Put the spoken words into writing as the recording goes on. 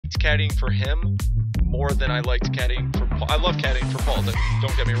liked caddying for him more than I liked caddying for Paul. I love caddying for Paul,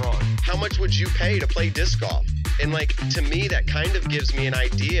 don't get me wrong. How much would you pay to play disc golf? And like, to me, that kind of gives me an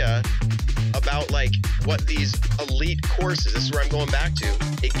idea about like what these elite courses, this is where I'm going back to,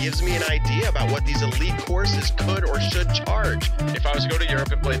 it gives me an idea about what these elite courses could or should charge. If I was to go to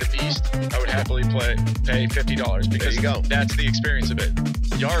Europe and play the Beast, I would happily pay $50 because that's the experience of it.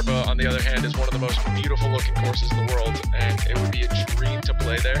 Yarba, on the other hand, is one of the most beautiful looking courses in the world, and it would be a dream to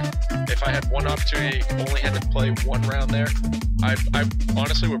play there. If I had one opportunity, only had to play one round there, I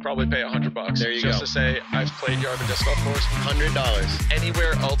honestly would probably pay $100 there you just go. to say I've played Yarba disc golf course. $100.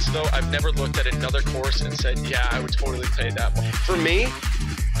 Anywhere else though, I've never looked at another course and said, yeah, I would totally pay that much. For me,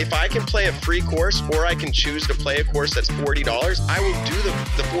 if I can play a free course or I can choose to play a course that's $40, I will do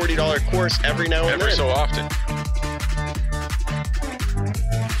the $40 course every now and then. Every so often.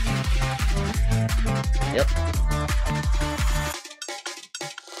 Yep.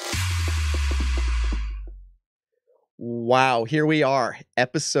 Wow, here we are.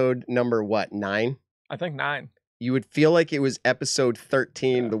 Episode number what, 9? I think 9. You would feel like it was episode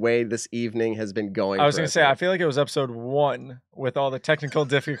 13 the way this evening has been going. I was going to say, I feel like it was episode 1 with all the technical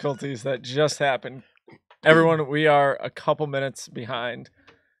difficulties that just happened. Everyone, we are a couple minutes behind.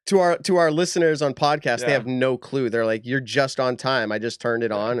 To our listeners on podcast, they have no clue. They're like, you're just on time. I just turned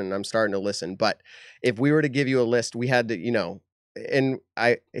it on and I'm starting to listen. But if we were to give you a list, we had to, you know, and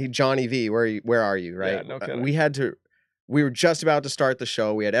Johnny V, where are you? Right. Yeah, no kidding. We were just about to start the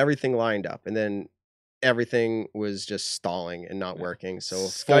show. We had everything lined up and then everything was just stalling and not working. So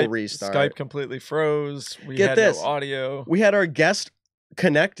full restart. Skype completely froze. We Get had this. no audio. We had our guest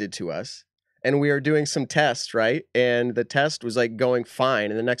connected to us and we were doing some tests, right? And the test was like going fine.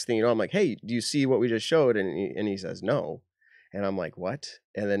 And the next thing you know, I'm like, hey, do you see what we just showed? And he says, no. And I'm like, what?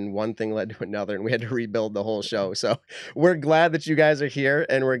 And then one thing led to another and we had to rebuild the whole show. So we're glad that you guys are here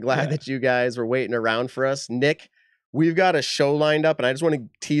and we're glad that you guys were waiting around for us. Nick, we've got a show lined up and I just want to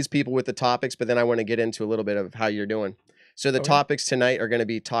tease people with the topics, but then I want to get into a little bit of how you're doing. So the topics tonight are going to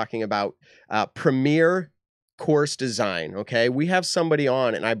be talking about premier course design. Okay. We have somebody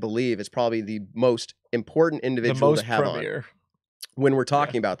on and I believe it's probably the most important individual to have on when we're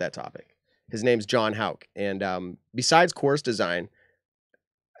talking about that topic. His name's John Houck. And besides course design,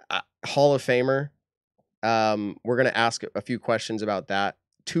 Hall of Famer, we're going to ask a few questions about that.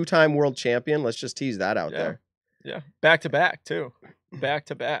 2-time world champion. Let's just tease that out there. Yeah. Back to back too. Back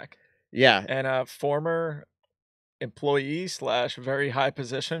to back. Yeah. And a former employee / very high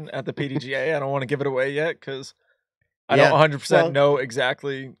position at the PDGA. I don't want to give it away yet because I don't 100% know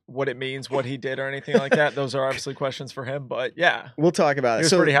exactly what it means, what he did or anything like that. Those are obviously questions for him, but yeah. We'll talk about it.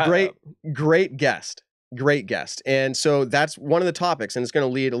 So great guest. Great guest. And so that's one of the topics, and it's going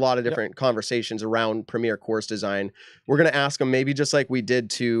to lead a lot of different conversations around premier course design. We're going to ask him, maybe just like we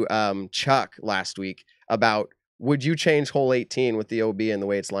did to Chuck last week, about would you change hole 18 with the OB and the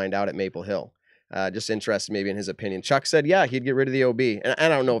way it's lined out at Maple Hill? Just interested maybe in his opinion. Chuck said, yeah, he'd get rid of the OB. And I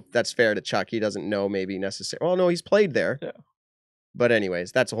don't know if that's fair to Chuck. He doesn't know maybe necessarily. Well, no, he's played there. Yeah. But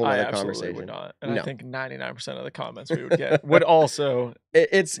anyways, that's a whole other conversation. Would not. And I think 99% of the comments we would get would also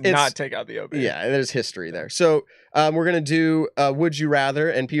it's not take out the OB. Yeah, there's history there. So we're going to do Would You Rather.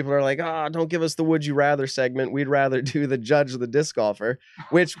 And people are like, don't give us the Would You Rather segment. We'd rather do the Judge of the Disc Golfer,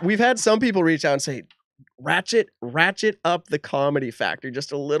 which we've had some people reach out and say, ratchet up the comedy factor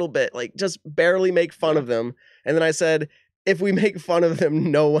just a little bit, like just barely make fun of them. And then I said, if we make fun of them,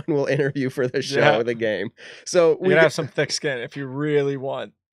 no one will interview for the show, the game. So we have some thick skin if you really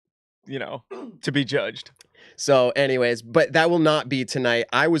want, to be judged. So anyways, but that will not be tonight.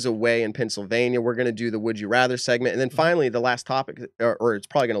 I was away in Pennsylvania. We're going to do the Would You Rather segment. And then finally, the last topic, or it's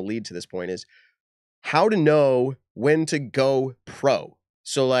probably going to lead to this point, is how to know when to go pro.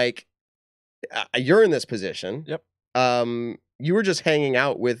 So like, you're in this position. Yep. You were just hanging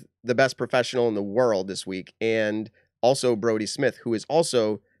out with the best professional in the world this week, and also Brody Smith, who has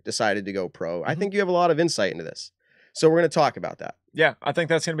also decided to go pro. I think you have a lot of insight into this. So we're going to talk about that. Yeah, I think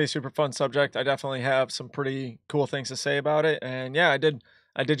that's going to be a super fun subject. I definitely have some pretty cool things to say about it. And yeah, I did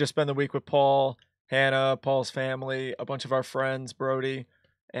just spend the week with Paul, Hannah, Paul's family, a bunch of our friends, Brody,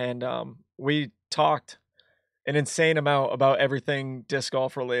 and we talked an insane amount about everything disc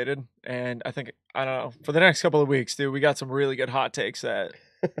golf related. And I think, I don't know, for the next couple of weeks, dude, we got some really good hot takes that,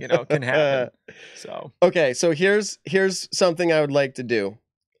 can happen. So, okay. So here's something I would like to do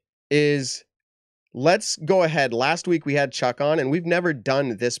is let's go ahead. Last week we had Chuck on and we've never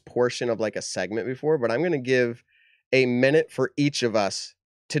done this portion of like a segment before, but I'm going to give a minute for each of us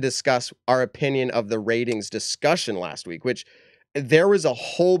to discuss our opinion of the ratings discussion last week, which there was a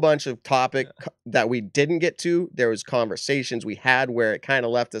whole bunch of topic that we didn't get to. There was conversations we had where it kind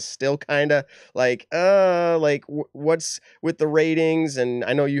of left us still kind of like, what's with the ratings? And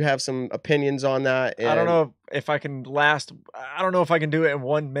I know you have some opinions on that. And I don't know if I can last. I don't know if I can do it in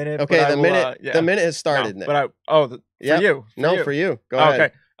 1 minute. Okay, but the I will, minute yeah. the minute has started. No, Nick. but for you. For you. Go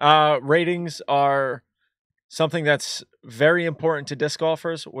ahead. Okay. Ratings are something that's very important to disc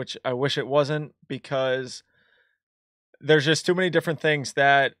golfers, which I wish it wasn't, because there's just too many different things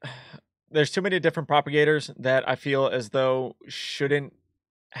there's too many different propagators that I feel as though shouldn't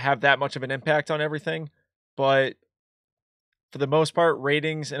have that much of an impact on everything. But for the most part,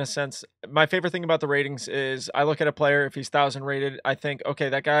 ratings, in a sense, my favorite thing about the ratings is I look at a player, if he's 1,000 rated, I think, okay,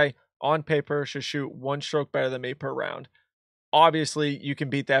 that guy on paper should shoot 1 stroke better than me per round. Obviously, you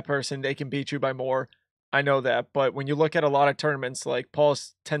can beat that person. They can beat you by more. I know that. But when you look at a lot of tournaments, like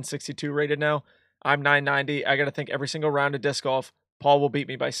Paul's 1062 rated now, I'm 990. I got to think every single round of disc golf, Paul will beat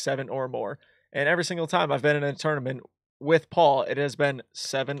me by 7 or more. And every single time I've been in a tournament with Paul, it has been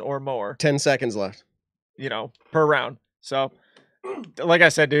 7 or more. 10 seconds left. Per round. So, like I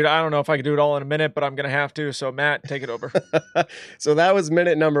said, dude, I don't know if I can do it all in a minute, but I'm going to have to. So, Matt, take it over. So that was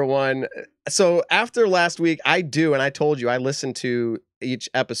minute number 1. So after last week, and I told you, I listened to each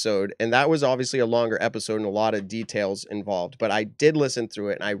episode, and that was obviously a longer episode and a lot of details involved, but I did listen through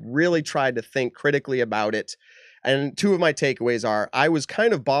it and I really tried to think critically about it. And 2 of my takeaways are, I was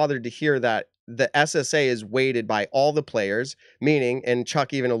kind of bothered to hear that the SSA is weighted by all the players, meaning, and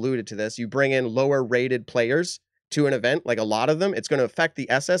Chuck even alluded to this, you bring in lower rated players to an event, like a lot of them, it's going to affect the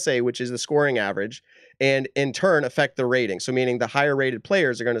SSA, which is the scoring average, and in turn affect the rating. So meaning the higher rated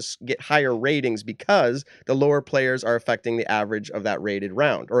players are going to get higher ratings because the lower players are affecting the average of that rated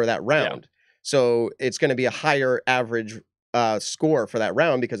round or that round. Yeah. So it's going to be a higher average score for that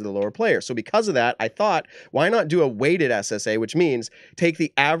round because of the lower players. So because of that, I thought, why not do a weighted SSA, which means take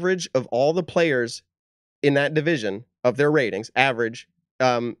the average of all the players in that division of their ratings, average,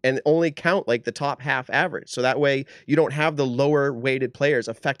 and only count like the top half average. So that way you don't have the lower weighted players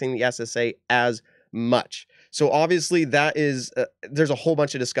affecting the SSA as much. So obviously that is, there's a whole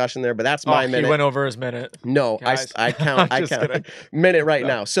bunch of discussion there, but that's my minute. He went over his minute. No, I count minute right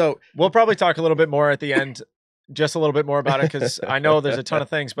now. So we'll probably talk a little bit more at the end, just a little bit more about it, because I know there's a ton of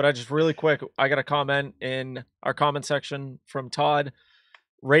things, but I just really quick, I got a comment in our comment section from Todd.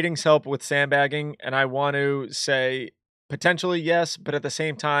 Ratings help with sandbagging, and I want to say potentially yes, but at the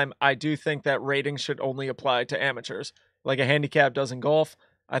same time, I do think that ratings should only apply to amateurs. Like a handicap does in golf,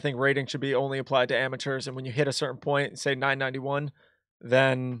 I think ratings should be only applied to amateurs, and when you hit a certain point, say 991,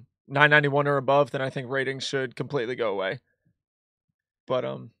 then 991 or above, then I think ratings should completely go away. But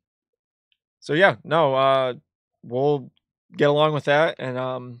so yeah, no, we'll get along with that,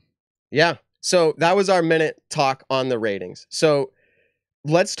 and yeah. So that was our minute talk on the ratings. So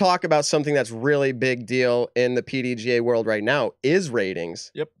let's talk about something that's really big deal in the PDGA world right now is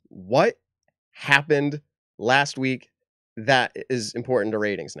ratings. Yep. What happened last week that is important to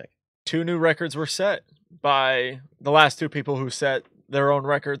ratings, Nick? 2 new records were set by the last 2 people who set their own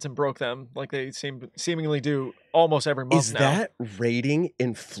records and broke them, like they seemingly do almost every month. Is that rating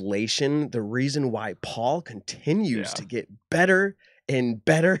inflation the reason why Paul continues to get better and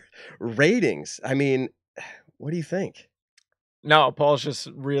better ratings? I mean, what do you think? No, Paul's just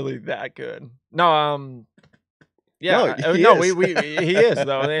really that good. No, yeah, he is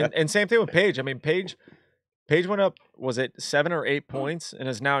though, and same thing with Paige. I mean, Paige went up, was it 7 or 8 points, and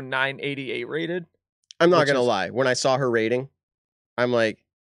is now 988 rated. I'm not gonna lie, when I saw her rating, I'm like,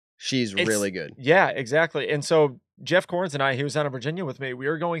 she's really good. Yeah, exactly. And so Jeff Corns and I, he was down in Virginia with me. We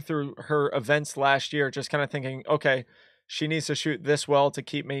were going through her events last year, just kind of thinking, okay, she needs to shoot this well to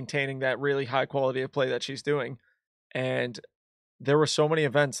keep maintaining that really high quality of play that she's doing, and there were so many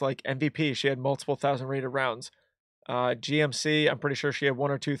events like MVP. She had multiple 1,000 rated rounds. GMC, I'm pretty sure she had 1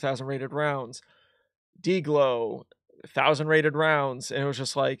 or 2,000 rated rounds. D-Glow, 1,000 rated rounds. And it was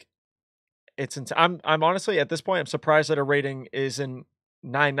just like, I'm honestly, at this point, I'm surprised that her rating isn't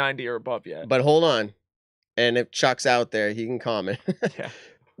 990 or above yet. But hold on. And if Chuck's out there, he can comment. Yeah.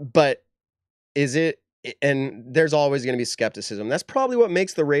 But is it, and there's always going to be skepticism. That's probably what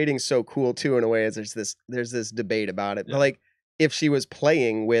makes the rating so cool too, in a way, is there's this debate about it. Yeah. But like, if she was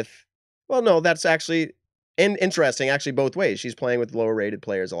playing with, well, no, that's actually interesting, actually, both ways. She's playing with lower rated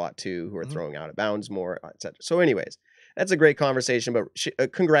players a lot too, who are throwing out of bounds more, etc. So anyways, that's a great conversation,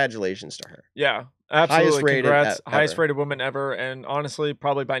 but congratulations to her. Yeah, absolutely. Highest rated woman ever. And honestly,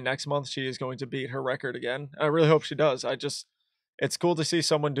 probably by next month, she is going to beat her record again. I really hope she does. It's cool to see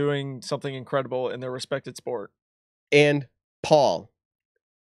someone doing something incredible in their respected sport. And Paul,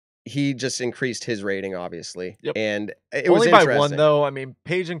 he just increased his rating, obviously. Yep. And it only was by interesting. one, though. I mean,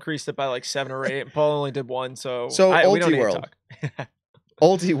 Paige increased it by like 7 or 8, and Paul only did 1. So we don't need to talk.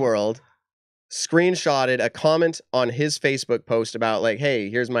 Ultiworld screenshotted a comment on his Facebook post about like, hey,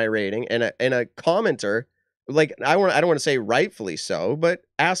 here's my rating. And a commenter, like, I don't want to say rightfully so, but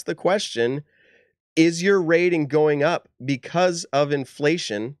asked the question, is your rating going up because of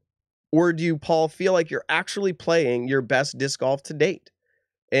inflation? Or do you, Paul, feel like you're actually playing your best disc golf to date?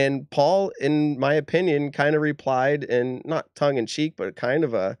 And Paul, in my opinion, kind of replied, and not tongue in cheek, but kind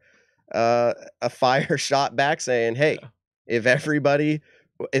of a fire shot back, saying, "Hey, if everybody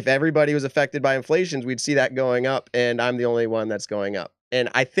was affected by inflation, we'd see that going up, and I'm the only one that's going up." And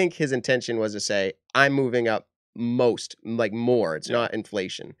I think his intention was to say, "I'm moving up most, like more. It's not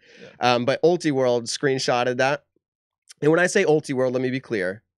inflation." But Ultiworld screenshotted that, and when I say Ultiworld, let me be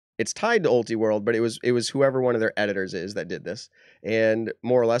clear. It's tied to Ultiworld, but it was whoever one of their editors is that did this, and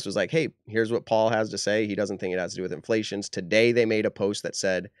more or less was like, hey, here's what Paul has to say. He doesn't think it has to do with inflations. Today they made a post that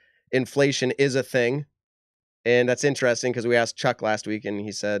said inflation is a thing, and that's interesting because we asked Chuck last week, and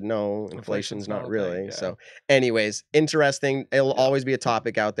he said no, inflation's not really. So anyways, interesting. It'll always be a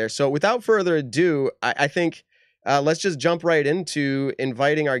topic out there. So without further ado, I think let's just jump right into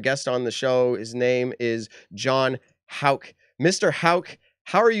inviting our guest on the show. His name is John Houck. Mr. Houck,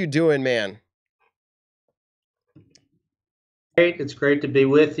 how are you doing, man? Great. It's great to be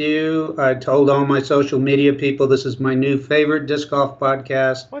with you. I told all my social media people this is my new favorite disc golf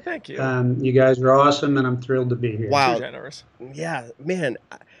podcast. Well, thank you. You guys are awesome, and I'm thrilled to be here. Wow. Too generous. Yeah, man.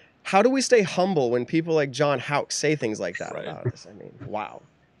 How do we stay humble when people like John Houck say things like that about us? I mean, wow.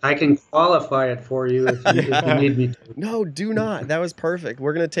 I can qualify it for you if you need me to. No, do not. That was perfect.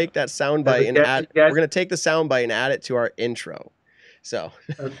 We're gonna take that soundbite and add. We're gonna take the soundbite and add it to our intro. So,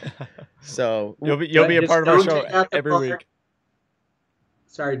 so you'll be a part of our show every week.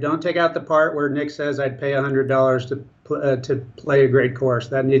 Sorry, don't take out the part where Nick says I'd pay $100 to play a great course.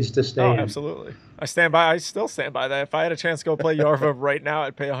 That needs to stay in. Absolutely. I still stand by that. If I had a chance to go play Yarva right now,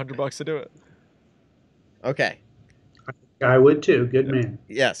 I'd pay $100 to do it. Okay. I would too. Good man.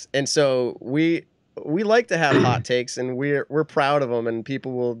 Yes, and so we like to have hot takes, and we're proud of them, and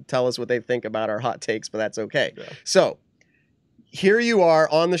people will tell us what they think about our hot takes, but that's okay. Yeah. So here you are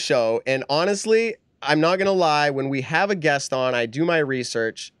on the show, and honestly, I'm not going to lie, when we have a guest on, I do my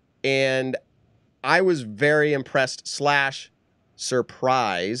research, and I was very impressed /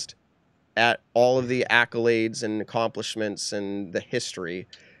 surprised at all of the accolades and accomplishments and the history.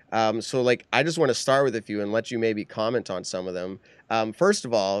 So, like, I just want to start with a few and let you maybe comment on some of them. First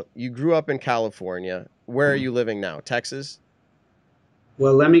of all, you grew up in California. Where are you living now? Texas?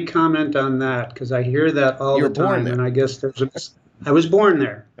 Well, let me comment on that because I hear that all the time, and I guess I was born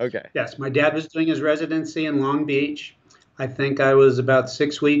there. Okay. Yes, my dad was doing his residency in Long Beach. I think I was about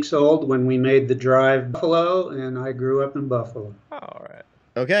 6 weeks old when we made the drive to Buffalo, and I grew up in Buffalo. All right.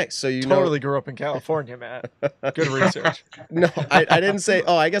 Okay, so you totally grew up in California, Matt. Good research. No, I didn't say.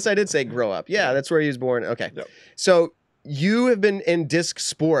 Oh, I guess I did say grow up. Yeah, that's where he was born. Okay. Yep. So you have been in disc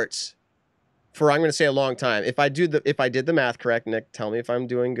sports for, I'm going to say, a long time. If I did the math correct, Nick, tell me if I'm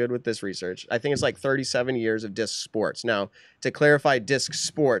doing good with this research. I think it's like 37 years of disc sports. Now, to clarify, disc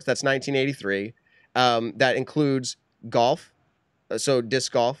sports, that's 1983. That includes golf, so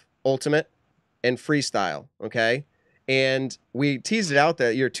disc golf, ultimate, and freestyle. Okay. And we teased it out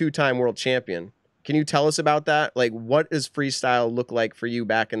that you're a 2-time world champion. Can you tell us about that? Like, what does freestyle look like for you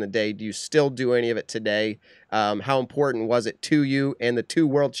back in the day? Do you still do any of it today? How important was it to you? And the 2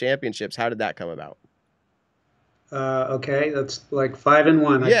 world championships, how did that come about? Okay, that's like 5 in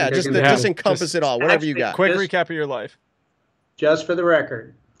 1. Yeah, just encompass it all, whatever you got. Quick recap of your life. Just for the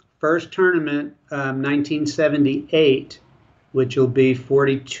record, first tournament, 1978, which will be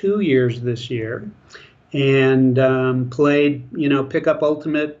 42 years this year. And played, pickup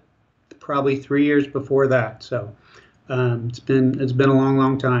ultimate probably 3 years before that. So it's been a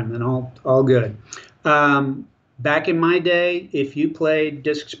long time, and all good. Back in my day, if you played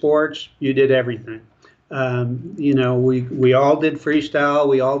disc sports, you did everything. We all did freestyle,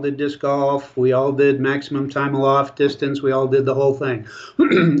 we all did disc golf, we all did maximum time aloft distance, we all did the whole thing.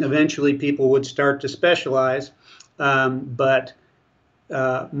 Eventually, people would start to specialize, but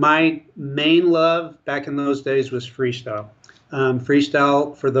my main love back in those days was freestyle.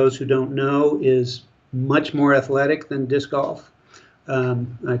 Freestyle, for those who don't know, is much more athletic than disc golf.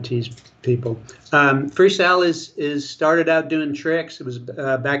 I tease people. Freestyle is started out doing tricks. It was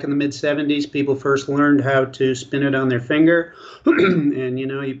back in the mid-'70s. People first learned how to spin it on their finger, and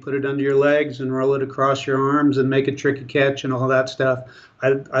you put it under your legs and roll it across your arms and make a tricky catch and all that stuff.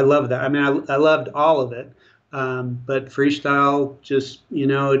 I love that. I mean, I loved all of it. But freestyle just,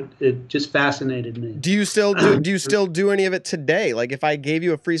 it just fascinated me. Do you still do any of it today? Like if I gave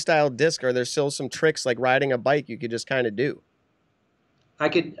you a freestyle disc, are there still some tricks like riding a bike you could just kind of do? I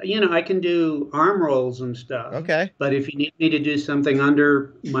can do arm rolls and stuff. Okay. But if you need me to do something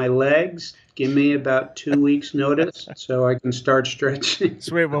under my legs, give me about 2 weeks notice so I can start stretching.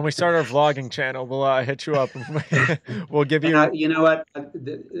 Sweet. When we start our vlogging channel, we'll hit you up. We'll give you. You know what?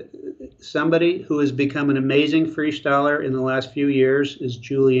 Somebody who has become an amazing freestyler in the last few years is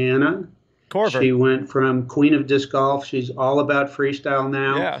Juliana Corver. She went from Queen of Disc Golf. She's all about freestyle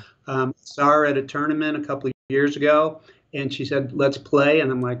now. Yeah. Saw her at a tournament a couple of years ago, and she said, "Let's play."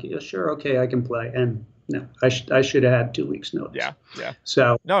 And I'm like, "Yeah, sure, okay, I can play." And no, I should have had 2 weeks notice. Yeah, yeah.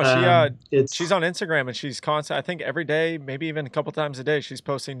 So no, she's on Instagram and she's constant. I think every day, maybe even a couple times a day, she's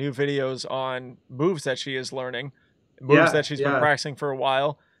posting new videos on moves that she is learning, moves that she's been practicing for a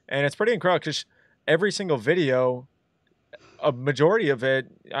while, and it's pretty incredible because every single video, a majority of it,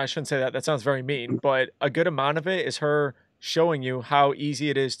 I shouldn't say that. That sounds very mean, but a good amount of it is her showing you how easy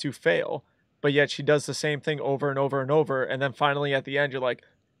it is to fail. But yet she does the same thing over and over and over, and then finally at the end, you're like,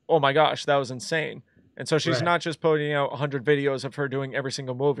 "Oh my gosh, that was insane." And so she's not just putting out 100 videos of her doing every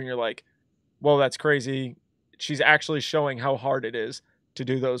single move, and you're like, "Well, that's crazy." She's actually showing how hard it is to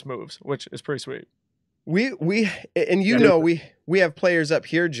do those moves, which is pretty sweet. We have players up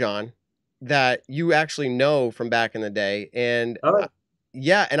here, John, that you actually know from back in the day, and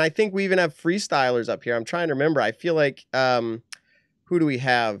and I think we even have freestylers up here. I'm trying to remember. I feel like who do we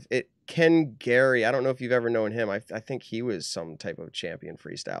have? Ken Gary. I don't know if you've ever known him. I think he was some type of champion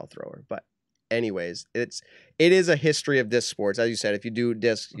freestyle thrower, but. Anyways, it is a history of disc sports. As you said, if you do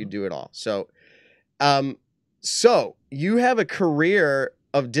discs, you do it all. So, so you have a career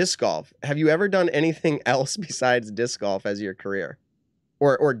of disc golf. Have you ever done anything else besides disc golf as your career,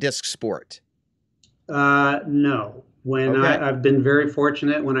 or disc sport? No. I've been very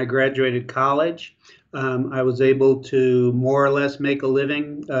fortunate. When I graduated college, I was able to more or less make a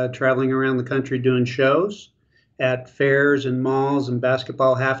living traveling around the country doing shows at fairs and malls and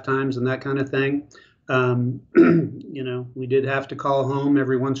basketball halftimes and that kind of thing. We did have to call home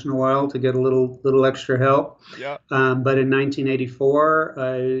every once in a while to get a little extra help. Yeah. But in 1984,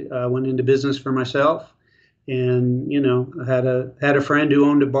 I went into business for myself, and I had a friend who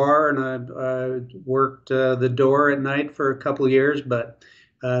owned a bar, and I worked the door at night for a couple of years. But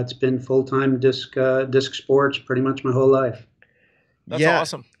it's been full-time disc sports pretty much my whole life. That's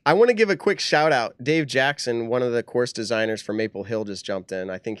awesome. I want to give a quick shout out. Dave Jackson, one of the course designers for Maple Hill, just jumped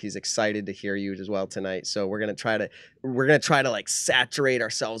in. I think he's excited to hear you as well tonight. So we're gonna try to like saturate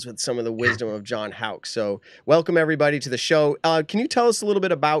ourselves with some of the wisdom of John Houck. So welcome everybody to the show. Can you tell us a little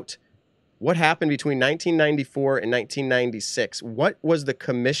bit about what happened between 1994 and 1996? What was the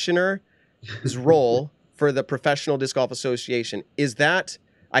commissioner's role for the Professional Disc Golf Association? Is that,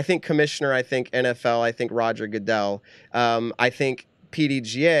 I think commissioner, I think NFL, I think Roger Goodell, I think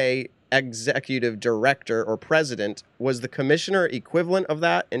PDGA executive director or president. Was the commissioner equivalent of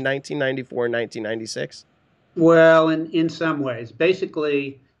that in 1994 and 1996? Well, in some ways.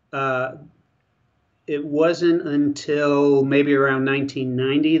 Basically, it wasn't until maybe around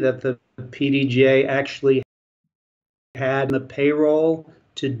 1990 that the PDGA actually had the payroll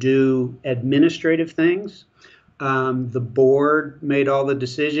to do administrative things. The board made all the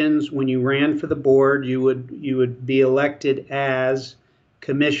decisions. When you ran for the board, you would be elected as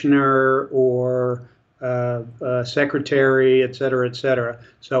commissioner or secretary, et cetera, et cetera.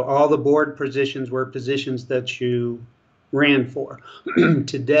 So all the board positions were positions that you ran for.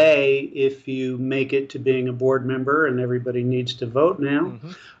 Today, if you make it to being a board member, and everybody needs to vote now,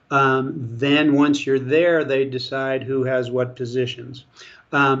 then once you're there, they decide who has what positions.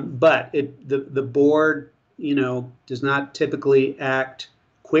 But the board, does not typically act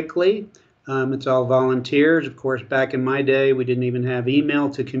quickly. It's all volunteers. Of course, back in my day, we didn't even have email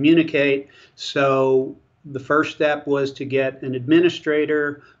to communicate. So the first step was to get an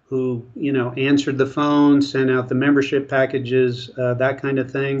administrator who, answered the phone, sent out the membership packages, that kind of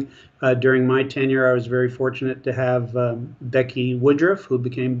thing. During my tenure, I was very fortunate to have Becky Woodruff, who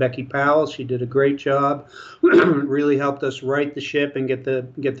became Becky Powell. She did a great job, really helped us right the ship and get the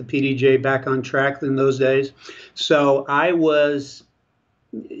PDJ back on track in those days. So I was,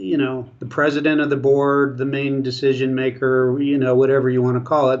 the president of the board, the main decision maker, whatever you want to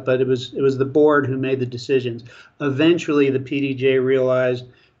call it, but it was the board who made the decisions. Eventually, the PDJ realized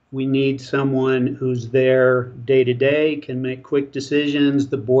we need someone who's there day to day, can make quick decisions.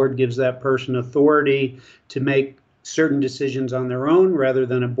 The board gives that person authority to make certain decisions on their own rather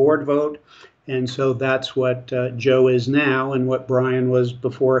than a board vote. And so that's what Joe is now, and what Brian was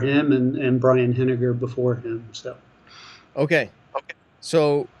before him, and Brian Henniger before him. So, okay.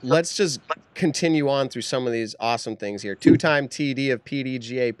 So let's just continue on through some of these awesome things here. 2-time TD of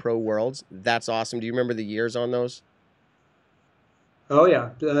PDGA Pro Worlds. That's awesome. Do you remember the years on those? oh yeah,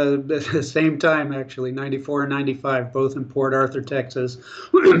 the same time actually, 94 and 95, both in Port Arthur, Texas.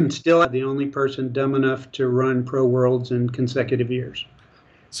 Still the only person dumb enough to run Pro Worlds in consecutive years.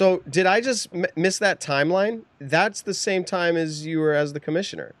 So did I just miss that timeline? That's the same time as you were as the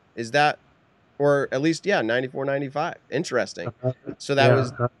commissioner. Is that, or at least, yeah, 94, 95. Interesting. So that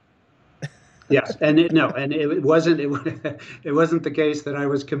was. Yes, and it wasn't it wasn't the case that I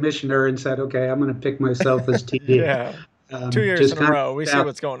was commissioner and said, okay, I'm going to pick myself as TD. Yeah. 2 years in a row. We see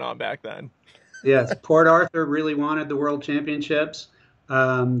what's going on back then. Yes, Port Arthur really wanted the World Championships.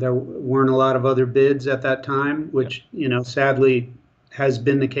 There weren't a lot of other bids at that time, which sadly has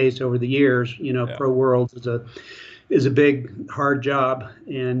been the case over the years. Pro Worlds is a big, hard job,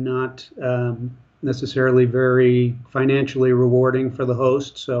 and not necessarily very financially rewarding for the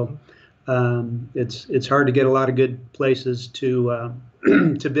host. So it's hard to get a lot of good places to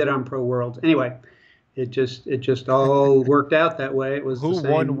to bid on Pro Worlds. Anyway, it just all worked out that way. It was who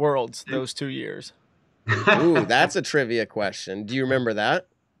won Worlds those 2 years? Ooh, that's a trivia question. Do you remember that?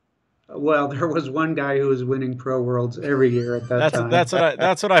 Well, there was one guy who was winning Pro Worlds every year at that time. That's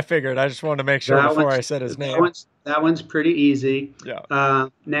what I figured. I just wanted to make sure before I said his name. That one's pretty easy. Yeah.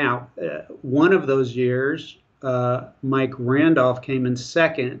 Now, one of those years, Mike Randolph came in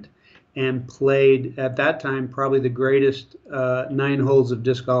second and played at that time probably the greatest 9 holes of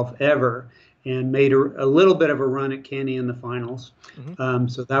disc golf ever, and made a little bit of a run at Kenny in the finals. Mm-hmm.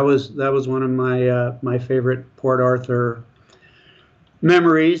 So that was one of my favorite Port Arthur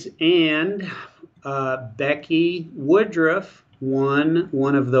memories. And Becky Woodruff won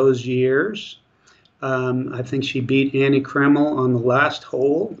one of those years. I think she beat Annie Kreml on the last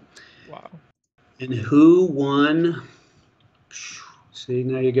hole. Wow. And who won? See,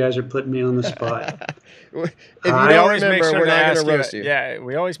 now you guys are putting me on the spot. If you don't remember, we're not going to roast you. Yeah,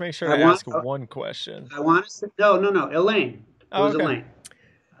 we always make sure to ask one question. I want to say, no, Elaine. It was okay. Elaine.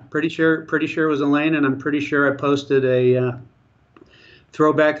 Pretty sure it was Elaine, and I'm pretty sure I posted a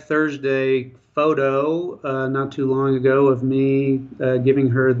Throwback Thursday photo not too long ago of me giving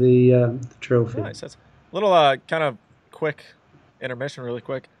her the trophy. Nice. That's a little kind of quick intermission, really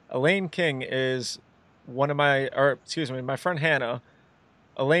quick. Elaine King is my friend Hannah.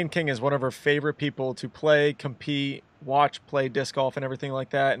 Elaine King is one of her favorite people to play, compete, play disc golf and everything like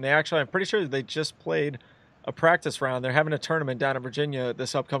that. And I'm pretty sure they just played a practice round. They're having a tournament down in Virginia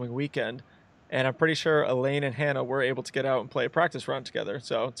this upcoming weekend. And I'm pretty sure Elaine and Hannah were able to get out and play a practice round together.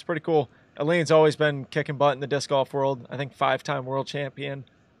 So it's pretty cool. Elaine's always been kicking butt in the disc golf world. I think 5-time world champion.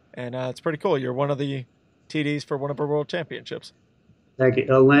 And it's pretty cool. You're one of the TDs for one of our world championships. Thank you.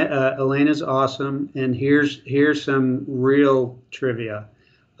 Elaine is awesome. And here's some real trivia.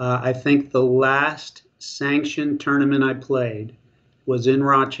 I think the last sanctioned tournament I played was in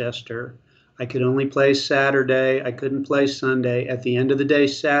Rochester. I could only play Saturday. I couldn't play Sunday. At the end of the day,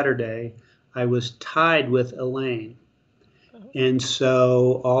 Saturday, I was tied with Elaine. And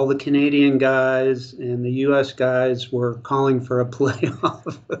so all the Canadian guys and the U.S. guys were calling for a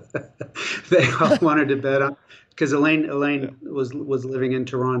playoff. They all wanted to bet on, because Elaine was living in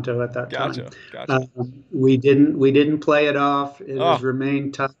Toronto at that time. Gotcha. We didn't play it off. It has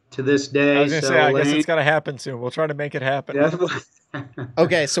remained tough to this day. I was going to say, I guess it's got to happen soon. We'll try to make it happen. Yeah.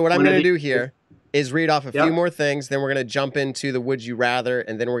 Okay, so what I'm going to do here is read off a few more things, then we're going to jump into the Would You Rather,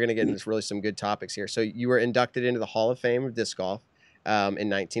 and then we're going to get into really some good topics here. So you were inducted into the Hall of Fame of Disc Golf in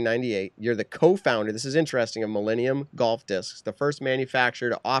 1998. You're the co-founder, this is interesting, of Millennium Golf Discs, the first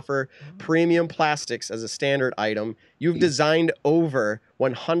manufacturer to offer premium plastics as a standard item. You've designed over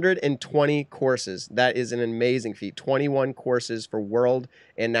 120 courses. That is an amazing feat. 21 courses for world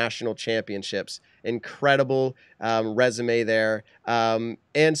and national championships. Incredible resume there.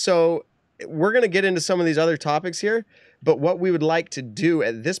 And so we're going to get into some of these other topics here, but what we would like to do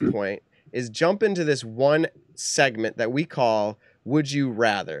at this point is jump into this one segment that we call Would You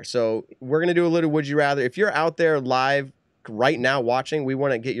Rather. So we're going to do a little Would You Rather. If you're out there live right now watching, we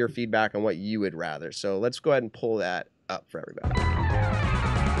want to get your feedback on what you would rather. So let's go ahead and pull that up for everybody.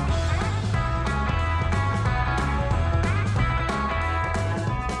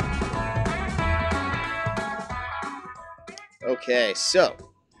 Okay, so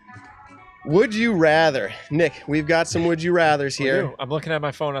would you rather? Nick, we've got some would you rathers here. I'm looking at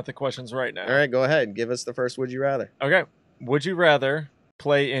my phone at the questions right now. All right, go ahead. Give us the first would you rather. Okay. Would you rather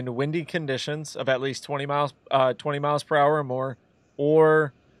play in windy conditions of at least 20 miles per hour or more,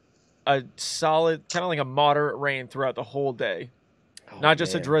 or a solid, kind of like a moderate rain throughout the whole day. Oh, Not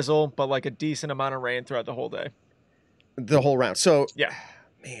just man. a drizzle, but like a decent amount of rain throughout the whole day. The whole round. So, yeah,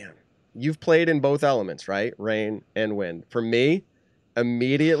 man, you've played in both elements, right? Rain and wind. For me,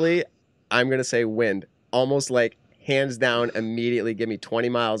 immediately, I'm going to say wind. Almost like hands down, immediately give me 20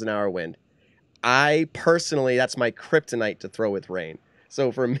 miles an hour wind. I personally, that's my kryptonite to throw with rain.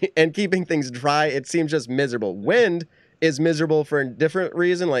 So for me, and keeping things dry, it seems just miserable. Wind is miserable for a different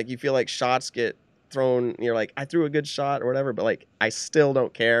reason. Like you feel like shots get thrown, you're like, I threw a good shot or whatever, but like I still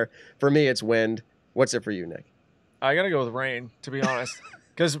don't care. For me, it's wind. What's it for you, Nick? I gotta go with rain, to be honest,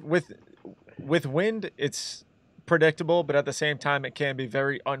 because with wind, it's predictable, but at the same time, it can be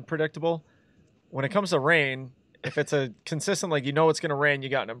very unpredictable. When it comes to rain, if it's a consistent, like you know it's gonna rain, you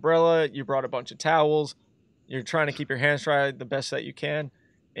got an umbrella, you brought a bunch of towels, you're trying to keep your hands dry the best that you can,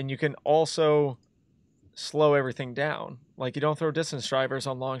 and you can also slow everything down. Like you don't throw distance drivers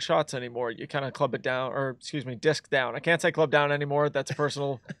on long shots anymore. You kind of club it down, or excuse me, disc down. I can't say club down anymore. That's a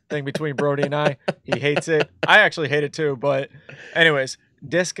personal thing between Brody and I. He hates it. I actually hate it too. But anyways,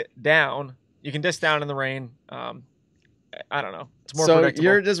 disc down. You can disc down in the rain. I don't know. It's more predictable.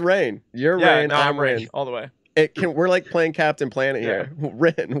 You're just rain. You're rain. No, I'm rain all the way. We're like playing Captain Planet here.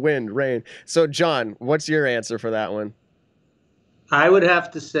 Wind, rain. So John, what's your answer for that one? I would have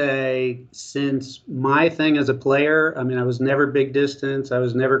to say, since my thing as a player, I mean, I was never big distance. I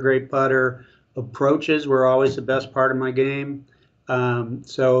was never great putter. Approaches were always the best part of my game.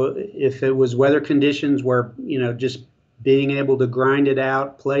 So if it was weather conditions where, just being able to grind it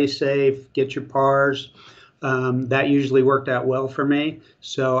out, play safe, get your pars, that usually worked out well for me.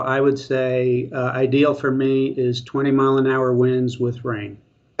 So I would say ideal for me is 20-mile-an-hour winds with rain.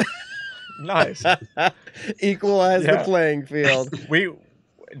 Nice. Equalize the playing field. We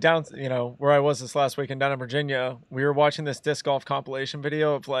down, where I was this last weekend down in Virginia, we were watching this disc golf compilation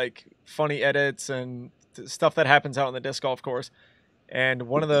video of like funny edits and stuff that happens out on the disc golf course. And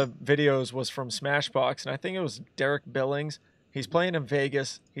one of the videos was from Smashbox, and I think it was Derek Billings. He's playing in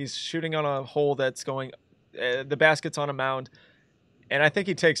Vegas. He's shooting on a hole that's going, the basket's on a mound, and I think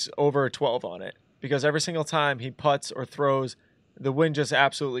he takes over a 12 on it because every single time he putts or throws, the wind just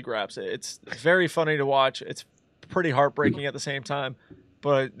absolutely grabs it. It's very funny to watch. It's pretty heartbreaking at the same time,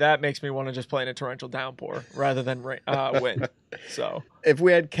 but that makes me want to just play in a torrential downpour rather than wind. So if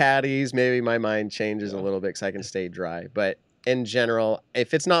we had caddies, maybe my mind changes a little bit because I can stay dry. But in general,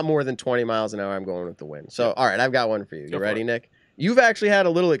 if it's not more than 20 miles an hour, I'm going with the wind. So, all right, I've got one for you. You ready, Nick? You've actually had a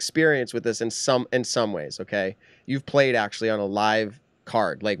little experience with this in some ways, okay? You've played actually on a live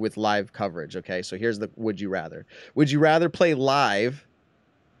card, like with live coverage, okay? So here's the would you rather. Would you rather play live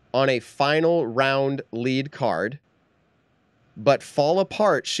on a final round lead card, but fall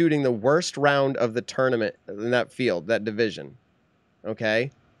apart shooting the worst round of the tournament in that field, that division,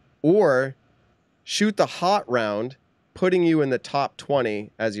 okay? Or shoot the hot round, putting you in the top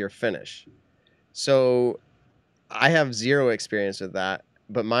 20 as your finish? So I have zero experience with that,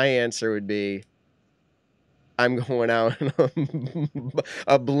 but my answer would be I'm going out in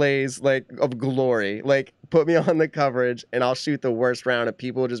a blaze of glory. Like, put me on the coverage and I'll shoot the worst round and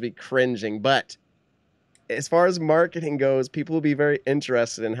people will just be cringing. But as far as marketing goes, people will be very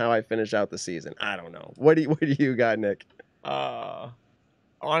interested in how I finish out the season. I don't know. What do you got, Nick?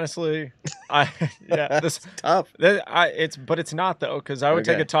 Honestly, this tough. It's not though, because I would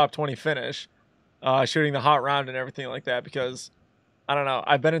take a top 20 finish, shooting the hot round and everything like that. Because I don't know,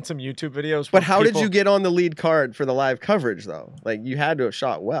 I've been in some YouTube videos. But how did you get on the lead card for the live coverage though? Like you had to have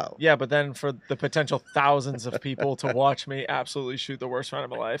shot well. Yeah, but then for the potential thousands of people to watch me absolutely shoot the worst round of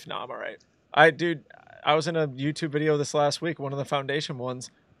my life, no, I'm all right. I was in a YouTube video this last week, one of the foundation ones,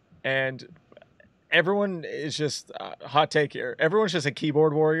 and everyone is just hot take here. Everyone's just a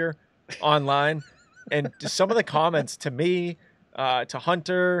keyboard warrior online, and some of the comments to me, to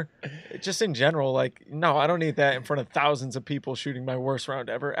Hunter, just in general, like, no, I don't need that in front of thousands of people shooting my worst round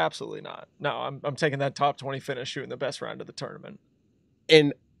ever. Absolutely not. No, I'm taking that top 20 finish, shooting the best round of the tournament.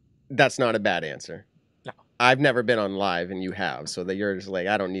 And that's not a bad answer. No, I've never been on live, and you have, so that you're just like,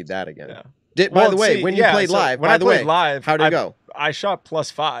 I don't need that again. Yeah. By the way, when you played live, when I played live, how'd it go? I shot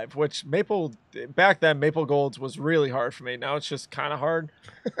 +5, which back then Maple Golds was really hard for me. Now it's just kind of hard.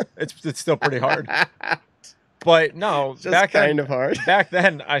 It's still pretty hard. But no, just kind of hard. Back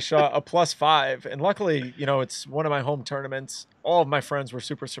then I shot a +5, and luckily, it's one of my home tournaments. All of my friends were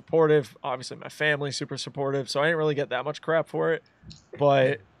super supportive. Obviously, my family super supportive, so I didn't really get that much crap for it.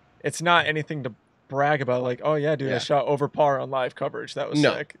 But it's not anything to brag about, like, oh yeah, dude, I shot over par on live coverage. That was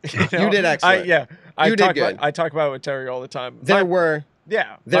sick. You did excellent. You did good. I talk about it with Terry all the time. There were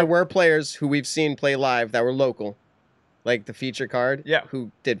players who we've seen play live that were local like the feature card, Yeah.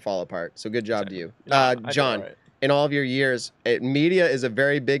 who did fall apart. So good job to you. No, John, in all of your years, media is a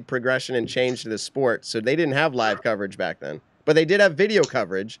very big progression and change to the sport. So they didn't have live coverage back then, but they did have video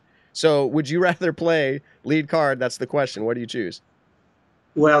coverage. So would you rather play lead card? That's the question. What do you choose?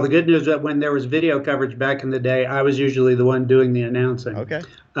 Well, the good news is that when there was video coverage back in the day, I was usually the one doing the announcing. Okay.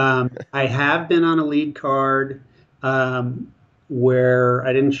 I have been on a lead card where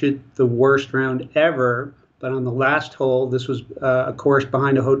I didn't shoot the worst round ever, but on the last hole, this was a course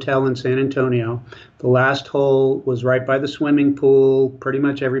behind a hotel in San Antonio. The last hole was right by the swimming pool. Pretty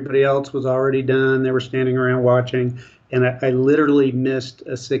much everybody else was already done. They were standing around watching, and I literally missed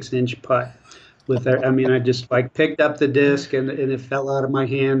a 6-inch putt. I just like picked up the disc and it fell out of my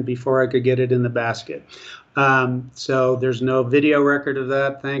hand before I could get it in the basket. So there's no video record of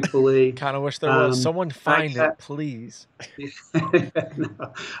that, thankfully. Kind of wish there was. Someone find it, please.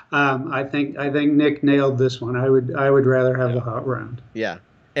 No. I think Nick nailed this one. I would rather have the hot round. Yeah.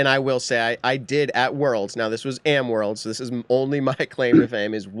 And I will say I did at Worlds. Now this was Am Worlds, so this is only my claim to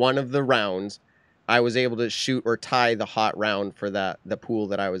fame, is one of the rounds I was able to shoot or tie the hot round for the pool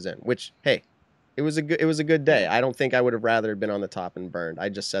that I was in, which, hey, it was a good day. I don't think I would have rather been on the top and burned. I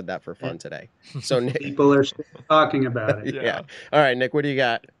just said that for fun today. So Nick, people are still talking about it. Yeah. All right, Nick, what do you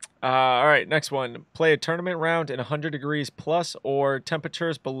got? All right, next one. Play a tournament round in 100 degrees plus or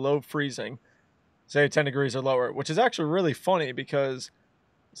temperatures below freezing, say 10 degrees or lower, which is actually really funny because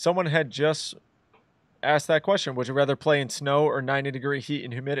someone had just asked that question. Would you rather play in snow or 90-degree heat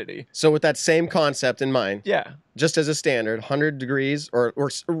and humidity? So with that same concept in mind, yeah, just as a standard, 100 degrees or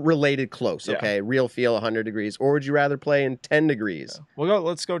related close, okay? Real feel 100 degrees. Or would you rather play in 10 degrees? Yeah.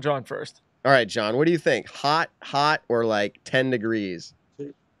 Let's go John first. All right, John, what do you think? Hot, or like 10 degrees?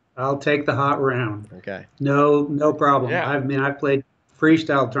 I'll take the hot round. Okay. No problem. Yeah. I've played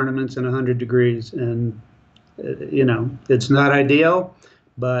freestyle tournaments in 100 degrees, and it's not ideal,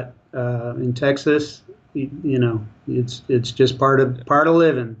 but in Texas, it's just part of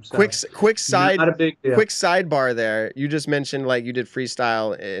living. So quick not a big deal. Quick sidebar there. You just mentioned like you did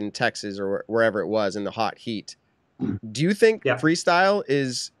freestyle in Texas or wherever it was in the hot heat. Do you think freestyle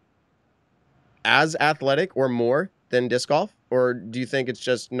is as athletic or more than disc golf, or do you think it's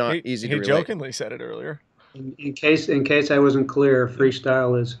just not easy to relate? He jokingly said it earlier. In case I wasn't clear,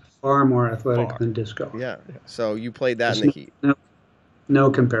 freestyle is far more athletic than disc golf. Yeah. So you played that in the heat. No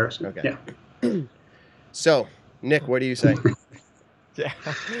comparison. Okay. Yeah. So, Nick, what do you say? Yeah.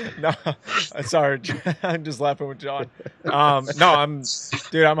 No, sorry. I'm just laughing with John. No, I'm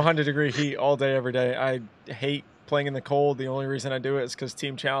 100-degree heat all day, every day. I hate playing in the cold. The only reason I do it is because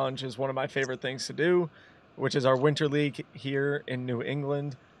Team Challenge is one of my favorite things to do, which is our winter league here in New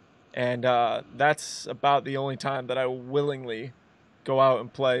England. And that's about the only time that I willingly go out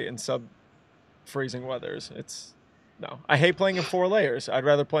and play in sub-freezing weathers. No, I hate playing in 4 layers. I'd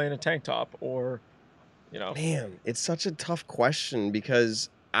rather play in a tank top or, Man, it's such a tough question because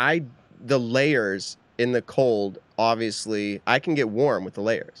the layers in the cold, obviously, I can get warm with the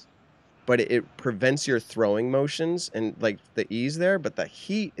layers, but it prevents your throwing motions and like the ease there. But the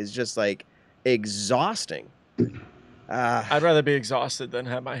heat is just like exhausting. I'd rather be exhausted than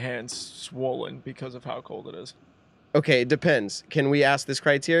have my hands swollen because of how cold it is. Okay, it depends. Can we ask this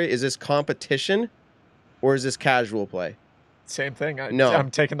criteria? Is this competition or is this casual play? Same thing. No. I'm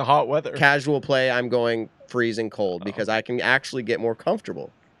taking the hot weather. Casual play, I'm going freezing cold because I can actually get more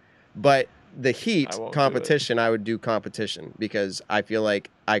comfortable. But the heat competition, I would do competition because I feel like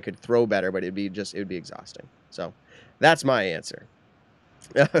I could throw better, but it would be exhausting. So that's my answer.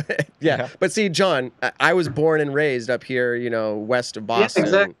 Yeah. But see, John, I was born and raised up here, west of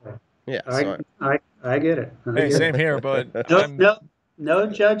Boston. Yeah, exactly. Yeah. I get it. Same here, but no judgment. No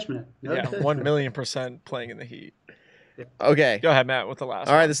judgment. 1,000,000% playing in the heat. Okay. Go ahead, Matt, with the last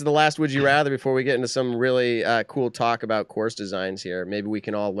one. All right, this is the last Would You Rather before we get into some really cool talk about course designs here. Maybe we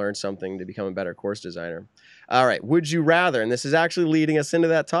can all learn something to become a better course designer. All right, would you rather, and this is actually leading us into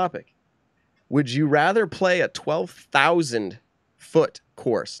that topic, would you rather play a 12,000-foot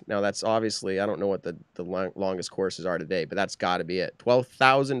course? Now, that's obviously, I don't know what the longest courses are today, but that's got to be it.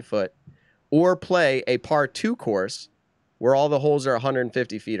 12,000 foot, or play a par 2 course where all the holes are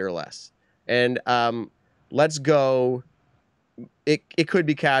 150 feet or less. And let's go. It could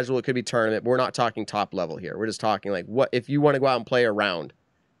be casual, it could be tournament, but we're not talking top level here. We're just talking like, what if you want to go out and play a round,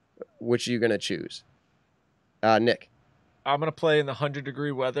 which are you going to choose? Nick. I'm going to play in the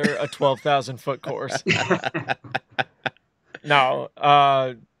 100-degree weather, a 12,000-foot course. No,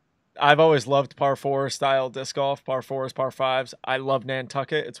 I've always loved par 4 style disc golf, par 4s, par 5s. I love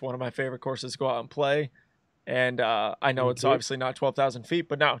Nantucket. It's one of my favorite courses to go out and play. And I know it's obviously not 12,000 feet,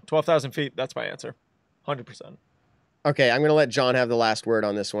 but no, 12,000 feet, that's my answer. 100%. Okay, I'm going to let John have the last word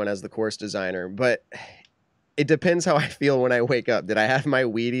on this one as the course designer, but it depends how I feel when I wake up. Did I have my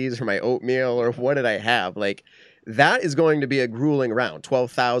Wheaties or my oatmeal, or what did I have? Like, that is going to be a grueling round,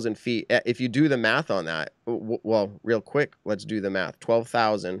 12,000 feet. If you do the math on that, well, real quick, let's do the math.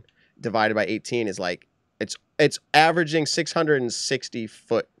 12,000 divided by 18 is like, it's averaging 660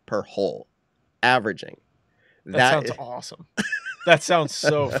 foot per hole. Averaging. That sounds awesome. That sounds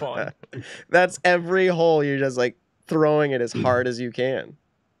so fun. That's every hole. You're just like throwing it as hard as you can,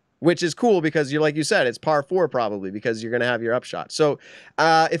 which is cool because you're, like you said, it's par 4 probably because you're going to have your upshot. So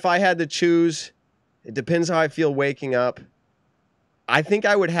if I had to choose, it depends how I feel waking up. I think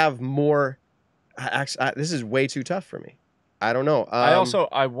I would have more. Actually, this is way too tough for me. I don't know.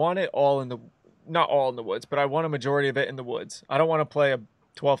 I want it all in the, not all in the woods, but I want a majority of it in the woods. I don't want to play a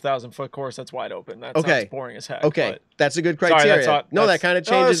 12,000 foot course that's wide open. That sounds boring as heck. Okay, that's a good criteria. Sorry, that kind of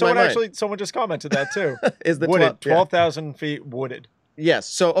changes my mind. Someone just commented that too. Is the wooded 12,000 feet wooded? Yes.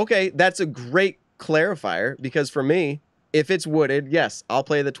 So okay, that's a great clarifier because for me, if it's wooded, yes, I'll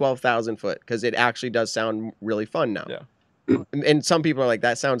play the 12,000 foot because it actually does sound really fun now. Yeah. And some people are like,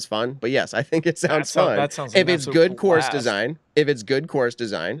 that sounds fun, but yes, I think it sounds fun. That sounds if it's good course design,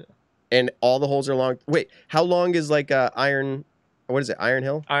 and all the holes are long. Wait, how long is like Iron? What is it? Iron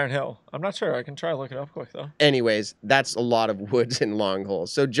Hill? Iron Hill. I'm not sure. I can try to look it up quick though. Anyways, that's a lot of woods and long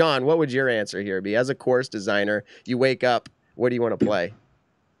holes. So John, what would your answer here be? As a course designer, you wake up, what do you want to play?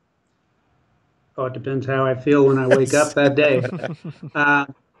 Oh, it depends how I feel when I wake up that day.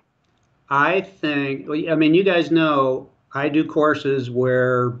 I think, I mean, you guys know I do courses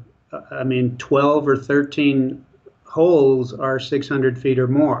where, 12 or 13 holes are 600 feet or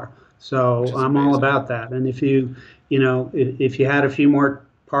more. So I'm all about that. And if you had a few more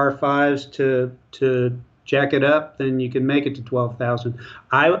par 5s to jack it up, then you can make it to 12,000.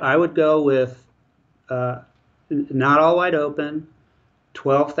 I would go with not all wide open,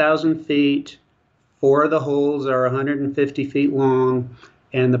 12,000 feet. 4 of the holes are 150 feet long,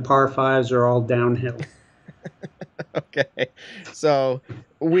 and the par 5s are all downhill. Okay, so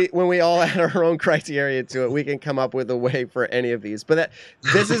when we all add our own criteria to it, we can come up with a way for any of these. But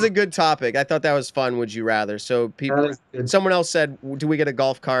this is a good topic. I thought that was fun. Would you rather? So someone else said, do we get a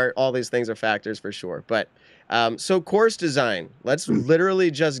golf cart? All these things are factors for sure. But so course design. Let's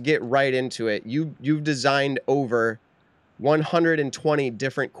literally just get right into it. You've designed over 120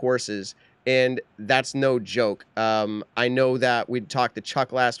 different courses. And that's no joke. I know that we talked to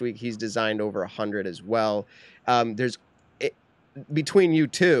Chuck last week. He's designed over 100 as well. Between you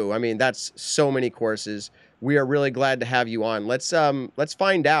two, I mean, that's so many courses. We are really glad to have you on. Let's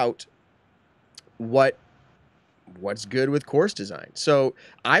find out what's good with course design. So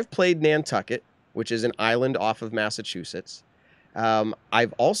I've played Nantucket, which is an island off of Massachusetts.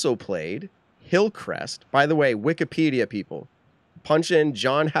 I've also played Hillcrest. By the way, Wikipedia people. Punch in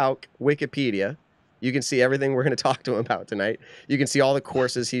John Houck Wikipedia. You can see everything we're going to talk to him about tonight. You can see all the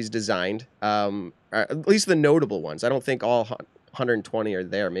courses he's designed, at least the notable ones. I don't think all 120 are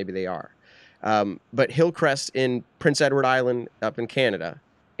there. Maybe they are. But Hillcrest in Prince Edward Island up in Canada.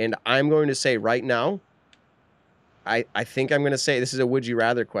 And I'm going to say right now, I think I'm going to say this is a would you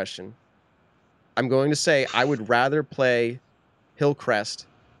rather question. I'm going to say I would rather play Hillcrest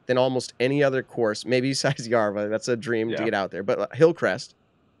than almost any other course, maybe besides Yarva. That's a dream to get out there. But Hillcrest,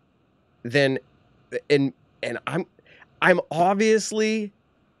 then, and I'm obviously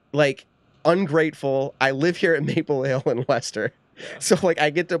like ungrateful. I live here at Maple Hill in Leicester, so like I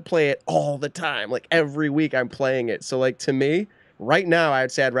get to play it all the time. Like every week I'm playing it. So like to me, right now,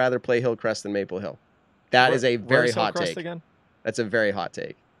 I'd say I'd rather play Hillcrest than Maple Hill. That is a very hot take. Again? That's a very hot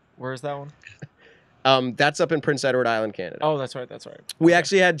take. Where is that one? That's up in Prince Edward Island, Canada. Oh, that's right. That's right. We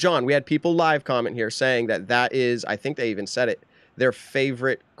actually had John. We had people live comment here saying that is, I think they even said it, their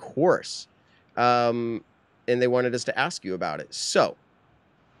favorite course. And they wanted us to ask you about it. So,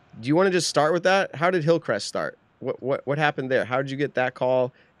 do you want to just start with that? How did Hillcrest start? What happened there? How did you get that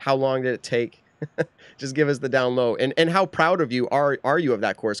call? How long did it take? Just give us the down low. And how proud of you are you of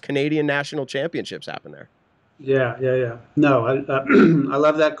that course? Canadian National Championships happen there. Yeah. No, I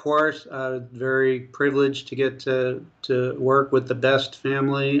love that course. Very privileged to get to work with the best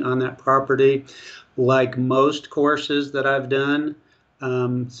family on that property. Like most courses that I've done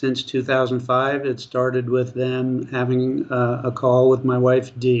since 2005, it started with them having a call with my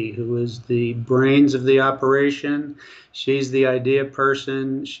wife, Dee, who is the brains of the operation. She's the idea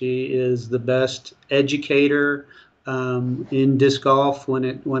person. She is the best educator in disc golf when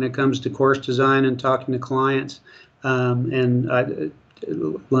it comes to course design and talking to clients. Let me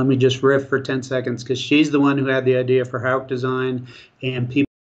just riff for 10 seconds because she's the one who had the idea for Houck design, and people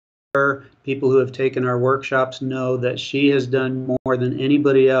people who have taken our workshops know that she has done more than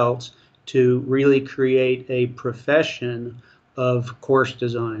anybody else to really create a profession of course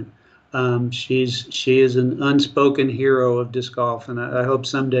design. She is an unspoken hero of disc golf, and I hope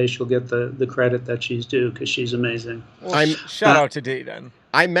someday she'll get the credit that she's due, because she's amazing. Well, shout out to Dee then.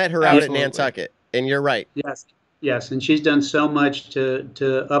 I met her out at Nantucket, and you're right. Yes, and she's done so much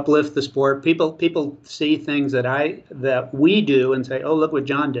to uplift the sport. People see things that we do and say, "Oh, look what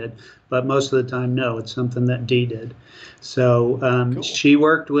John did," but most of the time, no, it's something that Dee did. So cool. She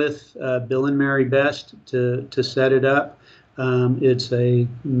worked with Bill and Mary Best to set it up. It's a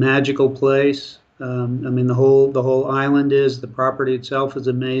magical place. I mean, the whole island is. The property itself is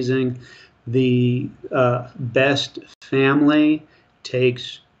amazing. The Best family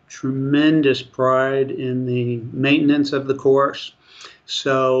takes tremendous pride in the maintenance of the course.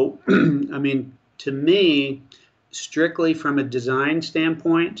 So, I mean, to me, strictly from a design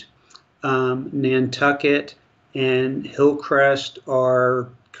standpoint, Nantucket and Hillcrest are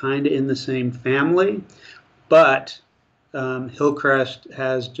kind of in the same family, but Hillcrest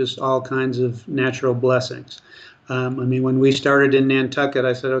has just all kinds of natural blessings. I mean, when we started in Nantucket,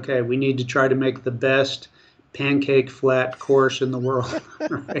 I said, okay, we need to try to make the best pancake flat course in the world.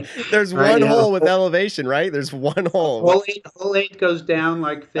 Right? There's one hole with elevation, right? There's one hole. Hole 8 goes down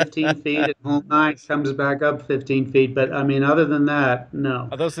like 15 feet, and hole 9 comes back up 15 feet. But I mean, other than that, no.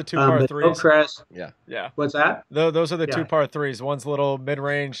 Are those the two par threes? Hillcrest, yeah. What's that? Those are the two par threes. One's a little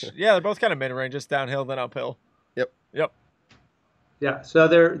mid-range. Yeah, they're both kind of mid-range, just downhill then uphill. Yep. Yeah, so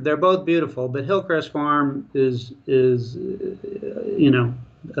they're both beautiful, but Hillcrest Farm is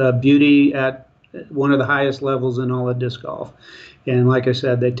beauty at one of the highest levels in all of disc golf. And like I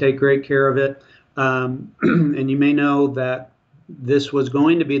said, they take great care of it. And you may know that this was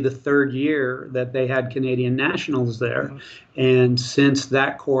going to be the third year that they had Canadian Nationals there. Mm-hmm. And since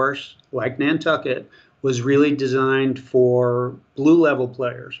that course, like Nantucket, was really designed for blue level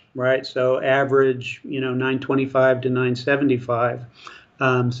players, right? So average, 925 to 975.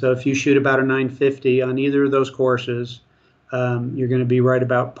 So if you shoot about a 950 on either of those courses, you're going to be right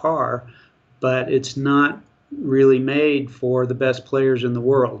about par. But it's not really made for the best players in the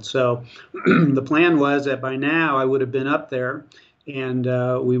world. So the plan was that by now I would have been up there, and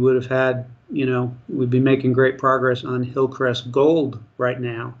we would have had, we'd be making great progress on Hillcrest Gold right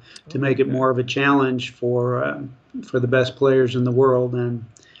now to make it more of a challenge for the best players in the world. And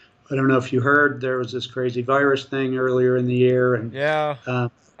I don't know if you heard, there was this crazy virus thing earlier in the year. And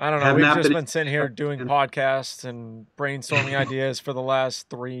I don't know. We've just been sitting here doing podcasts and brainstorming ideas for the last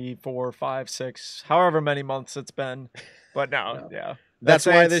 3, 4, 5, 6, however many months it's been. But no, yeah. That's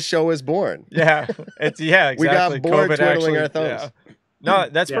why this show was born. Yeah. Exactly. We got bored twiddling our thumbs. Yeah. No,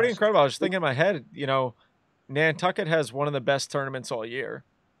 that's pretty incredible. I was just thinking in my head, Nantucket has one of the best tournaments all year.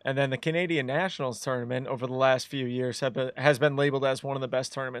 And then the Canadian Nationals tournament over the last few years has been labeled as one of the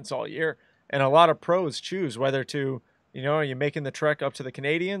best tournaments all year. And a lot of pros choose whether to, are you making the trek up to the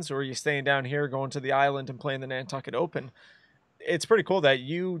Canadians, or are you staying down here, going to the island and playing the Nantucket Open? It's pretty cool that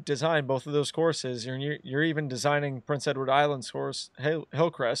you design both of those courses. You're even designing Prince Edward Island's course,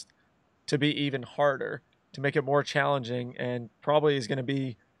 Hillcrest, to be even harder, to make it more challenging, and probably is going to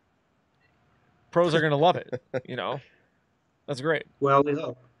be, pros are going to love it. That's great. Well,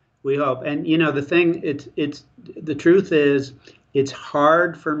 we hope. And the thing, the truth is, it's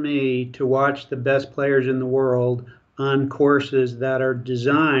hard for me to watch the best players in the world on courses that are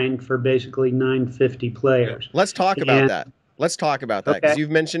designed for basically 950 players. Let's talk about that. Let's talk about that, because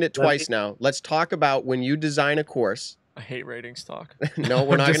you've mentioned it twice now. Let's talk about when you design a course. I hate ratings talk. No,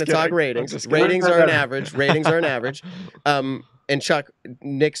 we're not going to talk ratings. Ratings are an average. Ratings are an average. And Chuck,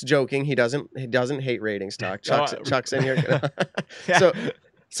 Nick's joking. He doesn't hate ratings talk. Chuck's in here.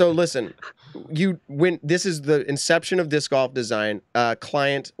 So listen, when this is the inception of disc golf design, a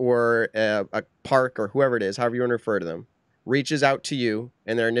client or a park or whoever it is, however you want to refer to them, reaches out to you,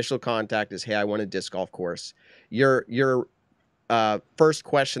 and their initial contact is, "Hey, I want a disc golf course." Your first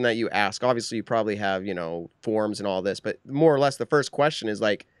question that you ask, obviously you probably have, forms and all this, but more or less the first question is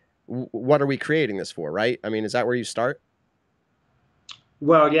like, what are we creating this for, right? I mean, is that where you start?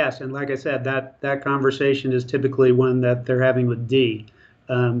 Well, yes. And like I said, that conversation is typically one that they're having with Dee,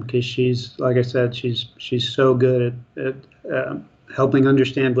 because she's, like I said, she's so good at helping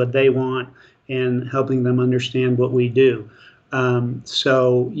understand what they want and helping them understand what we do.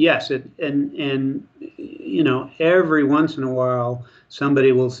 So yes, and every once in a while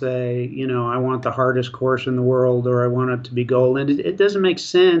somebody will say, I want the hardest course in the world, or I want it to be gold. And it doesn't make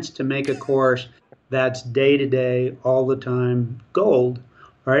sense to make a course that's day to day, all the time gold,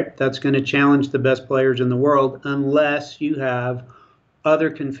 right? That's going to challenge the best players in the world, unless you have other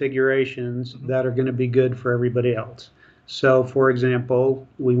configurations that are going to be good for everybody else. So, for example,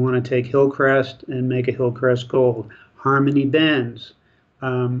 we want to take Hillcrest and make a Hillcrest Gold. Harmony Bends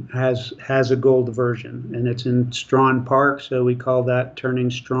has a gold version, and it's in Strawn Park, so we call that turning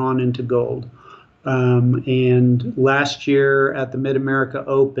Strawn into gold. And last year at the Mid-America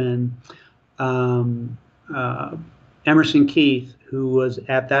Open, Emerson Keith, who was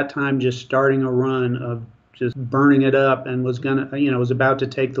at that time just starting a run of just burning it up and was about to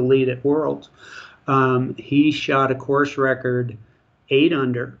take the lead at Worlds, he shot a course record 8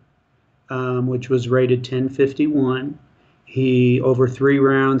 under, which was rated 1051. Over 3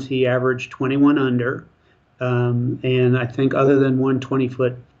 rounds, he averaged 21 under. And I think other than one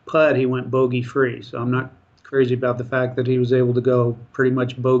 20-foot putt, he went bogey free. So I'm not crazy about the fact that he was able to go pretty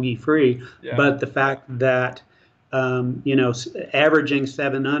much bogey free. Yeah. But the fact that, averaging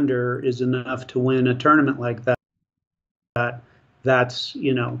 7 under is enough to win a tournament like that.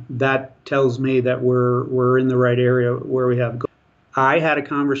 That tells me that we're in the right area where we have. I had a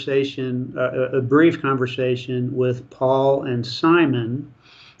conversation, a brief conversation with Paul and Simon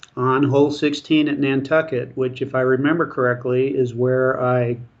on hole 16 at Nantucket, which, if I remember correctly, is where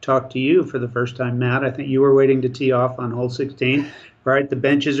I talked to you for the first time, Matt. I think you were waiting to tee off on hole 16, right? The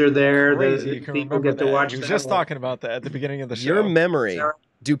benches are there. Crazy, you can people remember get to watch. You were just talking about that at the beginning of the show. Your memory.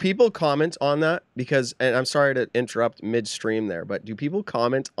 Do people comment on that? Because, and I'm sorry to interrupt midstream there, but do people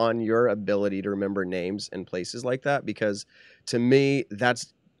comment on your ability to remember names and places like that? Because to me,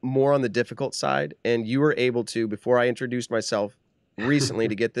 that's more on the difficult side. And you were able to, before I introduced myself recently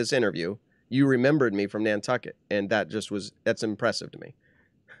to get this interview, you remembered me from Nantucket. And that's impressive to me.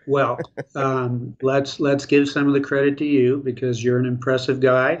 Well, let's give some of the credit to you because you're an impressive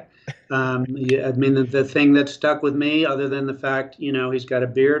guy. The thing that stuck with me, other than the fact, he's got a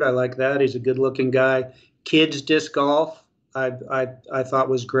beard, I like that. He's a good-looking guy. Kids disc golf, I thought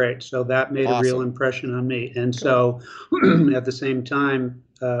was great. So that made a real impression on me. And so, at the same time,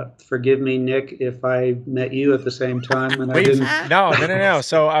 forgive me, Nick, if I met you at the same time and I didn't. No.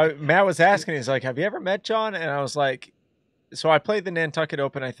 So Matt was asking, he's like, "Have you ever met John?" And I was like, "So I played the Nantucket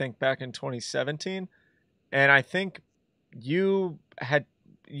Open, I think, back in 2017, and I think you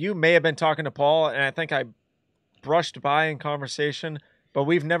may have been talking to Paul, and I think I brushed by in conversation, but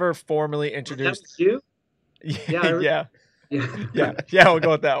we've never formally introduced." That's you? Yeah. We'll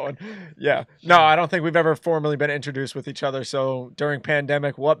go with that one. Yeah. No, I don't think we've ever formally been introduced with each other. So during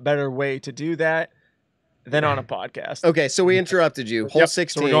pandemic, what better way to do that than on a podcast? Okay, so we interrupted you. Hole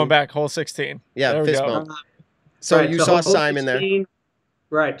 16. So we're going back, hole 16. Yeah, fist bump. So you saw Simon 16, there.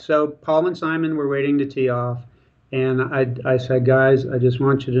 Right. So Paul and Simon were waiting to tee off. And I said, guys, I just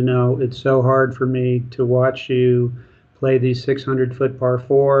want you to know it's so hard for me to watch you play these 600-foot par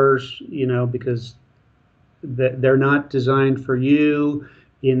fours, because they're not designed for you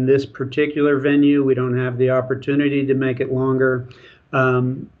in this particular venue. We don't have the opportunity to make it longer.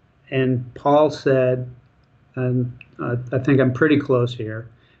 And Paul said, and I think I'm pretty close here.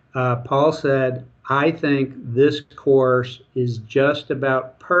 Paul said, I think this course is just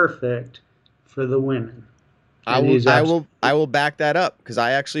about perfect for the women. I will back that up because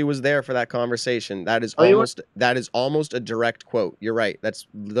I actually was there for that conversation. That is almost a direct quote. You're right. That's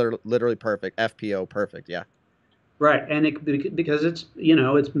literally perfect. FPO perfect. Yeah. Right, and because it's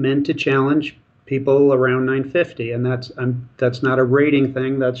it's meant to challenge people around 950, and that's not a rating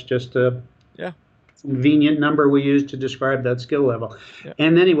thing. That's just a convenient number we use to describe that skill level. Yeah.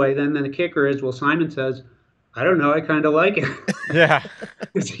 And anyway, then the kicker is, well, Simon says, I don't know, I kind of like it. Yeah.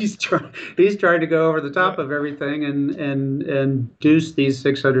 he's trying to go over the top of everything and deuce these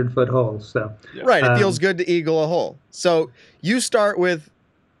 600-foot holes. So right, it feels good to eagle a hole. So you start with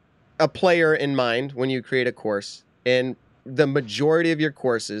a player in mind when you create a course, and the majority of your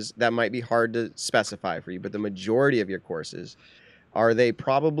courses, that might be hard to specify for you, but the majority of your courses, are they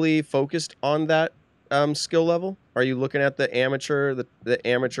probably focused on that skill level? Are you looking at the amateur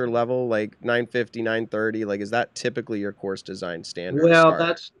level, like 950, 930? Like, is that typically your course design standard? Well,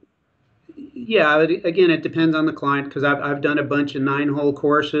 again, it depends on the client, because I've done a bunch of 9-hole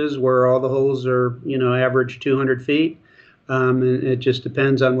courses where all the holes are, average 200 feet. And it just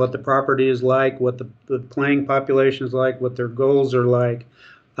depends on what the property is like, what the playing population is like, what their goals are like.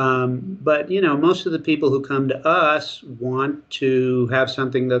 But, most of the people who come to us want to have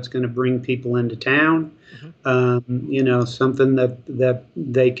something that's going to bring people into town, something that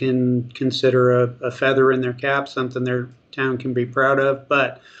they can consider a feather in their cap, something their town can be proud of.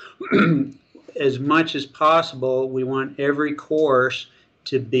 But as much as possible, we want every course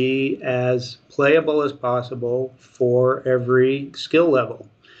to be as playable as possible for every skill level.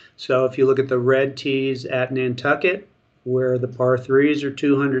 So if you look at the red tees at Nantucket, where the par threes are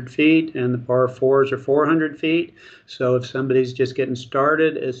 200 feet and the par fours are 400 feet. So if somebody's just getting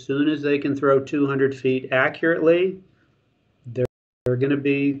started, as soon as they can throw 200 feet accurately, they're going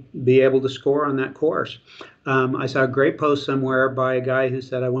to be able to score on that course. I saw a great post somewhere by a guy who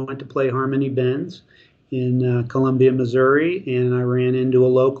said, I went to play Harmony Bends in Columbia, Missouri, and I ran into a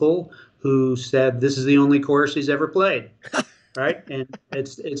local who said this is the only course he's ever played. Right, and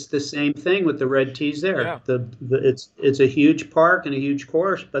it's the same thing with the red tees there. Yeah. It's a huge park and a huge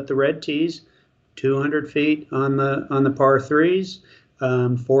course, but the red tees, 200 feet on the par threes,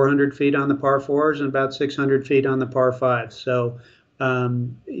 400 feet on the par fours, and about 600 feet on the par fives. So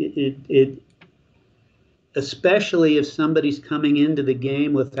it especially if somebody's coming into the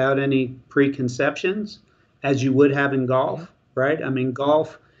game without any preconceptions, as you would have in golf, right? I mean,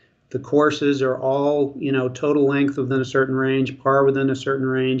 golf, the courses are all, total length within a certain range, par within a certain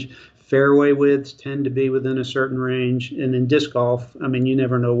range. Fairway widths tend to be within a certain range. And in disc golf, I mean, you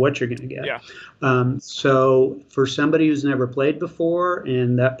never know what you're going to get. Yeah. So for somebody who's never played before,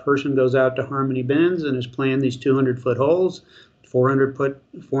 and that person goes out to Harmony Bends and is playing these 200-foot holes,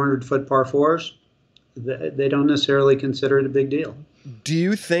 400-foot par fours, they don't necessarily consider it a big deal. Do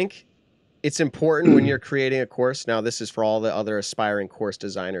you think it's important when you're creating a course? Now, this is for all the other aspiring course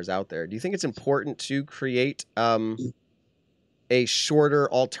designers out there. Do you think it's important to create a shorter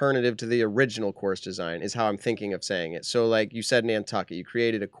alternative to the original course design, is how I'm thinking of saying it? So like you said, Nantucket, you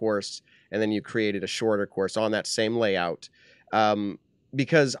created a course and then you created a shorter course on that same layout.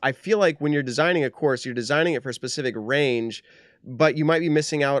 Because I feel like when you're designing a course, you're designing it for a specific range, but you might be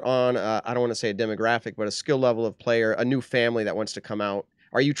missing out on, I don't want to say a demographic, but a skill level of player, a new family that wants to come out.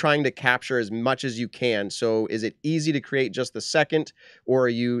 Are you trying to capture as much as you can? So is it easy to create just the second, or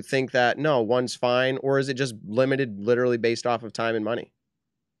you think that, no, one's fine, or is it just limited literally based off of time and money?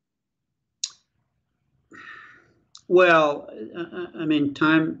 Well, I mean,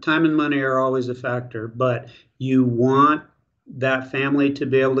 time and money are always a factor, but you want that family to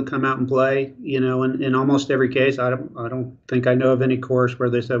be able to come out and play. In almost every case, I don't think I know of any course where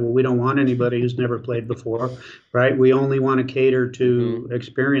they said, well, we don't want anybody who's never played before, right? We only want to cater to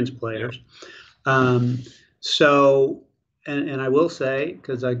experienced players. So, and I will say,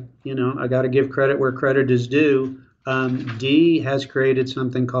 because I got to give credit where credit is due. Dee has created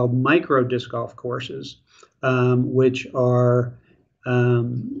something called micro disc golf courses, which are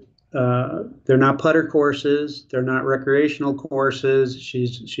they're not putter courses, they're not recreational courses.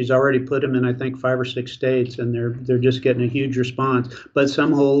 She's already put them in, I think, 5 or 6 states, and they're just getting a huge response. But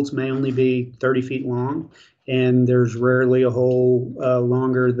some holes may only be 30 feet long, and there's rarely a hole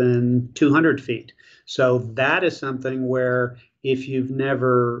longer than 200 feet. So that is something where if you've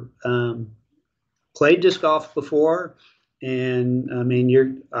never played disc golf before, and I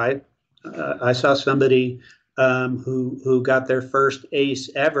mean, I saw somebody who got their first ace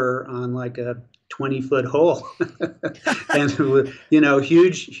ever on like a 20-foot hole, and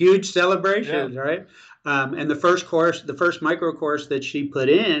huge celebrations, right? And the first micro course that she put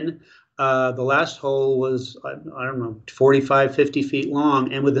in, the last hole was, I don't know, 45, 50 feet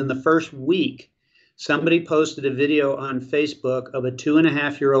long, and within the first week, somebody posted a video on Facebook of a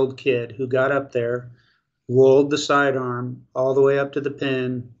 2.5-year-old kid who got up there, rolled the sidearm all the way up to the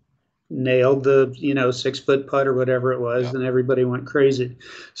pin, nailed the 6-foot putt or whatever it was, and everybody went crazy.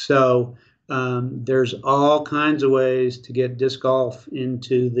 So there's all kinds of ways to get disc golf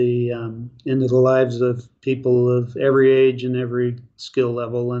into the lives of people of every age and every skill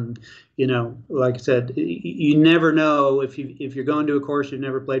level. And like I said, you never know if you're going to a course you've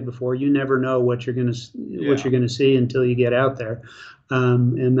never played before. You never know what you're going to see until you get out there,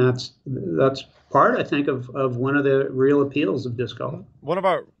 and that's part, I think, of one of the real appeals of disc golf. One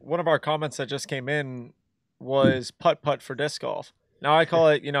of our comments that just came in was putt for disc golf. Now I call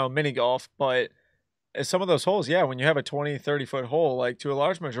it, mini golf, but as some of those holes, when you have a 20, 30-foot hole, like to a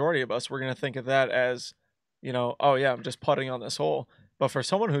large majority of us, we're going to think of that as, oh yeah, I'm just putting on this hole. But for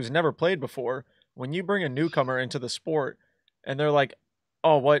someone who's never played before, when you bring a newcomer into the sport and they're like,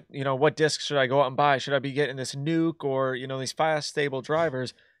 oh, what disc should I go out and buy? Should I be getting this Nuke or, these fast, stable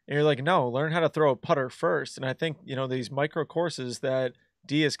drivers? And you're like, no, learn how to throw a putter first. And I think, these micro courses that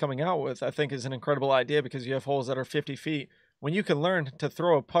Dee is coming out with, I think is an incredible idea, because you have holes that are 50 feet. When you can learn to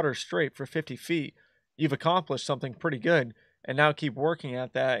throw a putter straight for 50 feet, you've accomplished something pretty good. And now keep working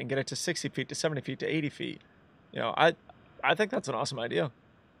at that and get it to 60 feet, to 70 feet, to 80 feet. I think that's an awesome idea.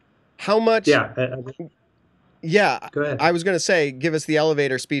 How much? Yeah. Go ahead. I was going to say, give us the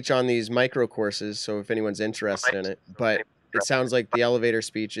elevator speech on these micro courses, so if anyone's interested in it. But it sounds like the elevator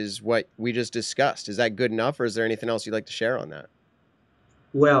speech is what we just discussed. Is that good enough, or is there anything else you'd like to share on that?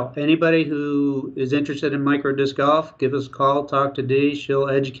 Well, anybody who is interested in micro disc golf, give us a call, talk to Dee. She'll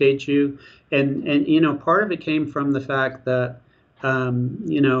educate you. And part of it came from the fact that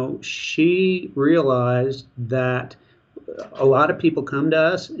she realized that a lot of people come to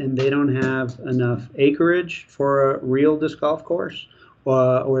us and they don't have enough acreage for a real disc golf course,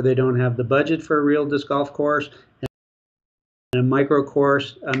 or they don't have the budget for a real disc golf course. And a micro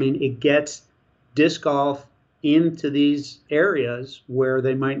course, I mean, it gets disc golf into these areas where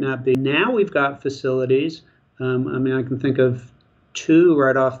they might not be. Now we've got facilities. I mean, I can think of two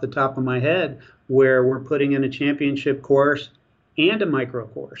right off the top of my head where we're putting in a championship course and a micro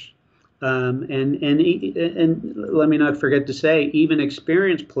course. And let me not forget to say, even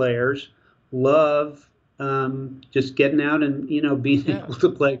experienced players love just getting out and being able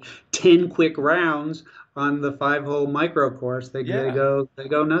to play 10 quick rounds on the 5-hole micro course. They go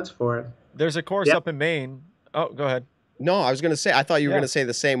nuts for it. There's a course up in Maine. Oh, go ahead. No, I was going to say, I thought you were going to say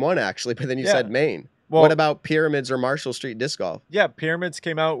the same one actually, but then you said Maine. Well, what about Pyramids or Marshall Street Disc Golf? Yeah, Pyramids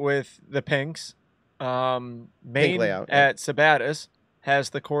came out with the pinks. Maine Pink layout, at Sabatis has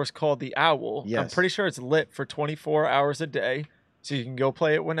the course called the Owl. Yes. I'm pretty sure it's lit for 24 hours a day, so you can go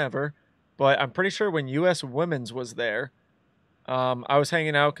play it whenever. But I'm pretty sure when U.S. Women's was there, I was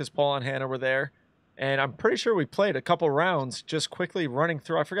hanging out because Paul and Hannah were there, and I'm pretty sure we played a couple rounds just quickly running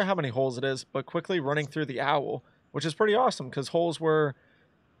through. I forget how many holes it is, but quickly running through the Owl, which is pretty awesome because holes were,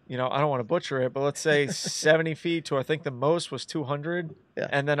 I don't want to butcher it, but let's say 70 feet to I think the most was 200. Yeah.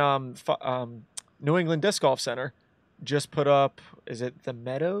 And then New England Disc Golf Center just put up, is it the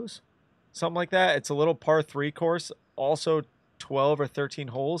Meadows? Something like that. It's a little par 3 course, also 12 or 13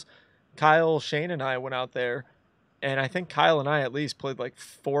 holes. Kyle, Shane, and I went out there, and I think Kyle and I at least played like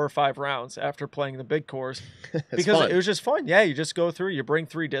 4 or 5 rounds after playing the big course because fun. It was just fun. Yeah, you just go through, you bring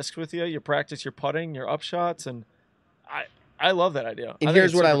 3 discs with you, you practice your putting, your upshots, and I love that idea. And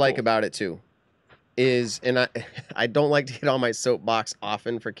here's what I like about it too, is, and I don't like to get on my soapbox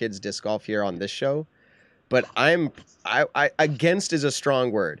often for kids disc golf here on this show, but I against is a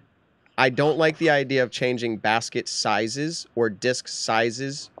strong word. I don't like the idea of changing basket sizes or disc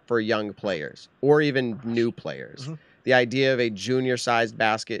sizes for young players or even new players. Mm-hmm. The idea of a junior-sized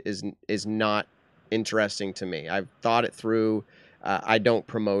basket is not interesting to me. I've thought it through. I don't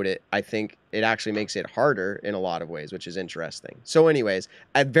promote it. I think it actually makes it harder in a lot of ways, which is interesting. So anyways,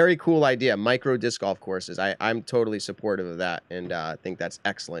 a very cool idea, micro disc golf courses. I'm totally supportive of that, and I think that's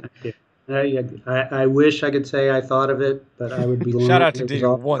excellent. I wish I could say I thought of it, but I would be lying. Shout out to D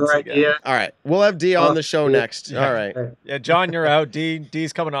once again. All right, we'll have D on the show next. Yeah. All right. Yeah, John, you're out.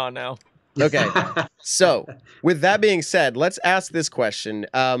 D's coming on now. Okay. So with that being said, let's ask this question.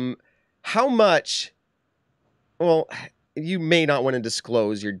 How much, well, you may not want to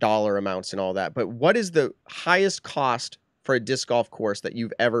disclose your dollar amounts and all that, but what is the highest cost for a disc golf course that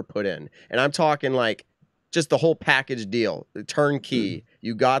you've ever put in? And I'm talking like just the whole package deal, the turnkey. Mm-hmm.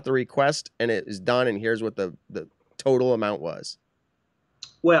 You got the request and it is done, and here's what the total amount was.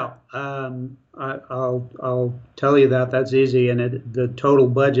 Well, I'll tell you that's easy, and the total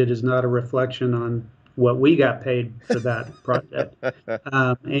budget is not a reflection on what we got paid for that project.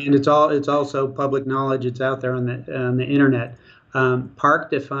 And it's also public knowledge. It's out there on the internet. Parc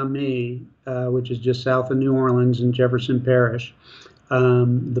des Familles, which is just south of New Orleans in Jefferson Parish.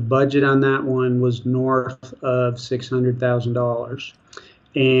 The budget on that one was north of $600,000,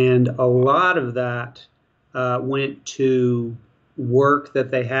 and a lot of that went to work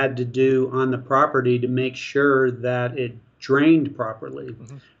that they had to do on the property to make sure that it drained properly.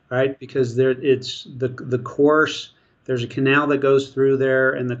 Mm-hmm. Right, because it's the course. There's a canal that goes through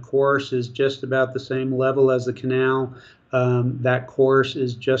there, and the course is just about the same level as the canal. That course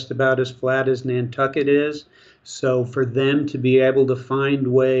is just about as flat as Nantucket is. So for them to be able to find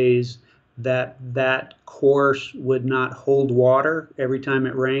ways that course would not hold water every time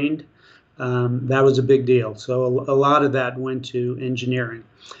it rained, that was a big deal. So a lot of that went to engineering.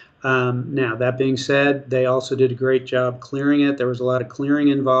 Now, that being said, they also did a great job clearing it. There was a lot of clearing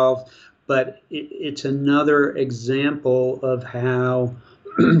involved, but it's another example of how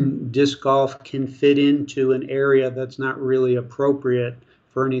disc golf can fit into an area that's not really appropriate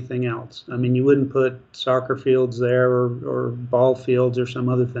for anything else. I mean, you wouldn't put soccer fields there or ball fields or some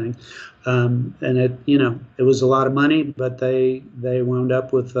other thing. And it was a lot of money, but they wound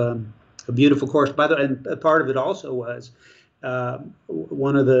up with a beautiful course. By the way, and part of it also was,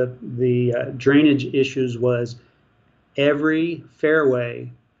 one of the drainage issues was every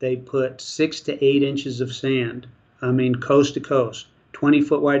fairway they put 6 to 8 inches of sand. I mean, coast to coast,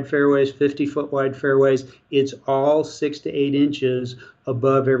 20-foot wide fairways, 50-foot wide fairways. It's all 6 to 8 inches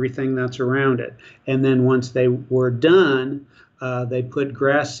above everything that's around it. And then once they were done, they put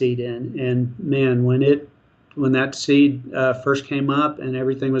grass seed in, and man, when that seed first came up and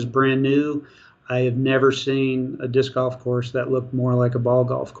everything was brand new, I have never seen a disc golf course that looked more like a ball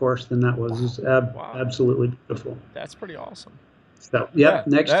golf course than that was. Wow. Absolutely beautiful. That's pretty awesome. So, yep.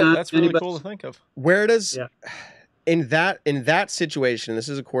 Yeah, next time, that's really cool to think of. Where does in that situation? This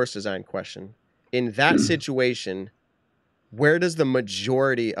is a course design question. In that situation, where does the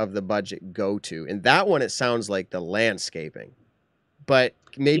majority of the budget go to? In that one, it sounds like the landscaping. But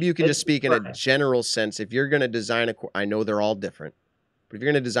maybe you can just speak in a general sense. If you're going to design a course, I know they're all different, but if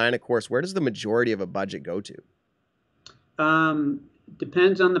you're going to design a course, where does the majority of a budget go to?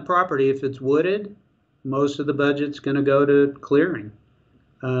 Depends on the property. If it's wooded, most of the budget's going to go to clearing.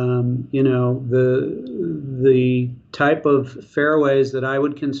 You know, the type of fairways that I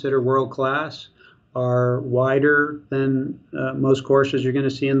would consider world class are wider than most courses you're going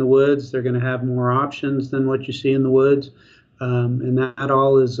to see in the woods. They're going to have more options than what you see in the woods. And that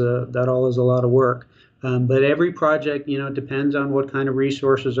all is a lot of work. But every project, you know, depends on what kind of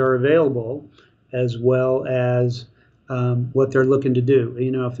resources are available, as well as what they're looking to do.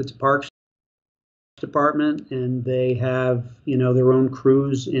 You know, if it's a parks department and they have, you know, their own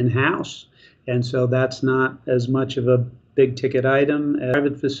crews in-house, and so that's not as much of a big ticket item as a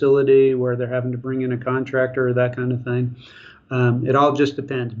private facility where they're having to bring in a contractor or that kind of thing. It all just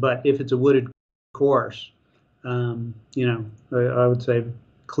depends. But if it's a wooded course, you know, I would say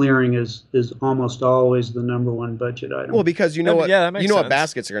clearing is almost always the number one budget item. Well, because you know what what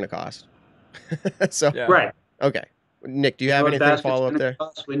baskets are going to cost. So right. Okay, Nick, do you have anything to follow up there?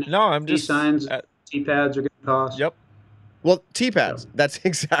 No, I'm just signs. T-pads are going to cost. Yep. Well, T-pads. That's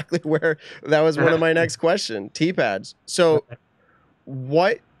exactly where that was one of my next question. T-pads. So,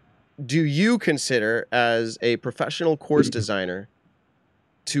 what do you consider as a professional course designer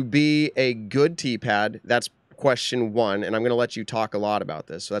to be a good T-pad? That's question one, and I'm going to let you talk a lot about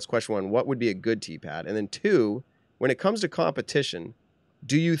this. So that's question one. What would be a good T-pad? And then two, when it comes to competition,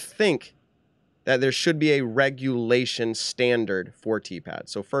 do you think that there should be a regulation standard for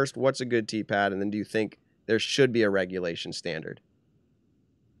T-pads? So first, what's a good T-pad? And then do you think there should be a regulation standard?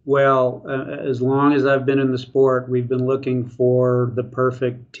 Well, as long as I've been in the sport, we've been looking for the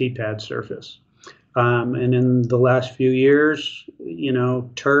perfect T-pad surface. And in the last few years, you know,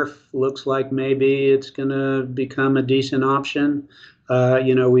 turf looks like maybe it's going to become a decent option.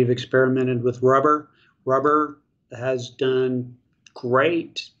 You know, we've experimented with rubber. Rubber has done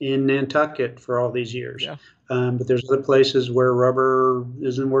great in Nantucket for all these years. Yeah. But there's other places where rubber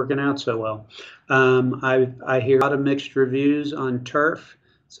isn't working out so well. I hear a lot of mixed reviews on turf.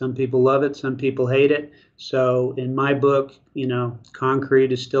 Some people love it, some people hate it. So in my book, you know,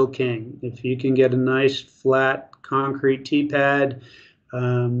 concrete is still king. If you can get a nice flat concrete T-pad,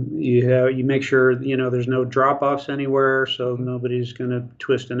 you make sure, you know, there's no drop-offs anywhere, so nobody's going to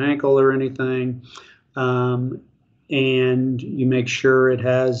twist an ankle or anything. And you make sure it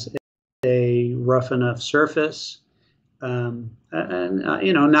has a rough enough surface. You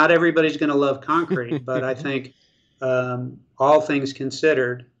know, not everybody's going to love concrete, but I think all things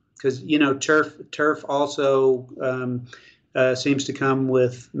considered, because, you know, turf also seems to come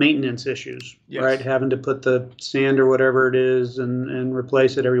with maintenance issues, yes. right? Having to put the sand or whatever it is and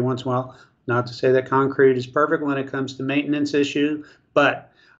replace it every once in a while. Not to say that concrete is perfect when it comes to maintenance issue,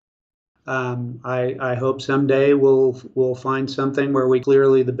 but I hope someday we'll find something where we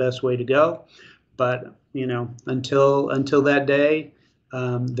clearly the best way to go. But, you know, until that day,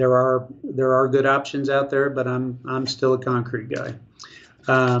 there are good options out there, but I'm still a concrete guy.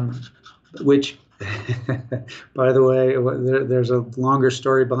 Which, by the way, there's a longer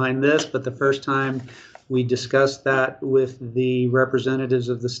story behind this, but the first time we discussed that with the representatives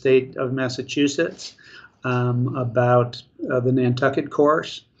of the state of Massachusetts about the Nantucket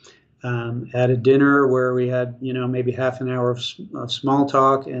course, at a dinner where we had, you know, maybe half an hour of small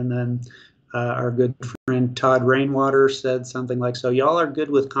talk, and then our good friend Todd Rainwater said something like, "So y'all are good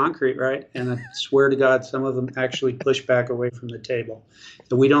with concrete, right?" And I swear to God, some of them actually pushed back away from the table.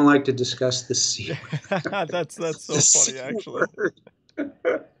 So we don't like to discuss the C word. That's so funny, actually.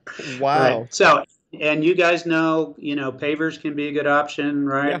 Wow. Right. So, and you guys know, you know, pavers can be a good option,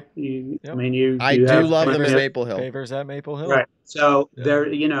 right? Yeah. I mean, I do love them at Maple Hill. Pavers at Maple Hill. Right. So there,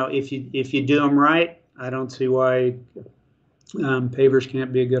 you know, if you do them right, I don't see why pavers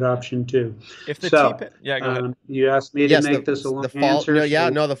can't be a good option too. If the go ahead. You asked me to make this a long answer.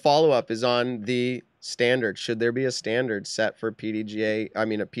 The follow-up is on the standard. Should there be a standard set for PDGA? I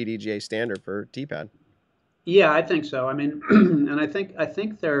mean, a PDGA standard for T-pad? Yeah, I think so. I mean, and I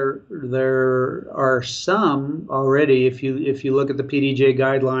think there are some already. If you look at the PDGA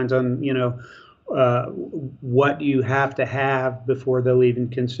guidelines on, you know, what you have to have before they'll even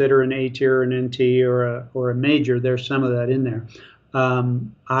consider an A tier, an NT, or a major. There's some of that in there.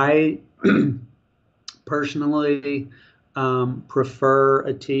 I personally prefer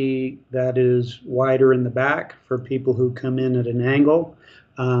a tee that is wider in the back for people who come in at an angle.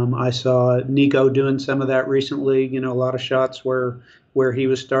 I saw Nico doing some of that recently. You know, a lot of shots where he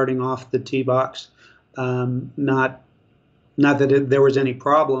was starting off the tee box. Not that there was any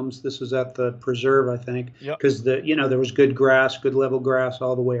problems. This was at the preserve, I think, because there was good grass, good level grass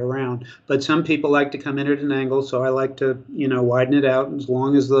all the way around. But some people like to come in at an angle, so I like to widen it out as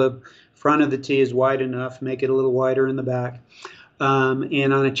long as the front of the tee is wide enough. Make it a little wider in the back.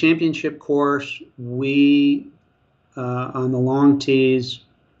 And on a championship course, we on the long tees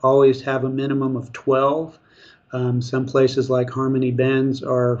always have a minimum of 12. Some places like Harmony Bends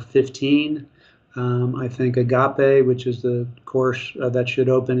are 15. I think Agape, which is the course that should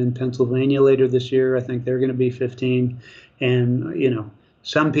open in Pennsylvania later this year, I think they're going to be 15. And,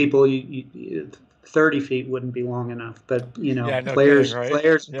 some people, 30 feet wouldn't be long enough. But, players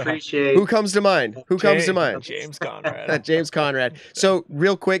appreciate. Who comes to mind? Comes to mind? James Conrad. James Conrad. So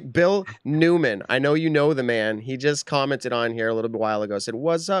real quick, Bill Newman. I know you know the man. He just commented on here a little while ago. Said,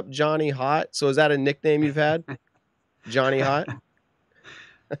 "What's up, Johnny Hot?" So is that a nickname you've had? Johnny Hot?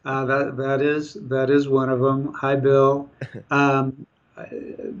 That is one of them. Hi, Bill. I'm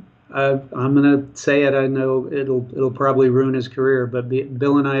going to say it. I know it'll probably ruin his career, but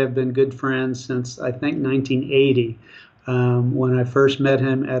Bill and I have been good friends since I think 1980, when I first met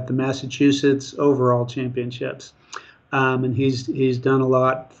him at the Massachusetts Overall Championships, and he's done a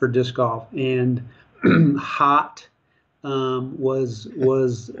lot for disc golf. And Hot was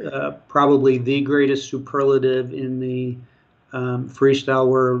probably the greatest superlative in the freestyle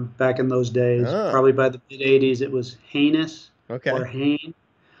world back in those days. Probably by the mid 80s, it was heinous or Hain.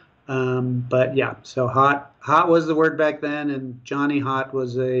 But yeah, so hot was the word back then, and Johnny Hot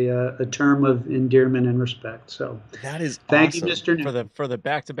was a term of endearment and respect. So that is thank awesome. you, Mr. Newman. for the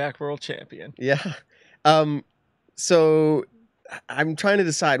back-to-back world champion. Yeah. So I'm trying to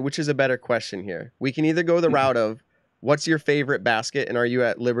decide which is a better question here. We can either go the route of what's your favorite basket, and are you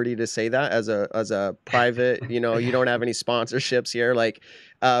at liberty to say that as a private, you don't have any sponsorships here, like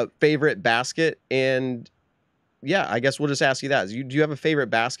favorite basket? And yeah, I guess we'll just ask you that. Do you have a favorite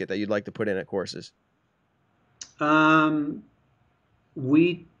basket that you'd like to put in at courses?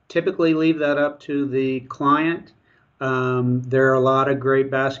 We typically leave that up to the client. There are a lot of great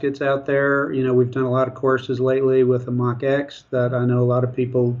baskets out there. We've done a lot of courses lately with the Mach X that I know a lot of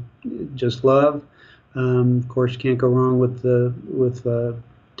people just love. Of course, you can't go wrong with the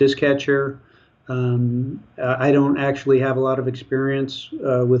disc catcher. I don't actually have a lot of experience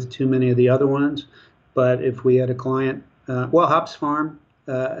with too many of the other ones, but if we had a client, Hops Farm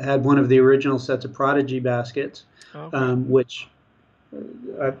had one of the original sets of Prodigy baskets, which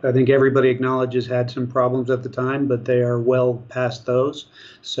I think everybody acknowledges had some problems at the time, but they are well past those.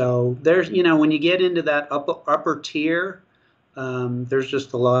 So there's, when you get into that upper tier, there's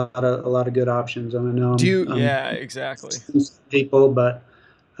just a lot of good options. I know. Exactly. People, but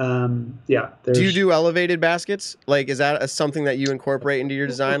yeah. Do you do elevated baskets? Like, is that something that you incorporate into your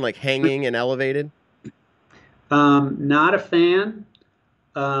design, like hanging and elevated? Not a fan,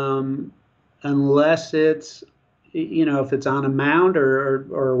 unless it's, if it's on a mound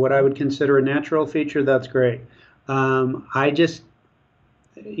or what I would consider a natural feature, that's great. I just,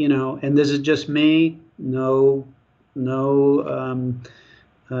 and this is just me, no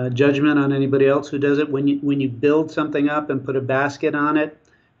judgment on anybody else who does it. When you build something up and put a basket on it,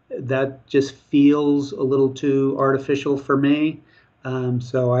 that just feels a little too artificial for me.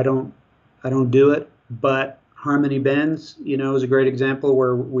 So I don't do it. But Harmony Bends, is a great example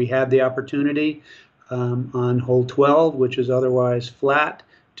where we had the opportunity on hole 12, which is otherwise flat,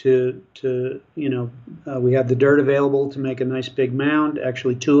 to we had the dirt available to make a nice big mound.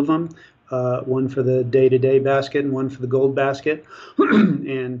 Actually, two of them. One for the day-to-day basket and one for the gold basket.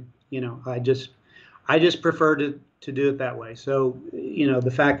 And, I just prefer to do it that way. So,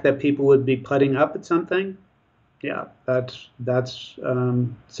 the fact that people would be putting up at something, yeah, that's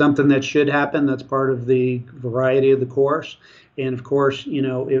something that should happen. That's part of the variety of the course. And of course,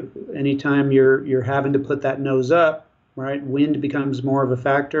 anytime you're having to put that nose up, right, wind becomes more of a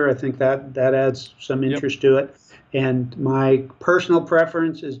factor. I think that adds some interest to it. And my personal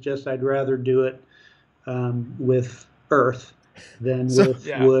preference is just I'd rather do it with earth than with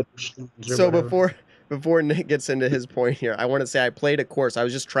wood or stones or so whatever. Before Nick gets into his point here, I want to say I played a course. I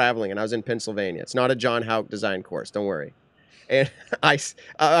was just traveling and I was in Pennsylvania. It's not a John Houck design course, don't worry. And I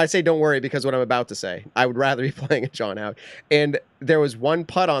say don't worry because what I'm about to say, I would rather be playing a John Houck. And there was one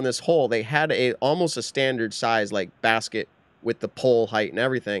putt on this hole. They had almost a standard size like basket with the pole height and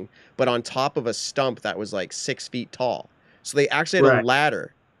everything, but on top of a stump that was like 6 feet tall. So they actually had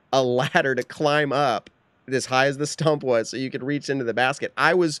Right. a ladder to climb up as high as the stump was so you could reach into the basket.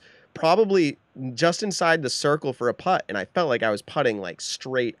 I was probably just inside the circle for a putt, and I felt like I was putting like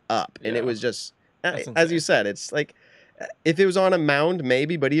straight up. And it was just, as you said, it's like, if it was on a mound,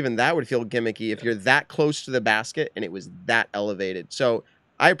 maybe, but even that would feel gimmicky if you're that close to the basket and it was that elevated. So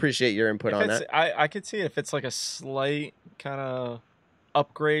I appreciate your input on that. I could see it if it's like a slight kind of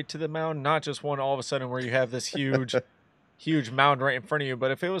upgrade to the mound, not just one all of a sudden where you have this huge, huge mound right in front of you, but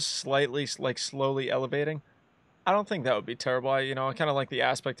if it was slightly like slowly elevating, I don't think that would be terrible. I kind of like the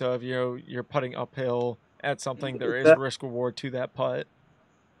aspect of, you're putting uphill at something. There is risk reward to that putt.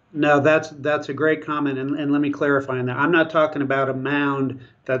 No, that's a great comment, and let me clarify on that. I'm not talking about a mound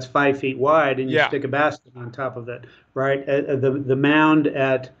that's 5 feet wide and you stick a basket on top of it, right? The mound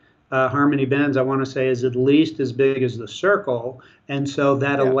at Harmony Bends, I want to say, is at least as big as the circle, and so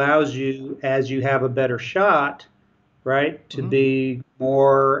that allows you, as you have a better shot, right, to be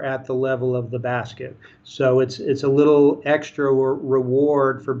more at the level of the basket. So it's a little extra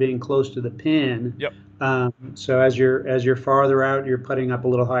reward for being close to the pin. Yep. So as you're farther out, you're putting up a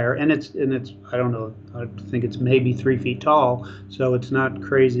little higher, and it's I don't know, I think it's maybe 3 feet tall, so it's not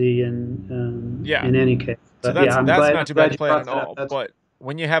crazy in any case. But so that's not too bad to play at all. But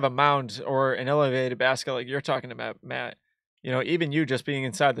when you have a mound or an elevated basket like you're talking about, Matt, even you just being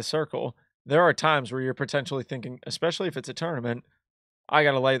inside the circle, there are times where you're potentially thinking, especially if it's a tournament, I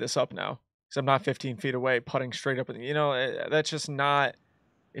got to lay this up now because I'm not 15 feet away putting straight up. That's just not.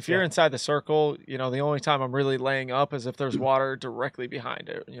 If you're inside the circle, the only time I'm really laying up is if there's water directly behind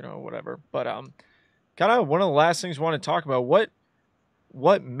it, whatever. But kind of one of the last things we want to talk about,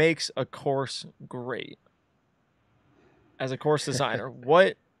 what makes a course great? As a course designer,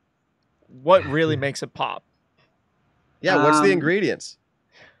 what really makes it pop? Yeah, what's the ingredients?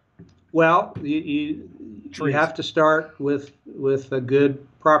 Well, you have to start with a good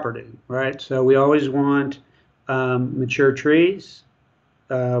property, right? So we always want mature trees.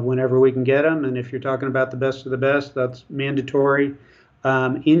 Whenever we can get them, and if you're talking about the best of the best, that's mandatory.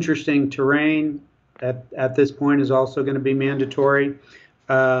 Interesting terrain at this point is also going to be mandatory.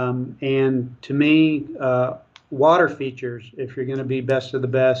 And to me, water features, if you're going to be best of the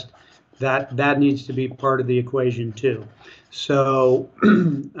best, that needs to be part of the equation too. So,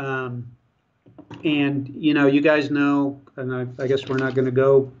 and you guys know, and I guess we're not going to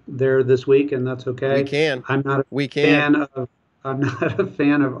go there this week, and that's okay. We can. I'm not a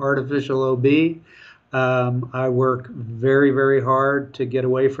fan of artificial OB. I work very, very hard to get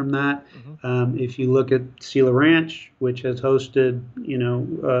away from that. If you look at Sela Ranch, which has hosted,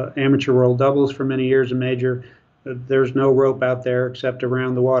 amateur world doubles for many years, a major, there's no rope out there except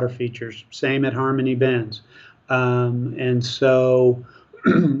around the water features. Same at Harmony Bends. And so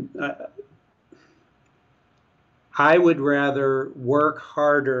I would rather work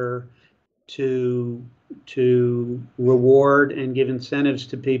harder to reward and give incentives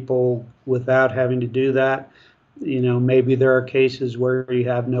to people without having to do that. Maybe there are cases where you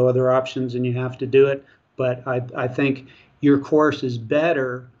have no other options and you have to do it, but I think your course is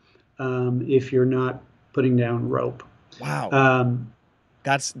better if you're not putting down rope. Wow.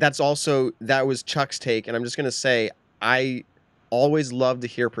 That was Chuck's take, and I'm just going to say I always love to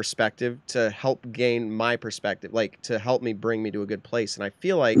hear perspective to help gain my perspective, like to help me bring me to a good place. And I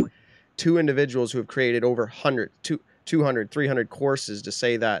feel like two individuals who have created over 200, 300 courses to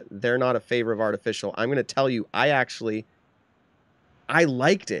say that they're not a favor of artificial. I'm going to tell you, I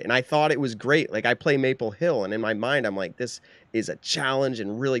liked it and I thought it was great. Like I play Maple Hill and in my mind, I'm like, this is a challenge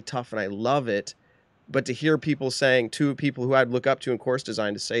and really tough and I love it. But to hear people saying, two people who I'd look up to in course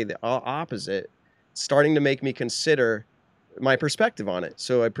design to say the opposite, starting to make me consider my perspective on it.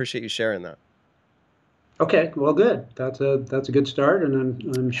 So I appreciate you sharing that. Okay, well, good. That's a good start, and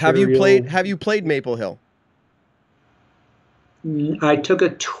I'm sure. Have you played Maple Hill? I took a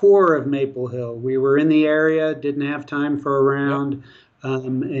tour of Maple Hill. We were in the area, didn't have time for a round,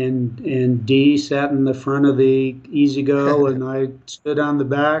 and Dee sat in the front of the Easy Go, and I stood on the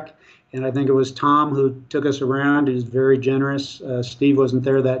back. And I think it was Tom who took us around. He was very generous. Steve wasn't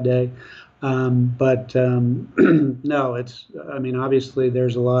there that day. But no, obviously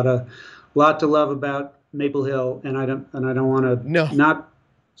there's a lot to love about Maple Hill, and I don't want to not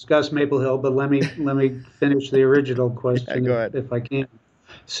discuss Maple Hill, but let me finish the original question if I can.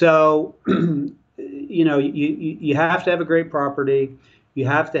 So, you have to have a great property. You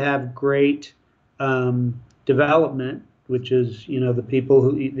have to have great development, which is, the people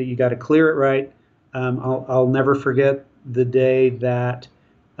who you got to clear it right. I'll never forget the day that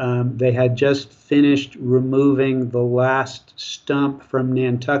they had just finished removing the last stump from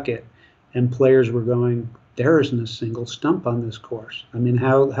Nantucket, and players were going, there isn't a single stump on this course. I mean,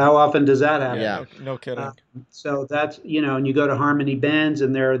 how often does that happen? Yeah, no kidding. So that's, and you go to Harmony Bends,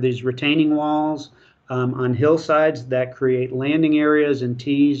 and there are these retaining walls on hillsides that create landing areas and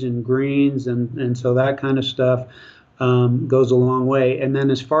tees and greens, and so that kind of stuff goes a long way. And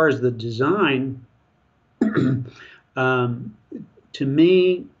then as far as the design, to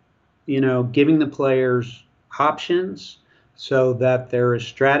me, giving the players options so that there is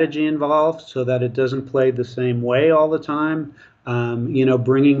strategy involved, so that it doesn't play the same way all the time.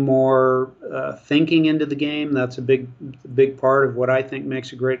 Bringing more thinking into the game. That's a big part of what I think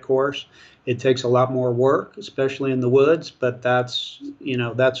makes a great course. It takes a lot more work, especially in the woods, but that's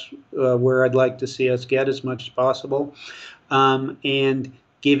where I'd like to see us get as much as possible. And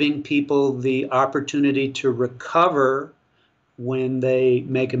giving people the opportunity to recover when they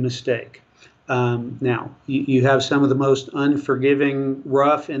make a mistake. Now, you have some of the most unforgiving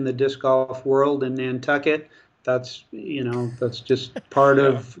rough in the disc golf world in Nantucket. That's just part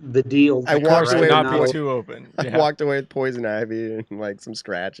of the deal. I walked away not be too open. I walked away with poison ivy and like some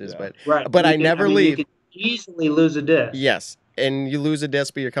scratches, Yeah. but I never leave. You can easily lose a disc. Yes, and you lose a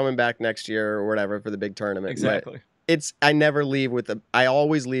disc, but you're coming back next year or whatever for the big tournament. Exactly. But I never leave with I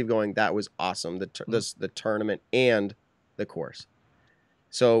always leave going, that was awesome. The tournament and the course.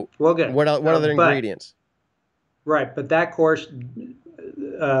 So well, good. What other ingredients? Right, but that course,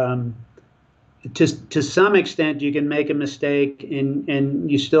 to some extent, you can make a mistake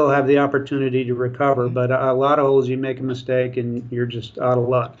and you still have the opportunity to recover. But a lot of holes, you make a mistake and you're just out of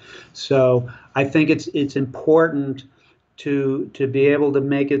luck. So I think it's important to be able to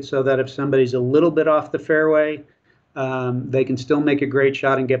make it so that if somebody's a little bit off the fairway, they can still make a great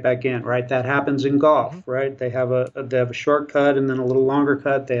shot and get back in, right? That happens in golf, right? They have a short cut and then a little longer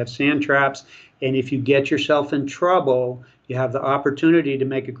cut. They have sand traps, and if you get yourself in trouble, you have the opportunity to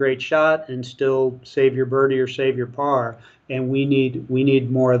make a great shot and still save your birdie or save your par. And we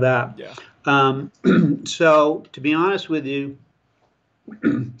need more of that. Yeah. So to be honest with you,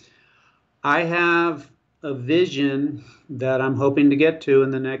 I have a vision that I'm hoping to get to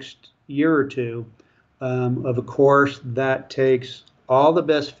in the next year or two. Of a course that takes all the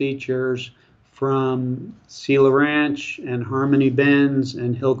best features from Sela Ranch and Harmony Bends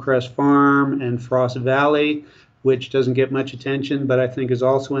and Hillcrest Farm and Frost Valley, which doesn't get much attention, but I think is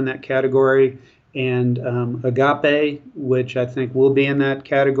also in that category, and Agape, which I think will be in that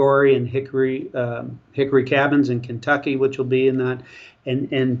category, and Hickory Cabins in Kentucky, which will be in that, and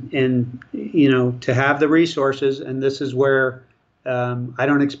to have the resources, and this is where I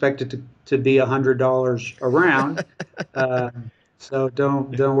don't expect it to be $100 a round, so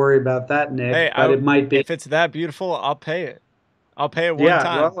don't worry about that, Nick. Hey, but it might be. If it's that beautiful, I'll pay it. I'll pay it one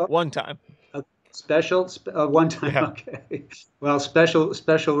time. Well, one time. Special one time. Yeah. Okay. Well,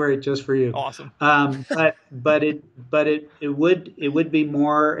 special rate just for you. Awesome. But it would be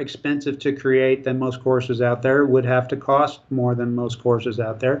more expensive to create than most courses out there. It would have to cost more than most courses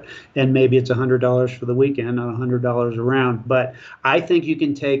out there, and maybe it's $100 for the weekend, not $100 a round. But I think you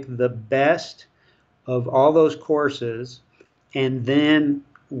can take the best of all those courses and then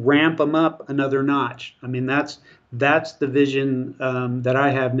ramp them up another notch. I mean, that's the vision that I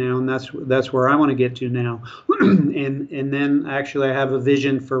have now, and that's where I want to get to now. and then actually I have a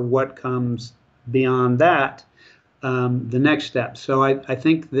vision for what comes beyond that, the next step. So I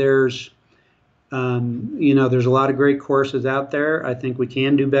think there's there's a lot of great courses out there. I think we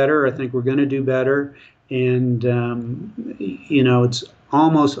can do better. I think we're going to do better, and it's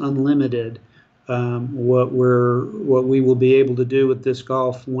almost unlimited what we will be able to do with disc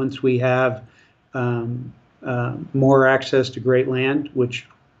golf once we have more access to great land, which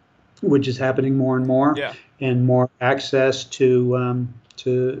is happening more and more, yeah. And more access to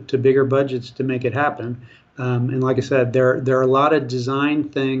bigger budgets to make it happen. And like I said, there are a lot of design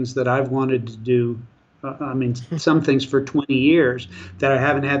things that I've wanted to do. Some things for 20 years that I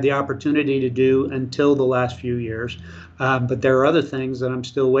haven't had the opportunity to do until the last few years. But there are other things that I'm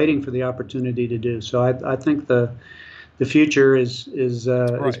still waiting for the opportunity to do. So I think the future is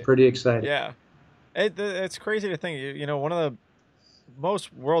pretty exciting. Yeah. It's crazy to think, one of the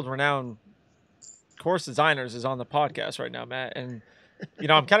most world-renowned course designers is on the podcast right now, Matt. And,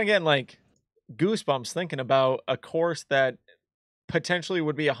 I'm kind of getting like goosebumps thinking about a course that potentially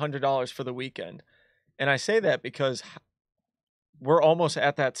would be $100 for the weekend. And I say that because we're almost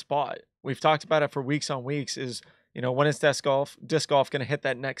at that spot. We've talked about it for weeks on weeks is, when is disc golf going to hit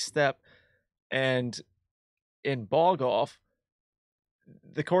that next step? And in ball golf,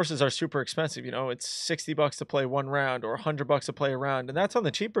 the courses are super expensive. You know, it's $60 to play one round or $100 to play a round. And that's on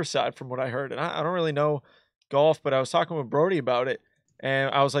the cheaper side from what I heard. And I don't really know golf, but I was talking with Brody about it.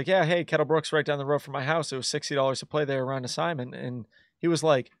 And I was like, yeah, hey, Kettlebrook's right down the road from my house. It was $60 to play there around assignment. And he was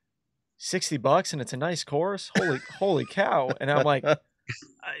like, $60 and it's a nice course? Holy cow. And I'm like,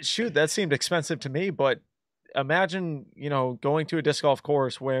 shoot, that seemed expensive to me. But imagine, you know, going to a disc golf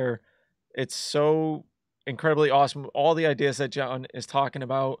course where it's so incredibly awesome, all the ideas that John is talking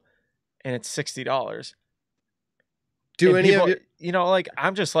about, and it's $60. Do and any people, of you, you know, like,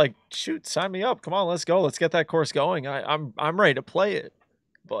 I'm just like, shoot, sign me up. Come on, let's go. Let's get that course going. I'm ready to play it.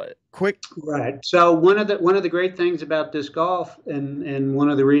 But quick, right. So one of the great things about disc golf, and one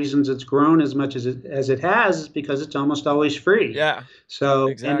of the reasons it's grown as much as it has, is because it's almost always free. yeah. So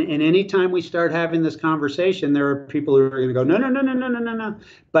Exactly. and anytime we start having this conversation, there are people who are going to go, no.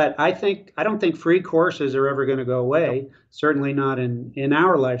 But I don't think free courses are ever going to go away. Nope. Certainly not in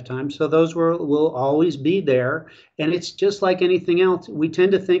our lifetime. So those will always be there. And it's just like anything else. We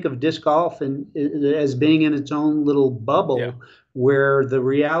tend to think of disc golf as being in its own little bubble. Yeah. Where the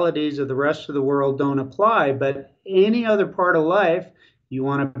realities of the rest of the world don't apply. But any other part of life, you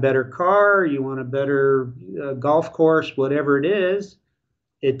want a better car, you want a better golf course, whatever it is,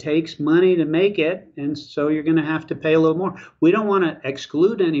 it takes money to make it, and so you're going to have to pay a little more. We don't want to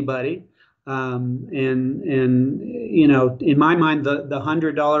exclude anybody, and you know, in my mind, the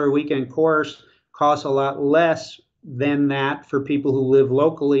 $100 a weekend course costs a lot less than that for people who live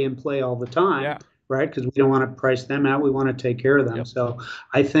locally and play all the time. Yeah. Right, because we don't want to price them out. We want to take care of them. Yep. So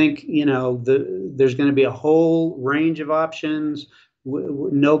I think, you know, there's going to be a whole range of options.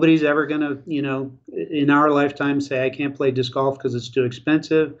 Nobody's ever going to, you know, in our lifetime say I can't play disc golf because it's too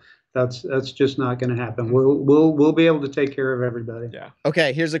expensive. That's just not going to happen. We'll be able to take care of everybody. Yeah.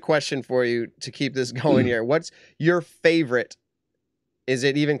 okay, here's a question for you to keep this going here. What's your favorite? Is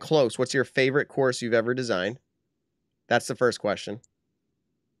it even close? What's your favorite course you've ever designed? That's the first question.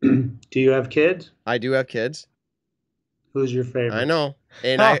 Do you have kids? I do have kids. Who's your favorite? I know.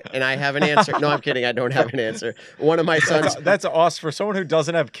 And I have an answer. No, I'm kidding. I don't have an answer. One of my sons. That's awesome. For someone who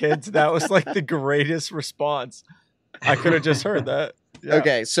doesn't have kids, that was like the greatest response. I could have just heard that. Yeah.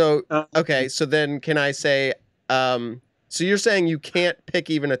 Okay, so then can I say, so you're saying you can't pick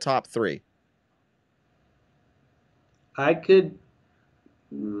even a top 3? I could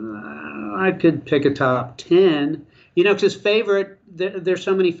pick a top 10. You know, because favorite, there's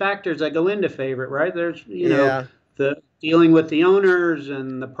so many factors that go into favorite, right? There's, you know, the dealing with the owners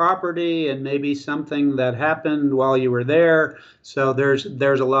and the property, and maybe something that happened while you were there. So there's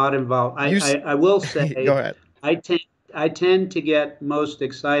a lot involved. I will say, go ahead. I tend to get most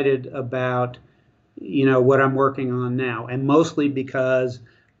excited about, you know, what I'm working on now, and mostly because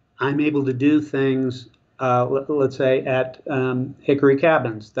I'm able to do things. Let's say at Hickory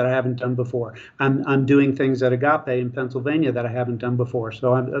Cabins that I haven't done before. I'm doing things at Agape in Pennsylvania that I haven't done before.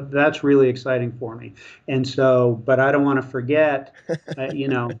 So that's really exciting for me. And so, but I don't want to forget, you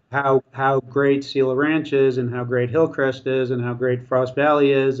know, how great Sela Ranch is, and how great Hillcrest is, and how great Frost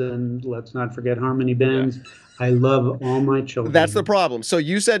Valley is, and let's not forget Harmony Bends. Yeah. I love all my children. That's the problem. So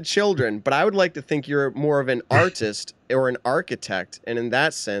you said children, but I would like to think you're more of an artist or an architect. And in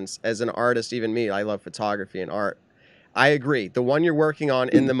that sense, as an artist, even me, I love photography and art. I agree. The one you're working on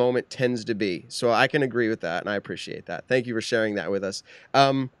in the moment tends to be. So I can agree with that, and I appreciate that. Thank you for sharing that with us.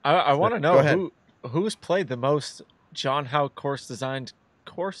 I want to know who's played the most John Houck course designed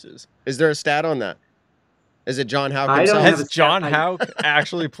courses. Is there a stat on that? Is it John Houck himself? Has John Houck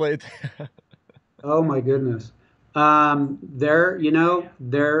actually played? Oh my goodness. There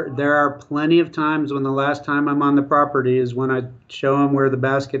are plenty of times when the last time I'm on the property is when I show them where the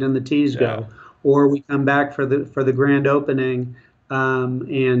basket and the tees go, or we come back for the grand opening, and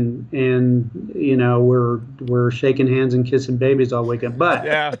you know, we're shaking hands and kissing babies all weekend. But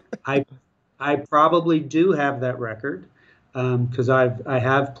yeah, I probably do have that record. Because I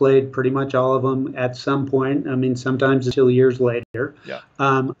have played pretty much all of them at some point. I mean, sometimes until years later. Yeah.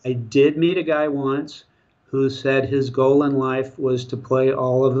 I did meet a guy once who said his goal in life was to play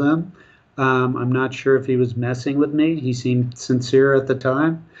all of them. I'm not sure if he was messing with me. He seemed sincere at the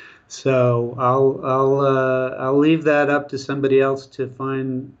time. So I'll leave that up to somebody else to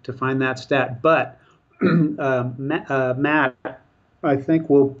find that stat. But Matt, I think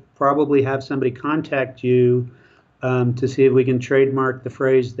we'll probably have somebody contact you to see if we can trademark the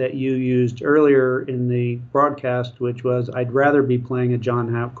phrase that you used earlier in the broadcast, which was, I'd rather be playing a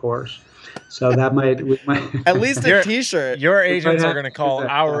John Houck course. So that might at least a T-shirt. Your agents are going to call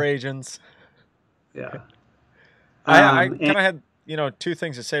our agents. Yeah. I kind of had, two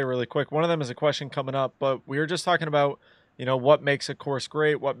things to say really quick. One of them is a question coming up, but we were just talking about, what makes a course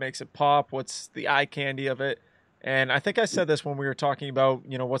great, what makes it pop, what's the eye candy of it. And I think I said this when we were talking about,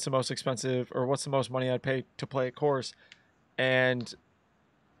 what's the most expensive or what's the most money I'd pay to play a course. And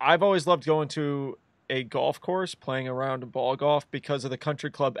I've always loved going to a golf course, playing around in ball golf because of the country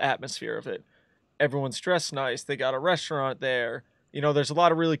club atmosphere of it. Everyone's dressed nice. They got a restaurant there. There's a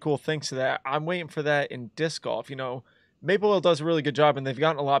lot of really cool things to that. I'm waiting for that in disc golf. Maple Hill does a really good job, and they've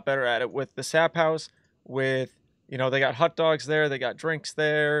gotten a lot better at it with the Sap House, with, they got hot dogs there, they got drinks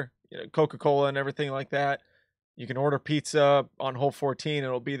there, Coca-Cola and everything like that. You can order pizza on hole 14.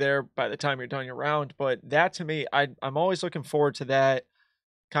 It'll be there by the time you're done your round. But that, to me, I'm always looking forward to that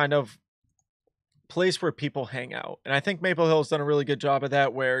kind of place where people hang out. And I think Maple Hill's done a really good job of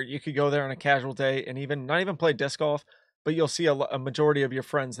that, where you could go there on a casual day and not even play disc golf, but you'll see a majority of your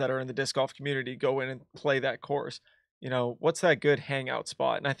friends that are in the disc golf community go in and play that course. What's that good hangout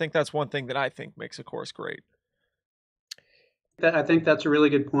spot? And I think that's one thing that I think makes a course great. I think that's a really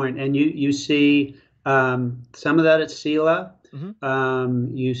good point. And you see some of that at Sela.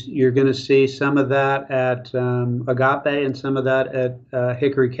 Mm-hmm. You're going to see some of that at Agape and some of that at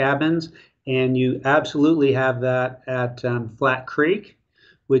Hickory Cabins. And you absolutely have that at Flat Creek,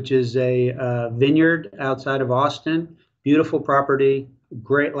 which is a vineyard outside of Austin. Beautiful property,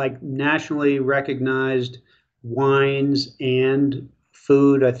 great, like nationally recognized wines and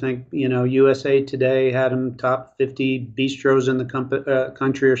food. I think, USA Today had them top 50 bistros in the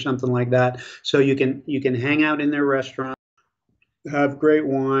country or something like that. So you can hang out in their restaurant, have great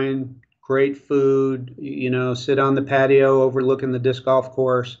wine, great food, sit on the patio overlooking the disc golf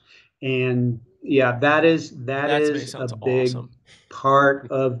course. And yeah, that is a big awesome part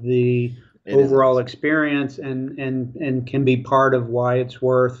of the overall experience, and can be part of why it's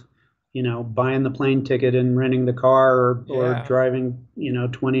worth, buying the plane ticket and renting the car or driving,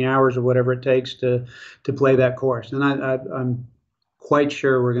 20 hours or whatever it takes to play that course. And I'm quite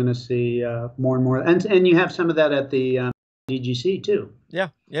sure we're going to see more and more. And you have some of that at the DGC too. Yeah.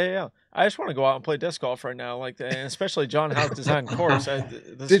 I just want to go out and play disc golf right now, and especially John Houck designed course.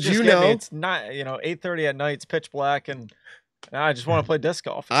 Did you know it's not 8:30 at night, it's pitch black, and I just want to play disc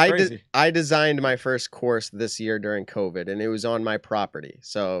golf. It's crazy. I designed my first course this year during COVID, and it was on my property.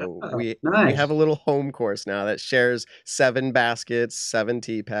 So we have a little home course now that shares 7 baskets, 7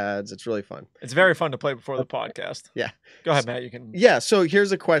 tee pads. It's really fun. It's very fun to play before the podcast. Yeah. Go ahead, Matt. You can. Yeah. So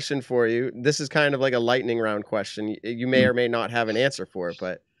here's a question for you. This is kind of like a lightning round question. You may or may not have an answer for it,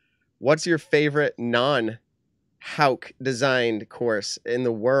 but what's your favorite non-Houck designed course in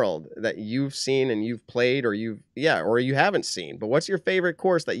the world that you've seen and you've played, or you haven't seen? But what's your favorite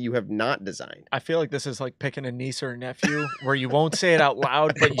course that you have not designed? I feel like this is like picking a niece or a nephew, where you won't say it out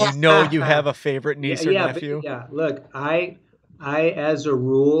loud, but you have a favorite niece or nephew. Look, I as a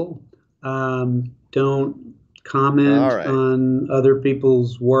rule don't comment on other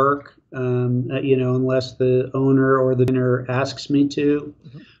people's work, unless the owner or the trainer asks me to.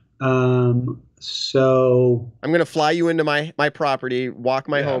 So I'm gonna fly you into my property, walk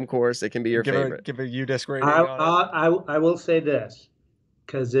my home course. It can be your favorite. Give a UDisc rating. I will say this,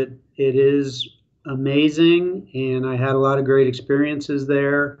 because it is amazing, and I had a lot of great experiences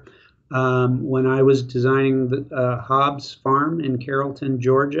there. When I was designing the Hobbs Farm in Carrollton,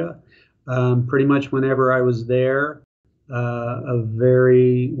 Georgia, pretty much whenever I was there, a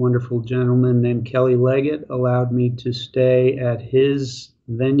very wonderful gentleman named Kelly Leggett allowed me to stay at his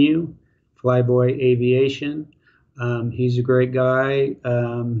venue, Flyboy Aviation. He's a great guy.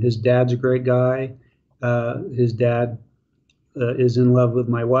 His dad's a great guy. His dad is in love with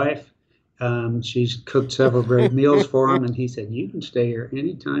my wife. She's cooked several great meals for him, and he said, "You can stay here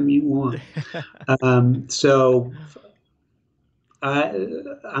anytime you want." So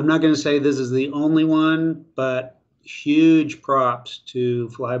I'm not going to say this is the only one, but huge props to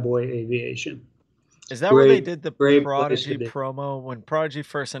Flyboy Aviation. Is that where they did the Prodigy promo when Prodigy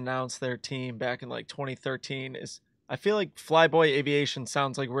first announced their team back in like 2013? I feel like Flyboy Aviation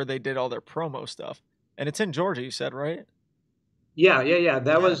sounds like where they did all their promo stuff, and it's in Georgia. You said, right? Yeah.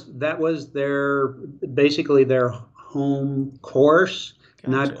 That was basically their home course.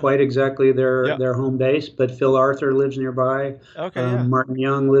 Gotcha. Not quite exactly their home base, but Phil Arthur lives nearby. Okay. Martin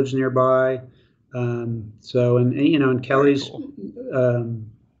Young lives nearby. And Kelly's cool.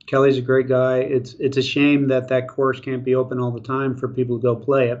 Kelly's a great guy. It's a shame that course can't be open all the time for people to go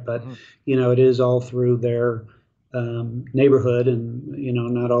play it, but it is all through their neighborhood, and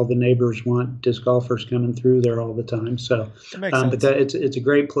not all the neighbors want disc golfers coming through there all the time. So, but it's a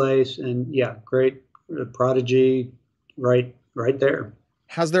great place, and great Prodigy, right there.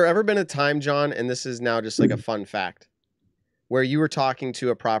 Has there ever been a time, John, and this is now just like a fun fact, where you were talking to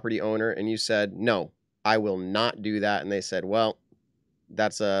a property owner and you said, no, I will not do that. And they said, well,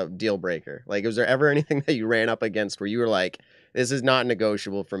 that's a deal breaker. Like, was there ever anything that you ran up against where you were like, this is not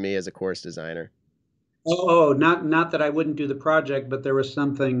negotiable for me as a course designer? Oh, not that I wouldn't do the project, but there was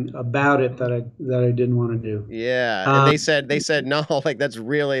something about it that I didn't want to do. Yeah. And they said, no, like, that's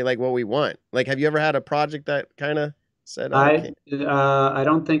really like what we want. Like, have you ever had a project that kind of said, oh, okay. I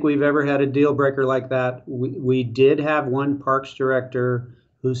don't think we've ever had a deal breaker like that. We did have one parks director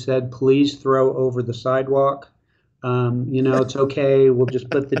who said, please throw over the sidewalk. It's okay. We'll just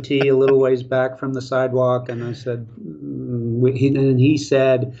put the tee a little ways back from the sidewalk. And I said, and he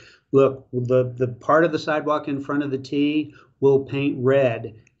said, look, the part of the sidewalk in front of the tee will paint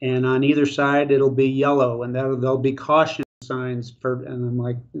red, and on either side it'll be yellow, and there'll be caution signs for. And I'm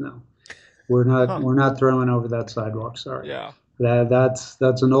like, we're not throwing over that sidewalk. Sorry. Yeah. That's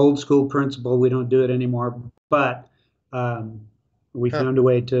an old school principle. We don't do it anymore. But we found a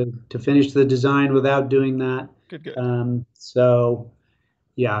way to finish the design without doing that. Good. So,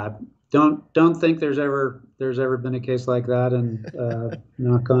 yeah, don't think there's ever been a case like that. And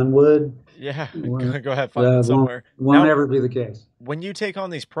knock on wood. Yeah, go ahead, find it somewhere. Won't ever be the case. When you take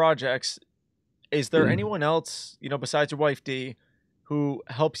on these projects, is there anyone else, besides your wife Dee, who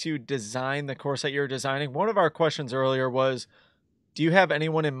helps you design the course that you're designing? One of our questions earlier was, do you have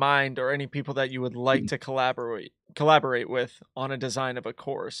anyone in mind or any people that you would like to collaborate with on a design of a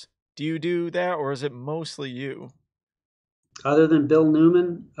course? Do you do that, or is it mostly you? Other than Bill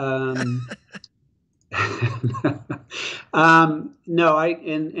Newman, no.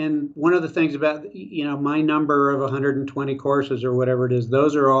 And one of the things about my number of 120 courses or whatever it is,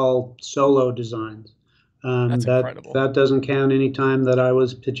 those are all solo designs. That's incredible. That doesn't count any time that I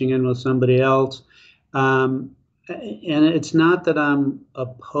was pitching in with somebody else. And it's not that I'm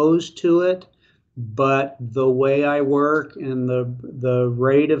opposed to it, but the way I work and the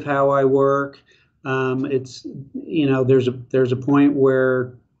rate of how I work, it's there's a point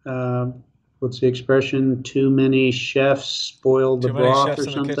where what's the expression? Too many chefs spoil the broth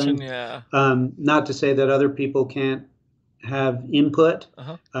or something. Kitchen, yeah. Not to say that other people can't have input.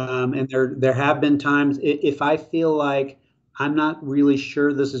 And there have been times if I feel like I'm not really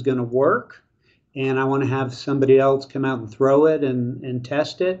sure this is going to work, and I want to have somebody else come out and throw it and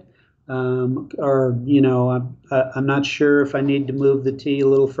test it. Or I'm not sure if I need to move the tee a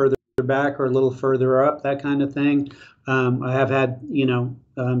little further back or a little further up, that kind of thing. I have had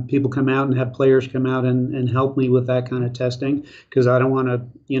people come out and have players come out and help me with that kind of testing, because I don't want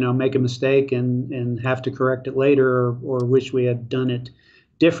to make a mistake and have to correct it later or wish we had done it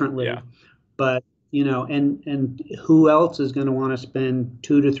differently. Yeah. But and who else is going to want to spend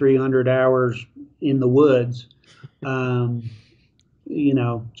 200 to 300 hours in the woods,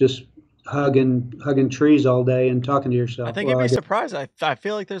 just hugging trees all day and talking to yourself? I think you'd be surprised. I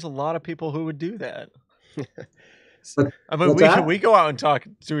feel like there's a lot of people who would do that. I mean, we go out and talk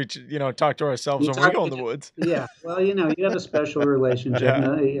to ourselves when we go in the woods. Yeah, well, you have a special relationship.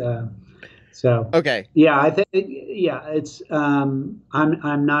 Yeah. So okay. Yeah, I think it's I'm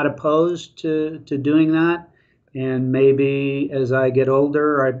not opposed to doing that, and maybe as I get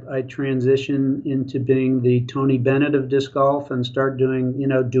older, I transition into being the Tony Bennett of disc golf and start doing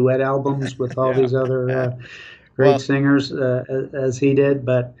duet albums with all these other great singers as he did.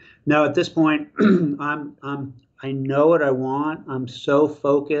 But no, at this point, I know what I want. I'm so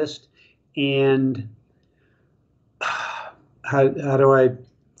focused, and how do I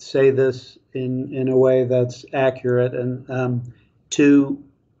say this in a way that's accurate? And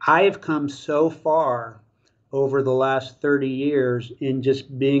I have come so far over the last 30 years in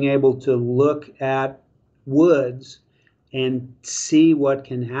just being able to look at woods and see what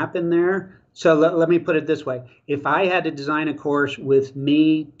can happen there. So let me put it this way. If I had to design a course with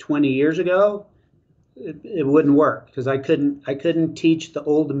me 20 years ago, it wouldn't work, because I couldn't teach the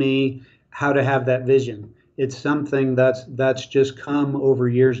old me how to have that vision. It's something that's just come over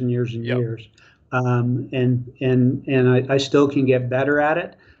years and years and years. And I still can get better at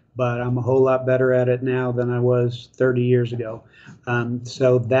it, but I'm a whole lot better at it now than I was 30 years ago.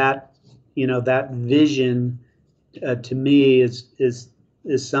 So that vision to me is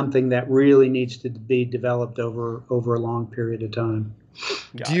something that really needs to be developed over a long period of time.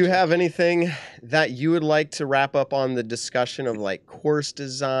 Gotcha. Do you have anything that you would like to wrap up on the discussion of like course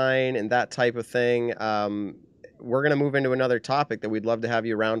design and that type of thing? We're going to move into another topic that we'd love to have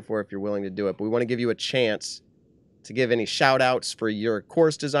you around for if you're willing to do it, but we want to give you a chance to give any shout outs for your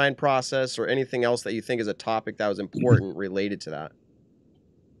course design process or anything else that you think is a topic that was important related to that.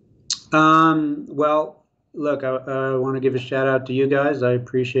 Well, look, I want to give a shout out to you guys. I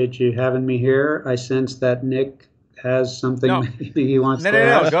appreciate you having me here. I sense that Nick has something No. maybe he wants to No,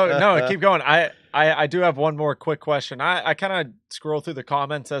 ask. keep going. I do have one more quick question. I kind of scroll through the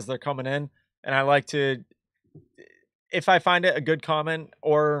comments as they're coming in, and I like to, if I find it a good comment,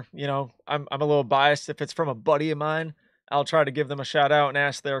 or I'm a little biased, if it's from a buddy of mine, I'll try to give them a shout out and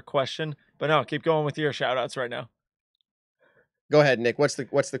ask their question. But no, keep going with your shout outs right now. Go ahead, Nick. What's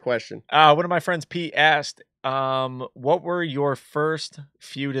the question? One of my friends, Pete, asked, what were your first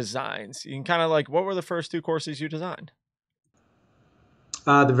few designs? You can kind of what were the first 2 courses you designed?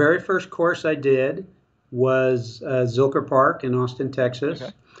 The very first course I did was Zilker Park in Austin, Texas.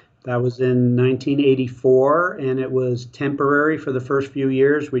 Okay. That was in 1984, and it was temporary for the first few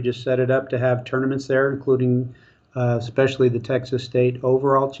years. We just set it up to have tournaments there, including especially the Texas State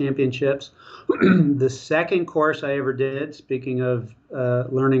overall championships. The second course I ever did, speaking of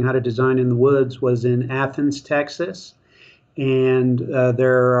learning how to design in the woods, was in Athens, Texas. And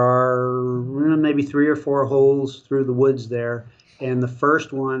there are maybe 3 or 4 holes through the woods there. And the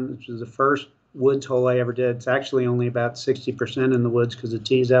first one, which was the first woods hole I ever did, it's actually only about 60% in the woods because the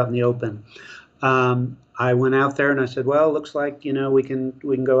tee's out in the open. I went out there and I said, well, it looks like, we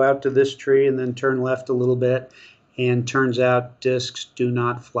can go out to this tree and then turn left a little bit. And turns out discs do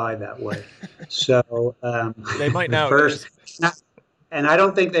not fly that way. So they might now. And I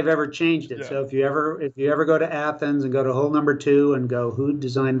don't think they've ever changed it. Yeah. So if you ever go to Athens and go to hole number 2 and go, who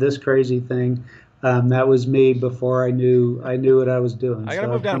designed this crazy thing? That was me before I knew what I was doing. I gotta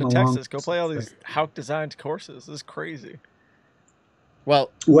move down to Texas. Go play all these Houck designed courses. This is crazy.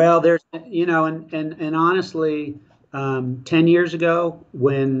 Well, there's and honestly, 10 years ago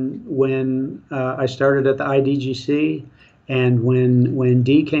when I started at the IDGC, and when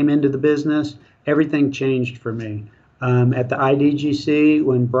Dee came into the business, everything changed for me. At the IDGC,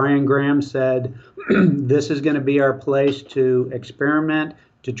 when Brian Graham said, this is going to be our place to experiment,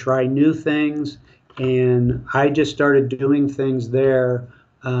 to try new things, and I just started doing things there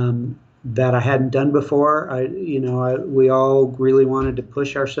that I hadn't done before. We all really wanted to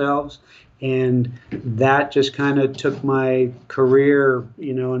push ourselves, and that just kind of took my career,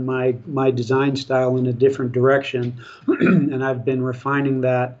 and my design style in a different direction. And I've been refining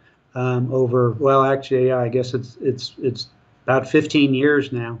that over, I guess it's about 15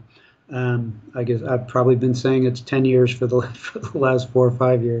 years now. I guess I've probably been saying it's 10 years for the last 4 or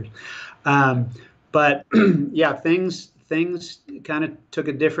 5 years. But yeah, things kind of took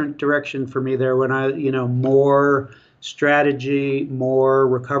a different direction for me there when I, more strategy, more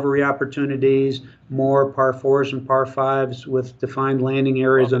recovery opportunities, more par 4s and par 5s with defined landing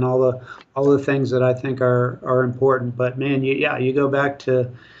areas, and all the things that I think are important. But man, you go back to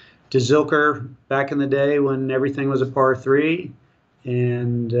Zilker back in the day when everything was a par 3,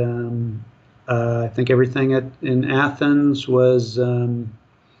 and I think everything in Athens was a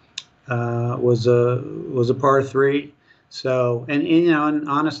par 3. So, and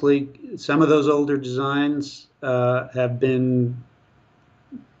honestly, some of those older designs have been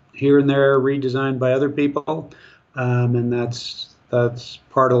here and there redesigned by other people, and that's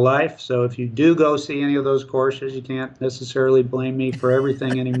part of life. So if you do go see any of those courses, you can't necessarily blame me for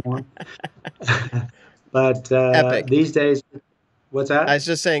everything anymore. But epic. These days, what's that? I was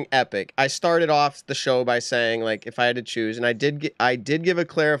just saying epic. I started off the show by saying, if I had to choose, and I did give a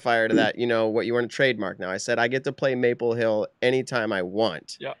clarifier to that, what you want to trademark now. I said I get to play Maple Hill anytime I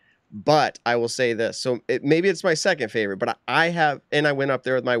want. Yeah. But I will say this. So maybe it's my second favorite, but I went up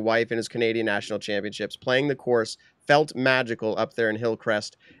there with my wife in his Canadian National Championships. Playing the course felt magical up there in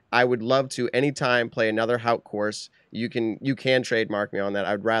Hillcrest. I would love to anytime play another Houck course. You can trademark me on that.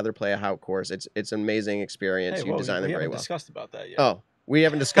 I'd rather play a Houck course. It's an amazing experience. You design them very well. We haven't discussed about that yet. Oh, we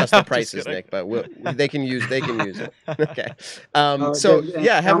haven't discussed the prices, Nick, but they can use it. Okay. Tell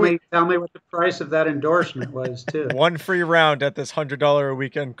me what the price of that endorsement was too. One free round at this $100 a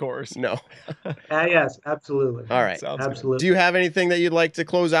weekend course. No. Yes, absolutely. All right. Sounds absolutely. Do you have anything that you'd like to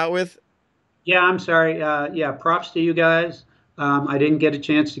close out with? Yeah, I'm sorry. Props to you guys. I didn't get a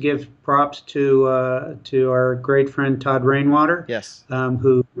chance to give props to our great friend Todd Rainwater. Yes.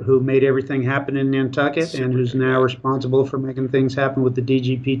 Who made everything happen in Nantucket, and who's now responsible for making things happen with the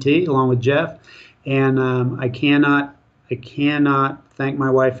DGPT along with Jeff. And I cannot thank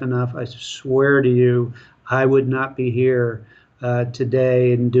my wife enough. I swear to you, I would not be here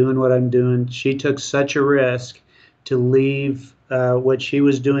today and doing what I'm doing. She took such a risk to leave what she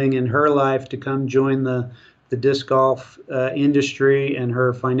was doing in her life to come join the disc golf industry, and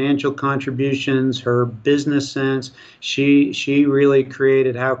her financial contributions, her business sense. She really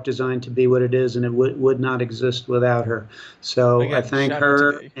created Houck Design to be what it is, and it would not exist without her. So again, I thank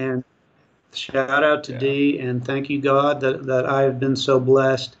her, and shout out to Dee, and thank you, God, that I've been so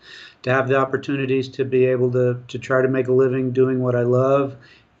blessed to have the opportunities to be able to try to make a living doing what I love.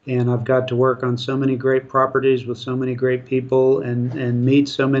 And I've got to work on so many great properties with so many great people and meet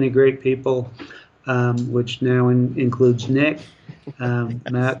so many great people, which now includes Nick.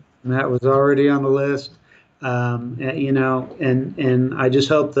 Matt was already on the list. And I just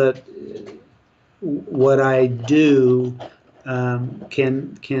hope that what I do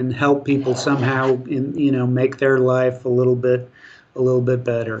can help people somehow make their life a little bit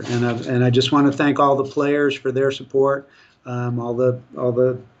better. And I just want to thank all the players for their support, all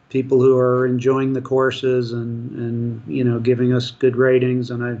the people who are enjoying the courses and giving us good ratings,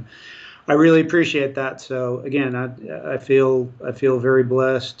 and I really appreciate that. So again, I feel very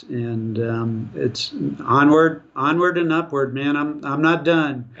blessed, and it's onward and upward, man. I'm not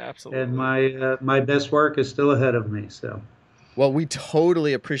done. Absolutely. And my best work is still ahead of me. So, well, we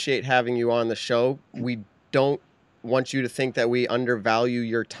totally appreciate having you on the show. We don't want you to think that we undervalue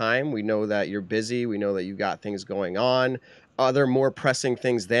your time. We know that you're busy. We know that you got things going on, other more pressing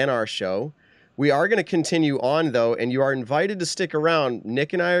things than our show. We are going to continue on, though, and you are invited to stick around.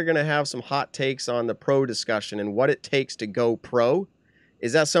 Nick and I are going to have some hot takes on the pro discussion and what it takes to go pro.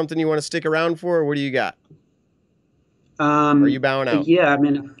 Is that something you want to stick around for, or what do you got? Are you bowing out? Yeah, I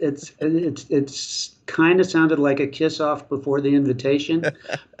mean, it's kind of sounded like a kiss off before the invitation,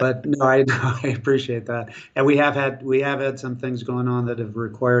 but no, I appreciate that. And we have had some things going on that have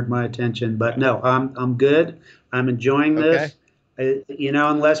required my attention, but no, I'm good. I'm enjoying this.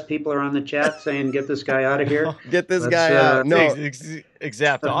 Unless people are on the chat saying, get this guy out of here. Get this guy out. No,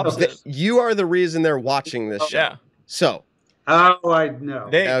 exact opposite. You are the reason they're watching this show. Yeah. So. Oh, I know.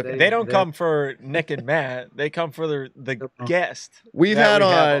 They don't come for Nick and Matt. They come for the guest. We've had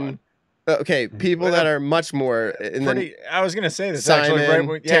on. Okay, people that are much more in the. I was going to say this Simon, actually.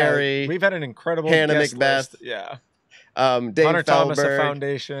 Right, Terry, we've had an incredible Hannah guest Macbeth. list. Yeah. Dave Hunter Thomas Feldberg.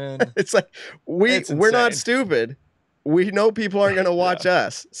 Foundation. It's like we're not stupid. We know people aren't going to watch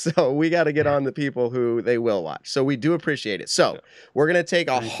us, so we got to get on the people who they will watch. So we do appreciate it. So we're going to take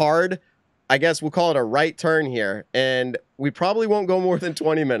a hard, I guess we'll call it a right turn here, and we probably won't go more than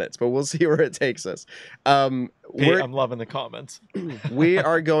 20 minutes, but we'll see where it takes us. I'm loving the comments. We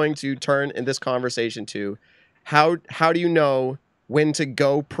are going to turn in this conversation to how do you know when to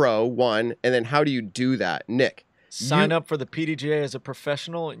go pro, one, and then how do you do that? Nick. Sign up for the PDGA as a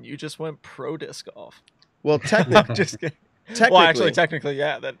professional, and you just went pro disc golf. Well, technically, just kidding. Technically,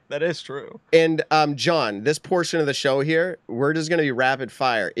 yeah, that is true. And John, this portion of the show here, we're just going to be rapid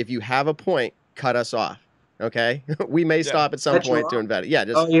fire. If you have a point, cut us off. Okay, we may stop at some point to invent it. Yeah,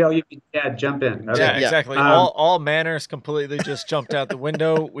 just jump in. Okay. Yeah, exactly. All manners completely just jumped out the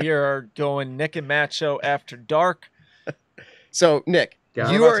window. We are going Nick and Matt show after dark. So Nick,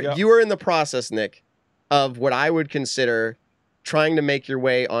 you are in the process, Nick, of what I would consider trying to make your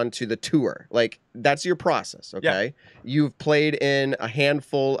way onto the tour. Like, that's your process, okay? Yeah. You've played in a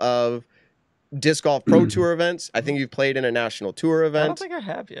handful of disc golf pro tour events. I think you've played in a national tour event. I don't think I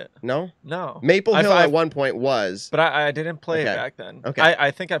have yet. No? No. Maple Hill at one point was. But I didn't play it back then. Okay.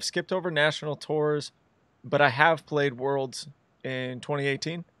 I think I've skipped over national tours, but I have played Worlds in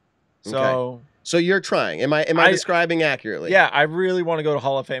 2018. So... Okay. So you're trying. Am I describing accurately? Yeah, I really want to go to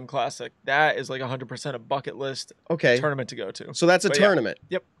Hall of Fame Classic. That is like 100% a bucket list tournament to go to. So that's a tournament.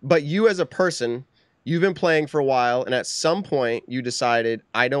 Yeah. Yep. But you as a person, you've been playing for a while, and at some point you decided,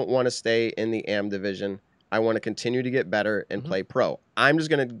 I don't want to stay in the AM division. I want to continue to get better and play pro. I'm just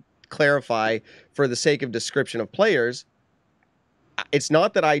going to clarify for the sake of description of players. It's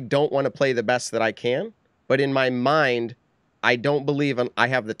not that I don't want to play the best that I can, but in my mind, I don't believe I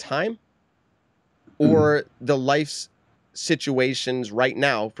have the time or the life situations right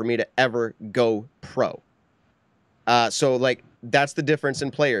now for me to ever go pro. So, like, that's the difference in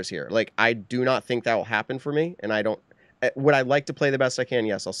players here. Like, I do not think that will happen for me, and I don't... Would I like to play the best I can?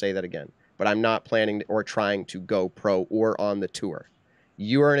 Yes, I'll say that again. But I'm not planning or trying to go pro or on the tour.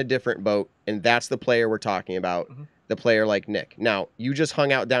 You are in a different boat, and that's the player we're talking about, the player like Nick. Now, you just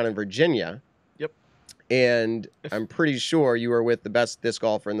hung out down in Virginia. Yep. And I'm pretty sure you were with the best disc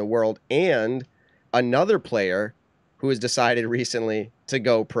golfer in the world and another player who has decided recently to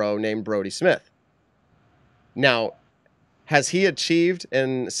go pro named Brody Smith. Now, has he achieved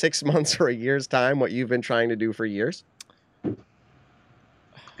in 6 months or a year's time what you've been trying to do for years?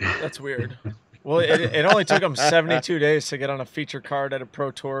 That's weird. Well, it only took him 72 days to get on a feature card at a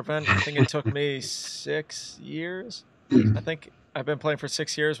pro tour event. I think it took me 6 years. I think I've been playing for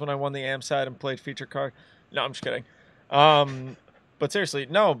 6 years when I won the AM side and played feature card. No, I'm just kidding. But seriously,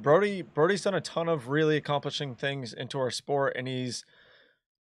 no, Brody's done a ton of really accomplishing things into our sport, and he's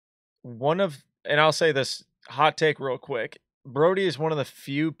one of, and I'll say this hot take real quick, Brody is one of the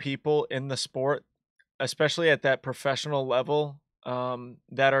few people in the sport, especially at that professional level,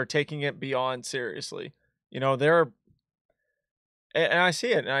 that are taking it beyond seriously. There are, and I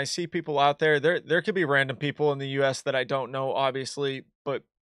see it, and I see people out there. There could be random people in the U.S. that I don't know, obviously, but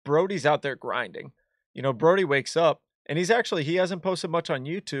Brody's out there grinding. Brody wakes up, and he hasn't posted much on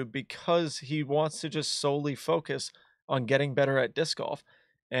YouTube because he wants to just solely focus on getting better at disc golf.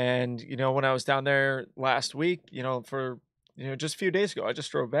 And when I was down there last week, for just a few days ago, I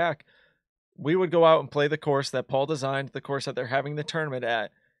just drove back. We would go out and play the course that Paul designed, the course that they're having the tournament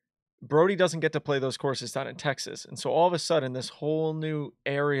at. Brody doesn't get to play those courses down in Texas. And so all of a sudden, this whole new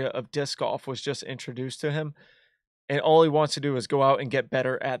area of disc golf was just introduced to him. And all he wants to do is go out and get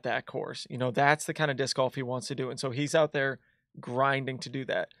better at that course. That's the kind of disc golf he wants to do. And so he's out there grinding to do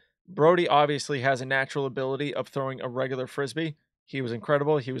that. Brody obviously has a natural ability of throwing a regular Frisbee. He was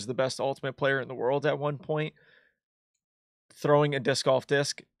incredible. He was the best ultimate player in the world at one point. Throwing a disc golf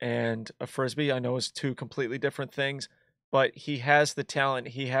disc and a Frisbee, I know, is two completely different things. But he has the talent,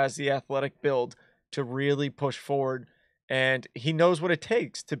 he has the athletic build to really push forward, and he knows what it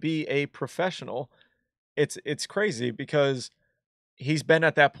takes to be a professional. It's crazy because he's been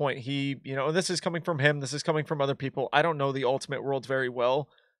at that point. And this is coming from him, this is coming from other people. I don't know the ultimate world very well,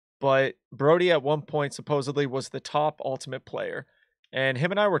 but Brody at one point supposedly was the top ultimate player. And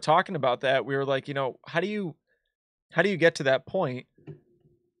him and I were talking about that. We were like, how do you get to that point?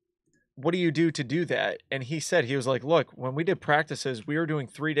 What do you do to do that? And he said, he was like, look, when we did practices, we were doing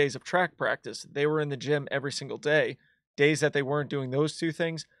 3 days of track practice. They were in the gym every single day. Days that they weren't doing those two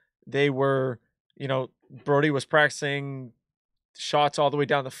things, they were, Brody was practicing shots all the way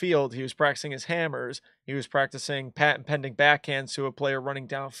down the field. He was practicing his hammers. He was practicing patent pending backhands to a player running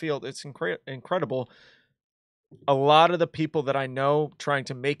downfield. It's incredible. A lot of the people that I know trying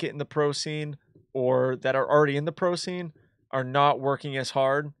to make it in the pro scene or that are already in the pro scene are not working as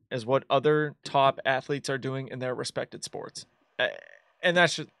hard as what other top athletes are doing in their respected sports. And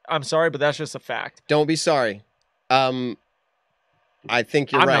that's just, I'm sorry, but that's just a fact. Don't be sorry. I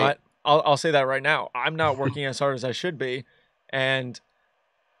think you're right. Not. I'll say that right now. I'm not working as hard as I should be. And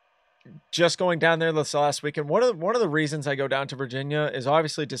just going down there this last weekend, one of the reasons I go down to Virginia is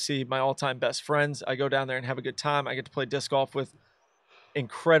obviously to see my all-time best friends. I go down there and have a good time. I get to play disc golf with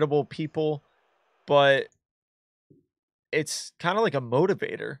incredible people, but it's kind of like a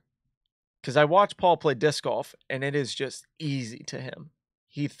motivator because I watch Paul play disc golf and it is just easy to him.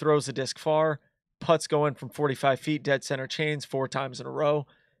 He throws the disc far, putts going from 45 feet, dead center chains 4 times in a row.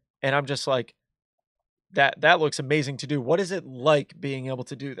 And I'm just like, that looks amazing to do. What is it like being able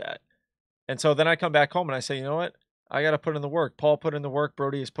to do that? And so then I come back home and I say, you know what? I got to put in the work. Paul put in the work.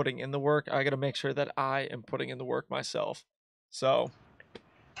 Brody is putting in the work. I got to make sure that I am putting in the work myself. So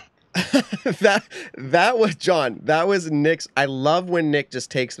that was John. That was Nick's. I love when Nick just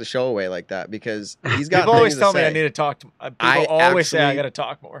takes the show away like that because he's got. People always tell me I need to talk. People always say I got to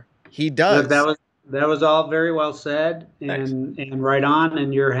talk more. He does. Look, that was all very well said and right on.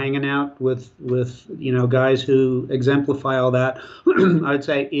 And you're hanging out with guys who exemplify all that. I'd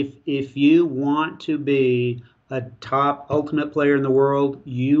say if you want to be a top ultimate player in the world,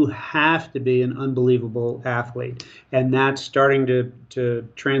 you have to be an unbelievable athlete. And that's starting to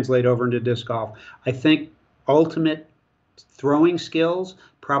translate over into disc golf. I think ultimate throwing skills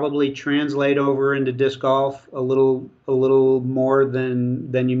probably translate over into disc golf a little more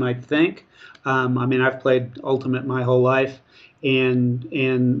than you might think. I mean, I've played ultimate my whole life,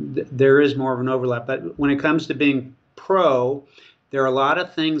 and there is more of an overlap. But when it comes to being pro, there are a lot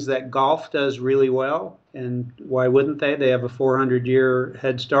of things that golf does really well, and why wouldn't they? They have a 400-year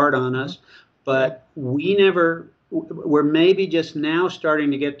head start on us. But we're maybe just now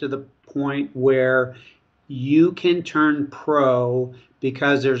starting to get to the point where you can turn pro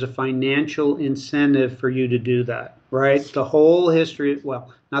because there's a financial incentive for you to do that, right? The whole history,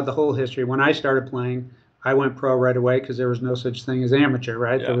 well, not the whole history. When I started playing, I went pro right away because there was no such thing as amateur,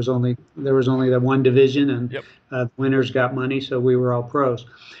 right? Yeah. There was only the one division, and winners got money, so we were all pros.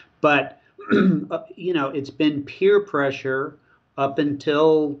 But it's been peer pressure up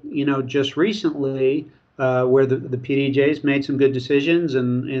until just recently, where the PDJs made some good decisions,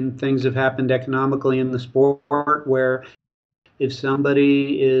 and things have happened economically in the sport where if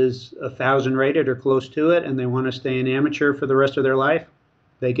somebody is 1,000 rated or close to it and they want to stay an amateur for the rest of their life,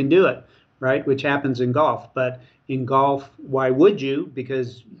 they can do it, right? Which happens in golf. But in golf, why would you?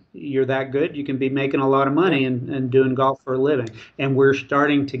 Because you're that good. You can be making a lot of money and doing golf for a living. And we're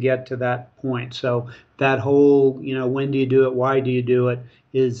starting to get to that point. So that whole, when do you do it? Why do you do it?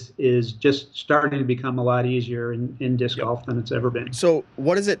 Is just starting to become a lot easier in disc golf than it's ever been. So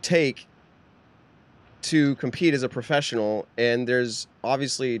what does it take to compete as a professional, and there's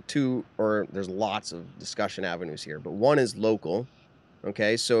obviously there's lots of discussion avenues here, but one is local.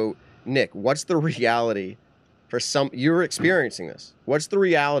 Okay, so Nick, what's the reality for you're experiencing this? What's the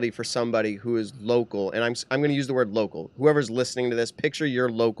reality for somebody who is local? And I'm going to use the word local. Whoever's listening to this, picture your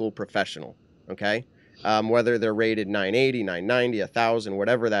local professional. Okay, whether they're rated 980, 990, 1,000,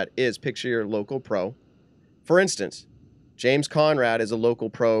 whatever that is. Picture your local pro. For instance, James Conrad is a local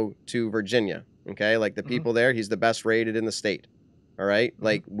pro to Virginia. Okay, like the people there, he's the best rated in the state. All right,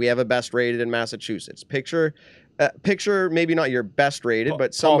 like we have a best rated in Massachusetts. Picture maybe not your best rated,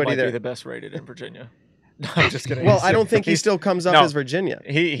 but somebody Paul might there. be the best rated in Virginia. No, I'm just kidding. Well, I don't think he still comes up as Virginia.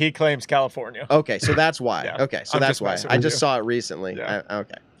 He claims California. Okay, so that's why. Yeah. Okay, so that's why. I just saw it recently. Yeah.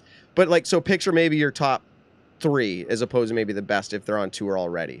 Okay, but like, so picture maybe your top 3 as opposed to maybe the best if they're on tour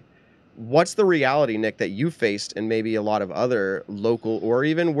already. What's the reality, Nick, that you faced and maybe a lot of other local, or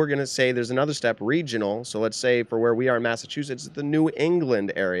even we're going to say there's another step, regional. So let's say for where we are in Massachusetts, the New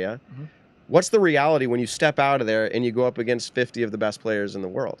England area. What's the reality when you step out of there and you go up against 50 of the best players in the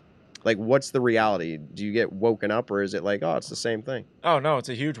world? Like, what's the reality? Do you get woken up, or is it like, oh, it's the same thing? Oh, no, it's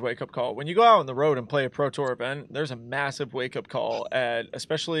a huge wake-up call. When you go out on the road and play a Pro Tour event, there's a massive wake-up call,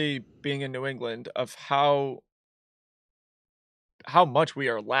 especially being in New England, of how much we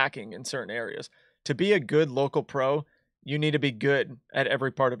are lacking in certain areas. To be a good local pro, you need to be good at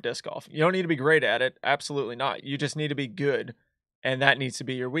every part of disc golf. You don't need to be great at it. Absolutely not. You just need to be good, and that needs to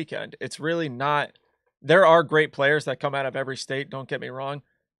be your weekend. It's really not. There are great players that come out of every state, don't get me wrong.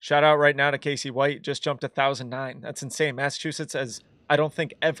 Shout out right now to Casey White, just jumped 1,009. That's insane. Massachusetts has, I don't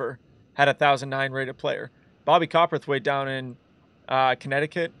think, ever had a 1,009 rated player. Bobby Copperthwaite down in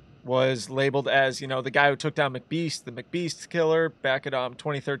Connecticut was labeled as, the guy who took down McBeast, the McBeast killer, back at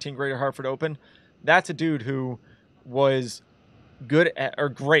 2013 Greater Hartford Open. That's a dude who was great at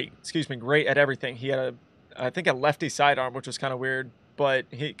everything. He had I think a lefty sidearm, which was kind of weird, but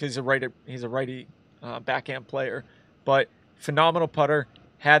because he's a righty backhand player, but phenomenal putter,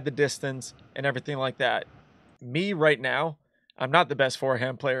 had the distance and everything like that. Me right now, I'm not the best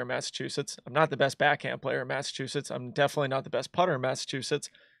forehand player in Massachusetts. I'm not the best backhand player in Massachusetts. I'm definitely not the best putter in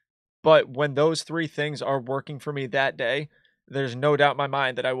Massachusetts. But when those 3 things are working for me that day, there's no doubt in my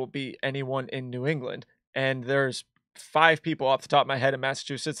mind that I will beat anyone in New England. And there's 5 people off the top of my head in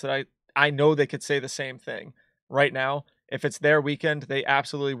Massachusetts that I know they could say the same thing right now. If it's their weekend, they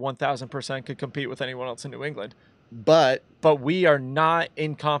absolutely 1,000% could compete with anyone else in New England. But we are not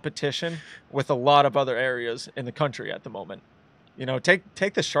in competition with a lot of other areas in the country at the moment.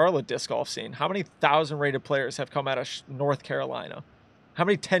 Take the Charlotte disc golf scene. How many 1,000 rated players have come out of North Carolina? How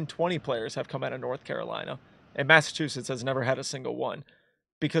many 1020 players have come out of North Carolina? And Massachusetts has never had a single one,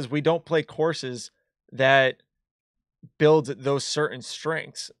 because we don't play courses that build those certain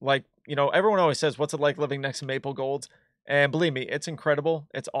strengths. Like, everyone always says, what's it like living next to Maple Golds? And believe me, it's incredible.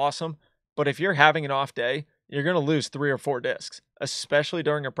 It's awesome. But if you're having an off day, you're going to lose 3 or 4 discs, especially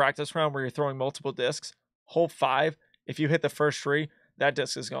during a practice round where you're throwing multiple discs. Hole 5, if you hit the first tree, that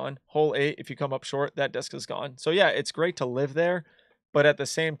disc is gone. Hole 8, if you come up short, that disc is gone. So yeah, it's great to live there, but at the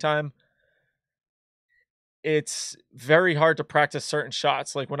same time, it's very hard to practice certain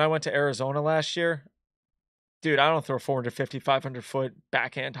shots. Like when I went to Arizona last year, dude, I don't throw 450, 500 foot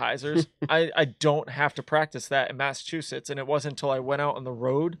backhand hyzers. I don't have to practice that in Massachusetts. And it wasn't until I went out on the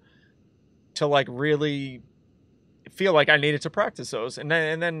road to like really feel like I needed to practice those. And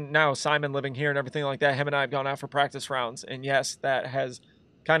then now Simon living here and everything like that, him and I have gone out for practice rounds. And yes, that has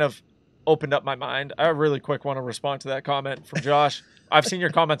kind of opened up my mind. I really quick want to respond to that comment from Josh. I've seen your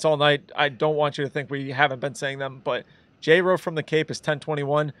comments all night. I don't want you to think we haven't been saying them, but J-Ro from the Cape is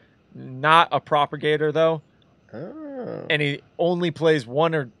 1021. Not a propagator though. Oh. And he only plays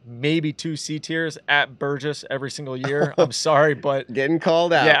 1 or maybe 2 C tiers at Burgess every single year. I'm sorry, but getting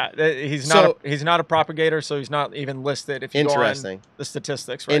called out. Yeah, he's not a propagator, so he's not even listed if you go on the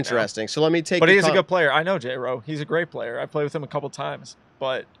statistics right Interesting. now. So let me take. But he's a good player. I know J-Ro. He's a great player. I played with him a couple times.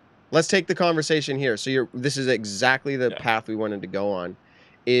 But let's take the conversation here. So this is exactly the path we wanted to go on,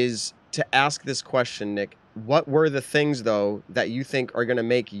 is to ask this question, Nick. What were the things though that you think are going to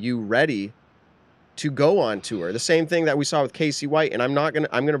make you ready to go on tour? The same thing that we saw with Casey White, and I'm going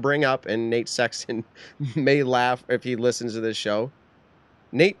to bring up, and Nate Sexton may laugh if he listens to this show.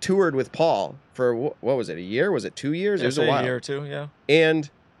 Nate toured with Paul for what was it? A year? Was it 2 years? It was a while. A year or two, yeah.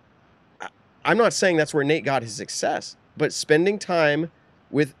 And I'm not saying that's where Nate got his success, but spending time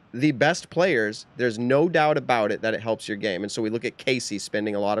with the best players, there's no doubt about it that it helps your game. And so we look at Casey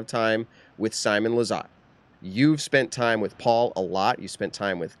spending a lot of time with Simon Lizotte. You've spent time with Paul a lot. You spent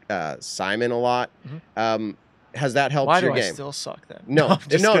time with Simon a lot. Mm-hmm. Has that helped Why your do game? I still suck then? No, I'm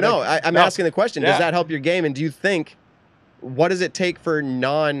just kidding. I'm asking the question. Yeah. Does that help your game? And do you think, what does it take for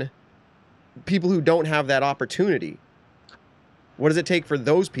people who don't have that opportunity? What does it take for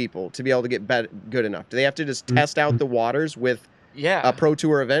those people to be able to get good enough? Do they have to just test out the waters with a Pro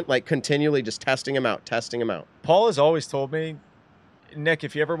Tour event, like continually just testing them out? Paul has always told me, Nick,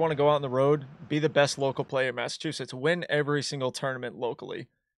 if you ever want to go out on the road, be the best local player in Massachusetts. Win every single tournament locally.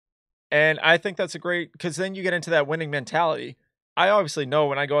 And I think that's a great, because then you get into that winning mentality. I obviously know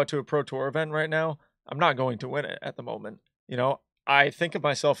when I go out to a Pro Tour event right now, I'm not going to win it at the moment. You know, I think of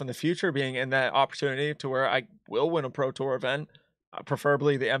myself in the future being in that opportunity to where I will win a Pro Tour event,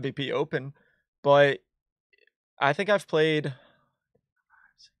 preferably the MVP Open. But I think I've played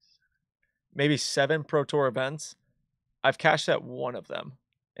maybe 7 Pro Tour events. I've cashed at one of them,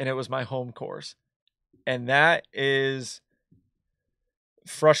 and it was my home course. And that is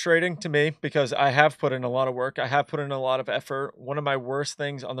frustrating to me because I have put in a lot of work. I have put in a lot of effort. One of my worst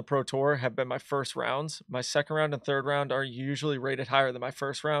things on the Pro Tour have been my first rounds. My second round and third round are usually rated higher than my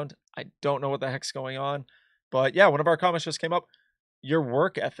first round. I don't know what the heck's going on. But yeah, one of our comments just came up. Your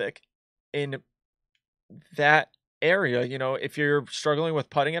work ethic in that area, you know, if you're struggling with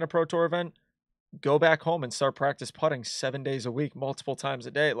putting at a Pro Tour event, go back home and start practice putting 7 days a week, multiple times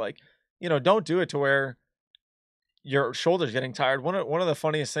a day. Like, you know, don't do it to where your shoulder's getting tired. One of the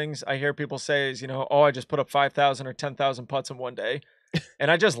funniest things I hear people say is, you know, oh, I just put up 5,000 or 10,000 putts in one day. And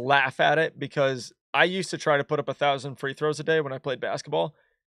I just laugh at it because I used to try to put up 1,000 free throws a day when I played basketball.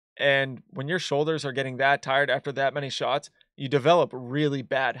 And when your shoulders are getting that tired after that many shots, you develop really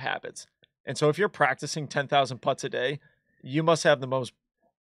bad habits. And so if you're practicing 10,000 putts a day, you must have the most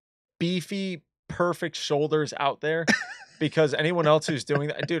beefy, perfect shoulders out there, because anyone else who's doing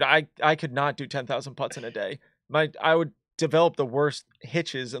that, dude, I could not do 10,000 putts in a day. I would develop the worst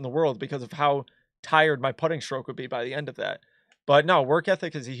hitches in the world because of how tired my putting stroke would be by the end of that. But no, work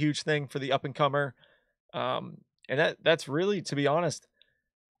ethic is a huge thing for the up and comer. And that's really, to be honest,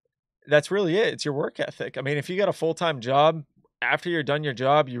 that's really it. It's your work ethic. I mean, if you got a full-time job, after you're done your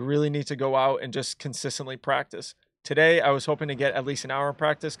job, you really need to go out and just consistently practice. Today, I was hoping to get at least an hour of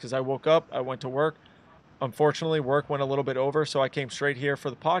practice because I woke up, I went to work. Unfortunately, work went a little bit over, so I came straight here for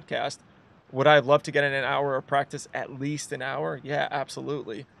the podcast. Would I love to get in an hour of practice, at least an hour? Yeah,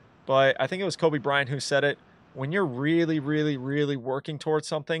 absolutely. But I think it was Kobe Bryant who said it. When you're really, really, really working towards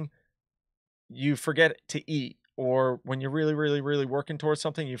something, you forget to eat. Or when you're really, really, really working towards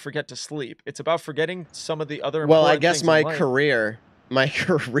something, you forget to sleep. It's about forgetting some of the other important Well, I guess things my in life. career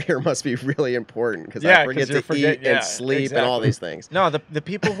must be really important because Yeah, I forget 'cause to eat and sleep and all these things. No, the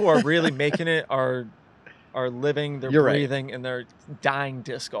people who are really making it are living, they're You're right. breathing, and they're dying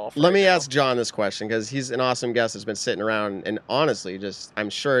disc golf. Let right me now. ask John this question because he's an awesome guest that's been sitting around, and honestly, just I'm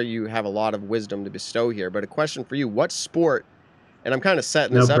sure you have a lot of wisdom to bestow here. But a question for you: what sport? And I'm kind of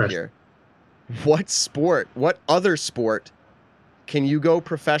setting this up here. What other sport can you go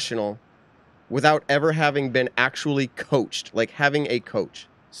professional without ever having been actually coached, like having a coach?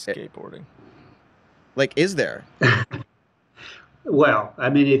 Skateboarding. Like, is there? Well, I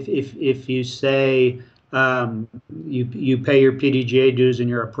mean, if you say you pay your PDGA dues and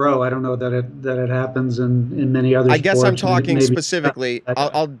you're a pro, I don't know that it happens in many other sports. I guess I'm talking maybe specifically.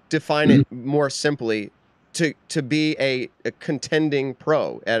 I'll define it more simply. To be a contending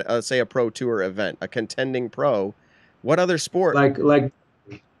pro at say a Pro Tour event, a contending pro, what other sport? Like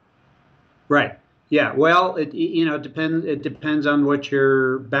right. Yeah, well, it depends on what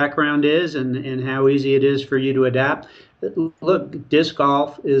your background is and how easy it is for you to adapt. Look, disc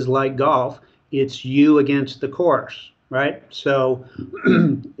golf is like golf. It's you against the course, right? So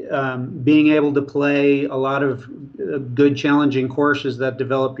being able to play a lot of good, challenging courses that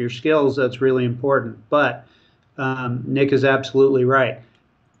develop your skills, that's really important. But Nick is absolutely right.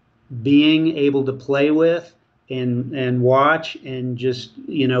 Being able to play with and watch and just,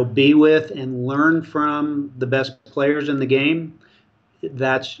 be with and learn from the best players in the game,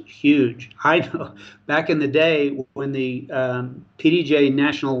 that's huge. I know back in the day when the PDJ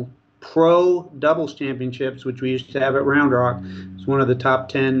National Pro Doubles Championships, which we used to have at Round Rock, it's one of the top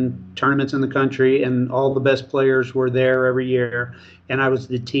 10 tournaments in the country, and all the best players were there every year. And I was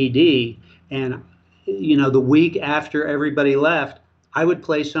the TD. And, the week after everybody left, I would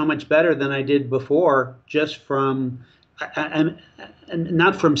play so much better than I did before, just from,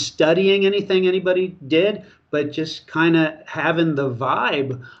 not from studying anything anybody did, but just kind of having the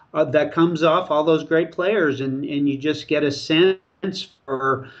vibe that comes off all those great players, and you just get a sense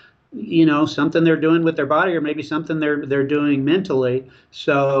for, something they're doing with their body, or maybe something they're doing mentally.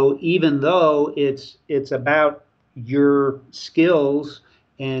 So even though it's about your skills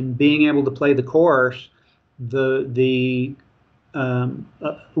and being able to play the course, the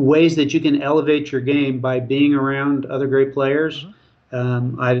ways that you can elevate your game by being around other great players.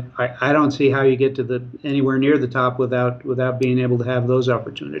 I don't see how you get to anywhere near the top without being able to have those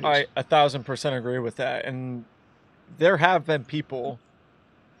opportunities. I 1,000% agree with that. And there have been people,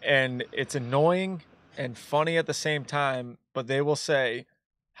 and it's annoying and funny at the same time, but they will say,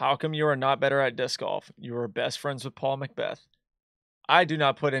 how come you are not better at disc golf? You were best friends with Paul Macbeth. I do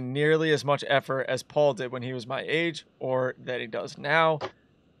not put in nearly as much effort as Paul did when he was my age or that he does now.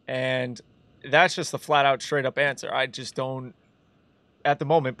 And that's just the flat out straight up answer. I just don't, at the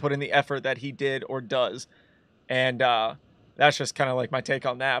moment, put in the effort that he did or does. And that's just kind of like my take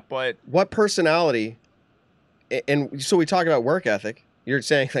on that. But what personality, and so we talk about work ethic. You're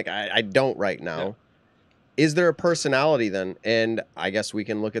saying like, I don't right now. Yeah. Is there a personality then? And I guess we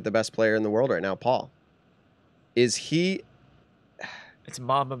can look at the best player in the world right now, Paul. Is he... It's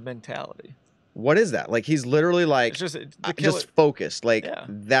Mamba mentality. What is that? Like, he's literally like, just focused. Like,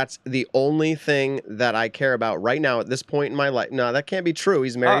 that's the only thing that I care about right now at this point in my life. No, that can't be true.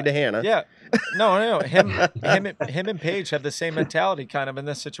 He's married to Hannah. Yeah. No. Him and Paige have the same mentality kind of in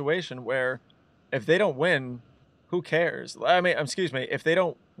this situation where if they don't win, who cares? I mean, excuse me. If they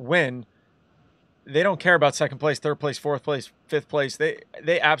don't win, they don't care about second place, third place, fourth place, fifth place.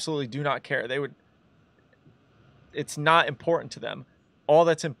 They absolutely do not care. It's not important to them. All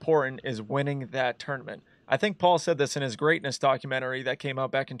that's important is winning that tournament. I think Paul said this in his Greatness documentary that came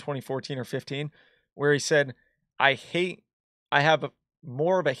out back in 2014 or 15, where he said, I have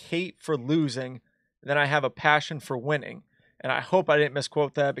more of a hate for losing than I have a passion for winning. And I hope I didn't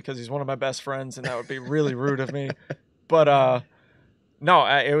misquote that because he's one of my best friends and that would be really rude of me. But no,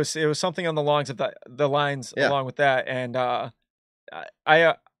 it was something on the lines of the lines along with that. And I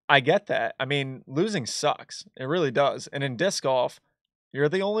get that. I mean, losing sucks. It really does. And in disc golf, you're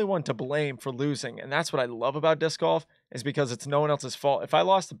the only one to blame for losing. And that's what I love about disc golf is because it's no one else's fault. If I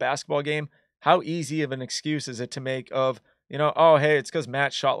lost a basketball game, how easy of an excuse is it to make of, oh, hey, it's because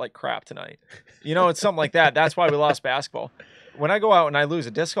Matt shot like crap tonight. It's something like that. That's why we lost basketball. When I go out and I lose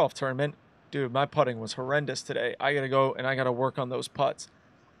a disc golf tournament, dude, my putting was horrendous today. I got to go and I got to work on those putts.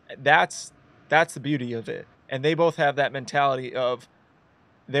 That's the beauty of it. And they both have that mentality of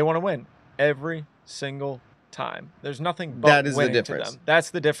they want to win every single time. There's nothing but that is winning the difference. To them. That's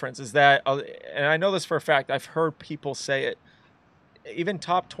the difference is that, and I know this for a fact, I've heard people say it, even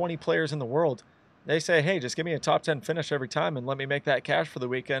top 20 players in the world, they say, hey, just give me a top 10 finish every time and let me make that cash for the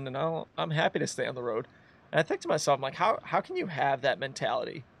weekend and I'm happy to stay on the road. And I think to myself, I'm like, how can you have that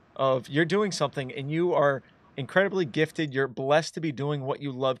mentality of you're doing something and you are incredibly gifted, you're blessed to be doing what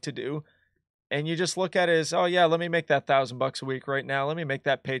you love to do, and you just look at it as, oh yeah, let me make that $1,000 a week right now, let me make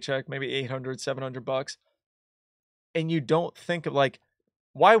that paycheck, maybe $800, $700, and you don't think of like,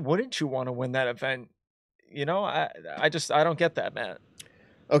 why wouldn't you want to win that event? I don't get that, Matt.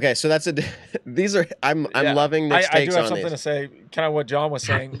 Okay, so I'm loving Nick's takes on I do have something to say, kind of what John was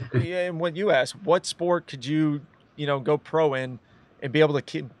saying. And what you asked, what sport could you go pro in and be able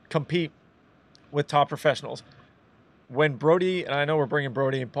to compete with top professionals? When Brody, and I know we're bringing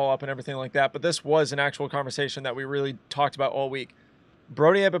Brody and Paul up and everything like that, but this was an actual conversation that we really talked about all week.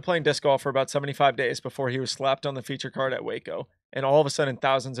 Brody had been playing disc golf for about 75 days before he was slapped on the feature card at Waco. And all of a sudden,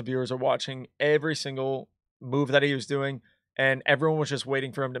 thousands of viewers are watching every single move that he was doing, and everyone was just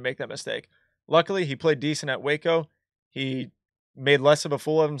waiting for him to make that mistake. Luckily, he played decent at Waco. He made less of a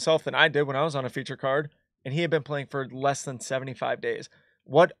fool of himself than I did when I was on a feature card, and he had been playing for less than 75 days.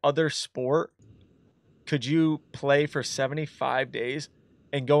 What other sport could you play for 75 days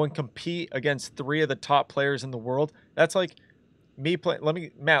and go and compete against 3 of the top players in the world? That's like me play. Let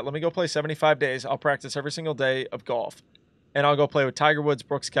me go play 75 days. I'll practice every single day of golf, and I'll go play with Tiger Woods,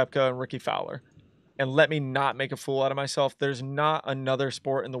 Brooks Koepka, and Ricky Fowler, and let me not make a fool out of myself. There's not another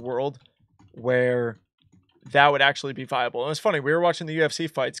sport in the world where that would actually be viable. And it's funny, we were watching the UFC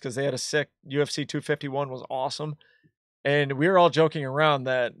fights because they had a sick UFC 251 was awesome. And we were all joking around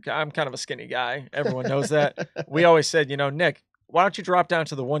that I'm kind of a skinny guy. Everyone knows that. We always said, Nick, why don't you drop down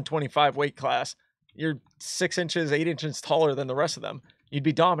to the 125 weight class? You're 6 inches, 8 inches taller than the rest of them. You'd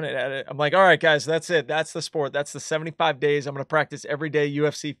be dominant at it. I'm like, all right, guys, that's it. That's the sport. That's the 75 days. I'm going to practice every day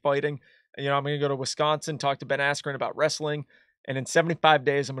UFC fighting. I'm going to go to Wisconsin, talk to Ben Askren about wrestling. And in 75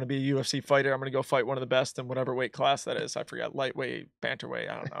 days, I'm going to be a UFC fighter. I'm going to go fight one of the best in whatever weight class that is. I forgot, lightweight, bantamweight.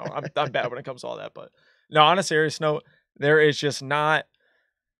 I don't know. I'm bad when it comes to all that. But no, on a serious note, there is just not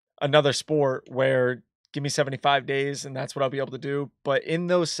another sport where give me 75 days and that's what I'll be able to do. But in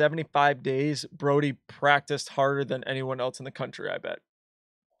those 75 days, Brody practiced harder than anyone else in the country, I bet.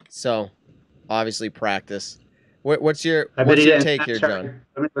 So, obviously practice. What's your take here, John?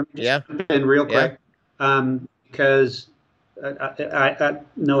 Let me just jump in real quick. because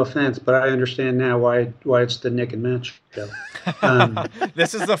no offense, but I understand now why it's the Nick and Matt show.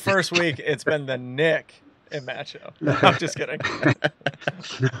 This is the first week it's been the Nick and Matt show. I'm just kidding.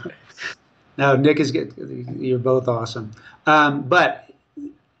 No, Nick is good. You're both awesome. But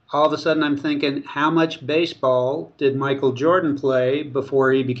all of a sudden I'm thinking, how much baseball did Michael Jordan play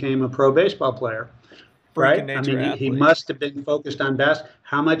before he became a pro baseball player? Right? I mean, he must have been focused on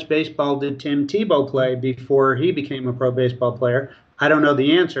how much baseball did Tim Tebow play before he became a pro baseball player? I don't know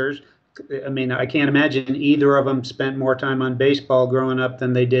the answers. I mean, I can't imagine either of them spent more time on baseball growing up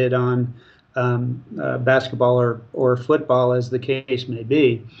than they did on basketball or football, as the case may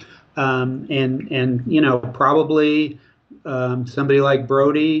be. And you know, probably somebody like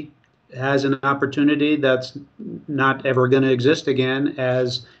Brody has an opportunity that's not ever going to exist again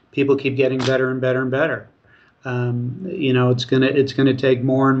as people keep getting better and better and better. You know, it's gonna take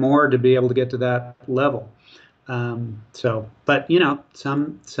more and more to be able to get to that level. But you know,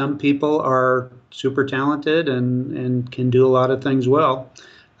 some people are super talented and can do a lot of things well.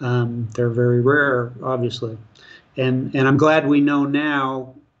 They're very rare, obviously, and I'm glad we know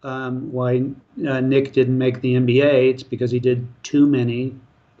now why Nick didn't make the NBA. It's because he did too many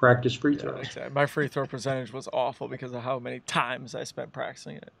practice free throws. Yeah, exactly. My free throw percentage was awful because of how many times I spent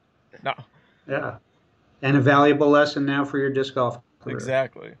practicing it. No. Yeah. And a valuable lesson now for your disc golf career.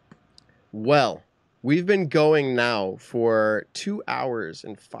 Exactly. Well, we've been going now for 2 hours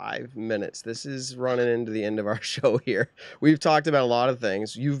and 5 minutes. This is running into the end of our show here. We've talked about a lot of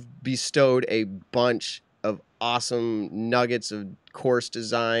things. You've bestowed a bunch of awesome nuggets of course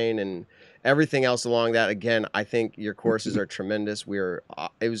design and everything else along that. Again, I think your courses are tremendous.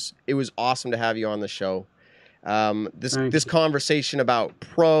 It was awesome to have you on the show. This conversation about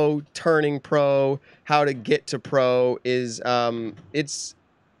turning pro, how to get to pro is it's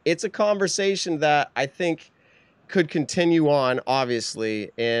a conversation that I think could continue on,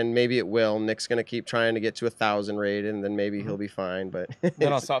 obviously, and maybe it will. Nick's gonna keep trying to get to 1,000 rated, and then maybe he'll be fine. But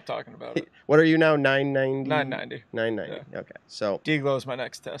then I'll stop talking about it. What are you now? 990. 990. 990. Yeah. Okay, so D-Glow is my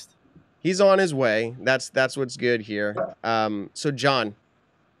next test. He's on his way. That's what's good here. So John,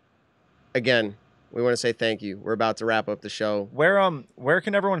 again, we want to say thank you. We're about to wrap up the show. Where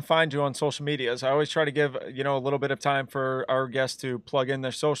can everyone find you on social medias? I always try to give, you know, a little bit of time for our guests to plug in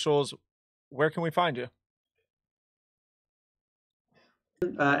their socials. Where can we find you?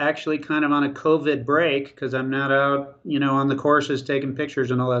 Actually kind of on a COVID break because I'm not out, you know, on the courses taking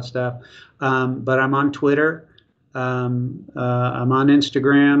pictures and all that stuff. But I'm on Twitter. I'm on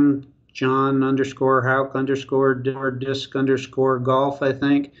Instagram, John_Houck_disc_golf, I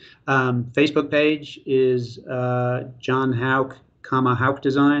think. Facebook page is John Houck, Houck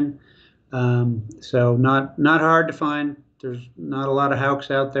Design. So not hard to find. There's not a lot of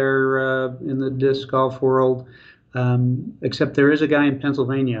Houcks out there in the disc golf world. Except there is a guy in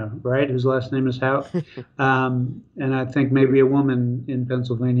Pennsylvania, right, whose last name is Houck. And I think maybe a woman in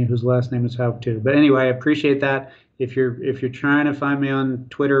Pennsylvania whose last name is Houck too. But anyway, I appreciate that. If you're trying to find me on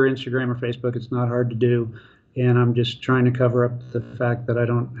Twitter, Instagram, or Facebook, it's not hard to do. And I'm just trying to cover up the fact that I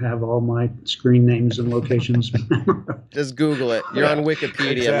don't have all my screen names and locations. Just Google it. You're on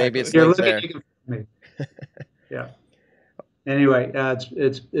Wikipedia. Exactly. Maybe it's there. Yeah. Anyway,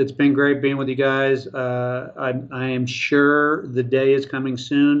 it's been great being with you guys. I am sure the day is coming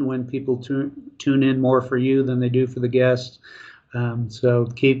soon when people tune in more for you than they do for the guests. So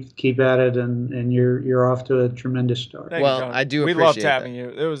keep at it, and you're off to a tremendous start. Well, I do. We loved having you.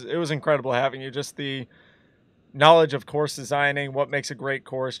 It was incredible having you. Just the knowledge of course designing, what makes a great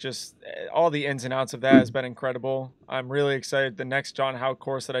course, just all the ins and outs of that has been incredible. I'm really excited. The next John Houck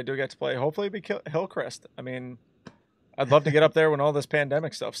course that I do get to play, hopefully, be Hillcrest. I mean, I'd love to get up there when all this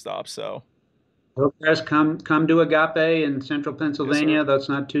pandemic stuff stops. So, Hillcrest, come to Agape in central Pennsylvania. Yes, that's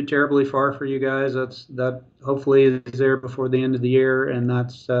not too terribly far for you guys. That hopefully is there before the end of the year, and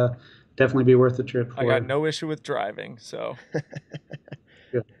that's definitely be worth the trip. I got no issue with driving, so.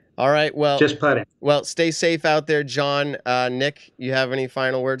 All right, well, just putting. Well, stay safe out there, John. Nick, you have any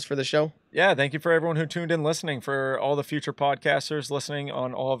final words for the show? Yeah, thank you for everyone who tuned in listening, for all the future podcasters listening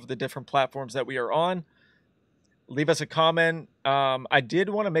on all of the different platforms that we are on. Leave us a comment. I did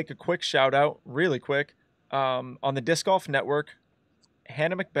want to make a quick shout out, really quick, on the Disc Golf Network.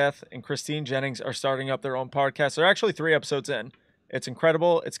 Hannah Macbeth and Christine Jennings are starting up their own podcast. They're actually 3 episodes in. It's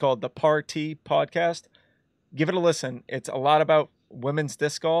incredible. It's called the Party Podcast. Give it a listen. It's a lot about women's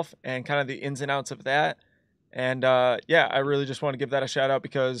disc golf and kind of the ins and outs of that. And yeah, I really just want to give that a shout out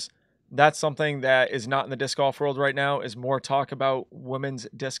because that's something that is not in the disc golf world right now, is more talk about women's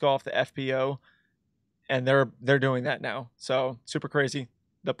disc golf, the FPO. And they're doing that now. So super crazy.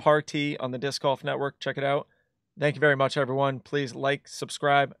 The Party on the Disc Golf Network. Check it out. Thank you very much, everyone. Please like,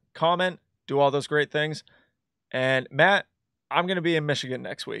 subscribe, comment, do all those great things. And Matt, I'm going to be in Michigan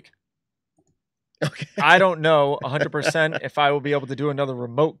next week. Okay. I don't know 100% if I will be able to do another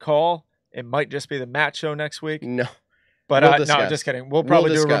remote call. It might just be the Matt show next week. No. But We'll no, discuss. just kidding. We'll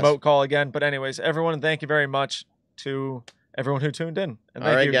probably do a discuss. remote call again. But anyways, everyone, thank you very much to everyone who tuned in. And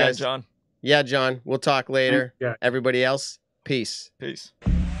thank right, you again, guys. John. Yeah, John. We'll talk later. Yeah. Everybody else, peace. Peace.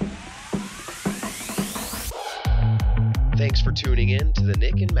 Thanks for tuning in to the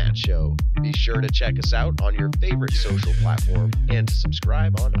Nick and Matt Show. Be sure to check us out on your favorite social platform and to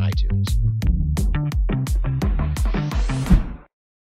subscribe on iTunes.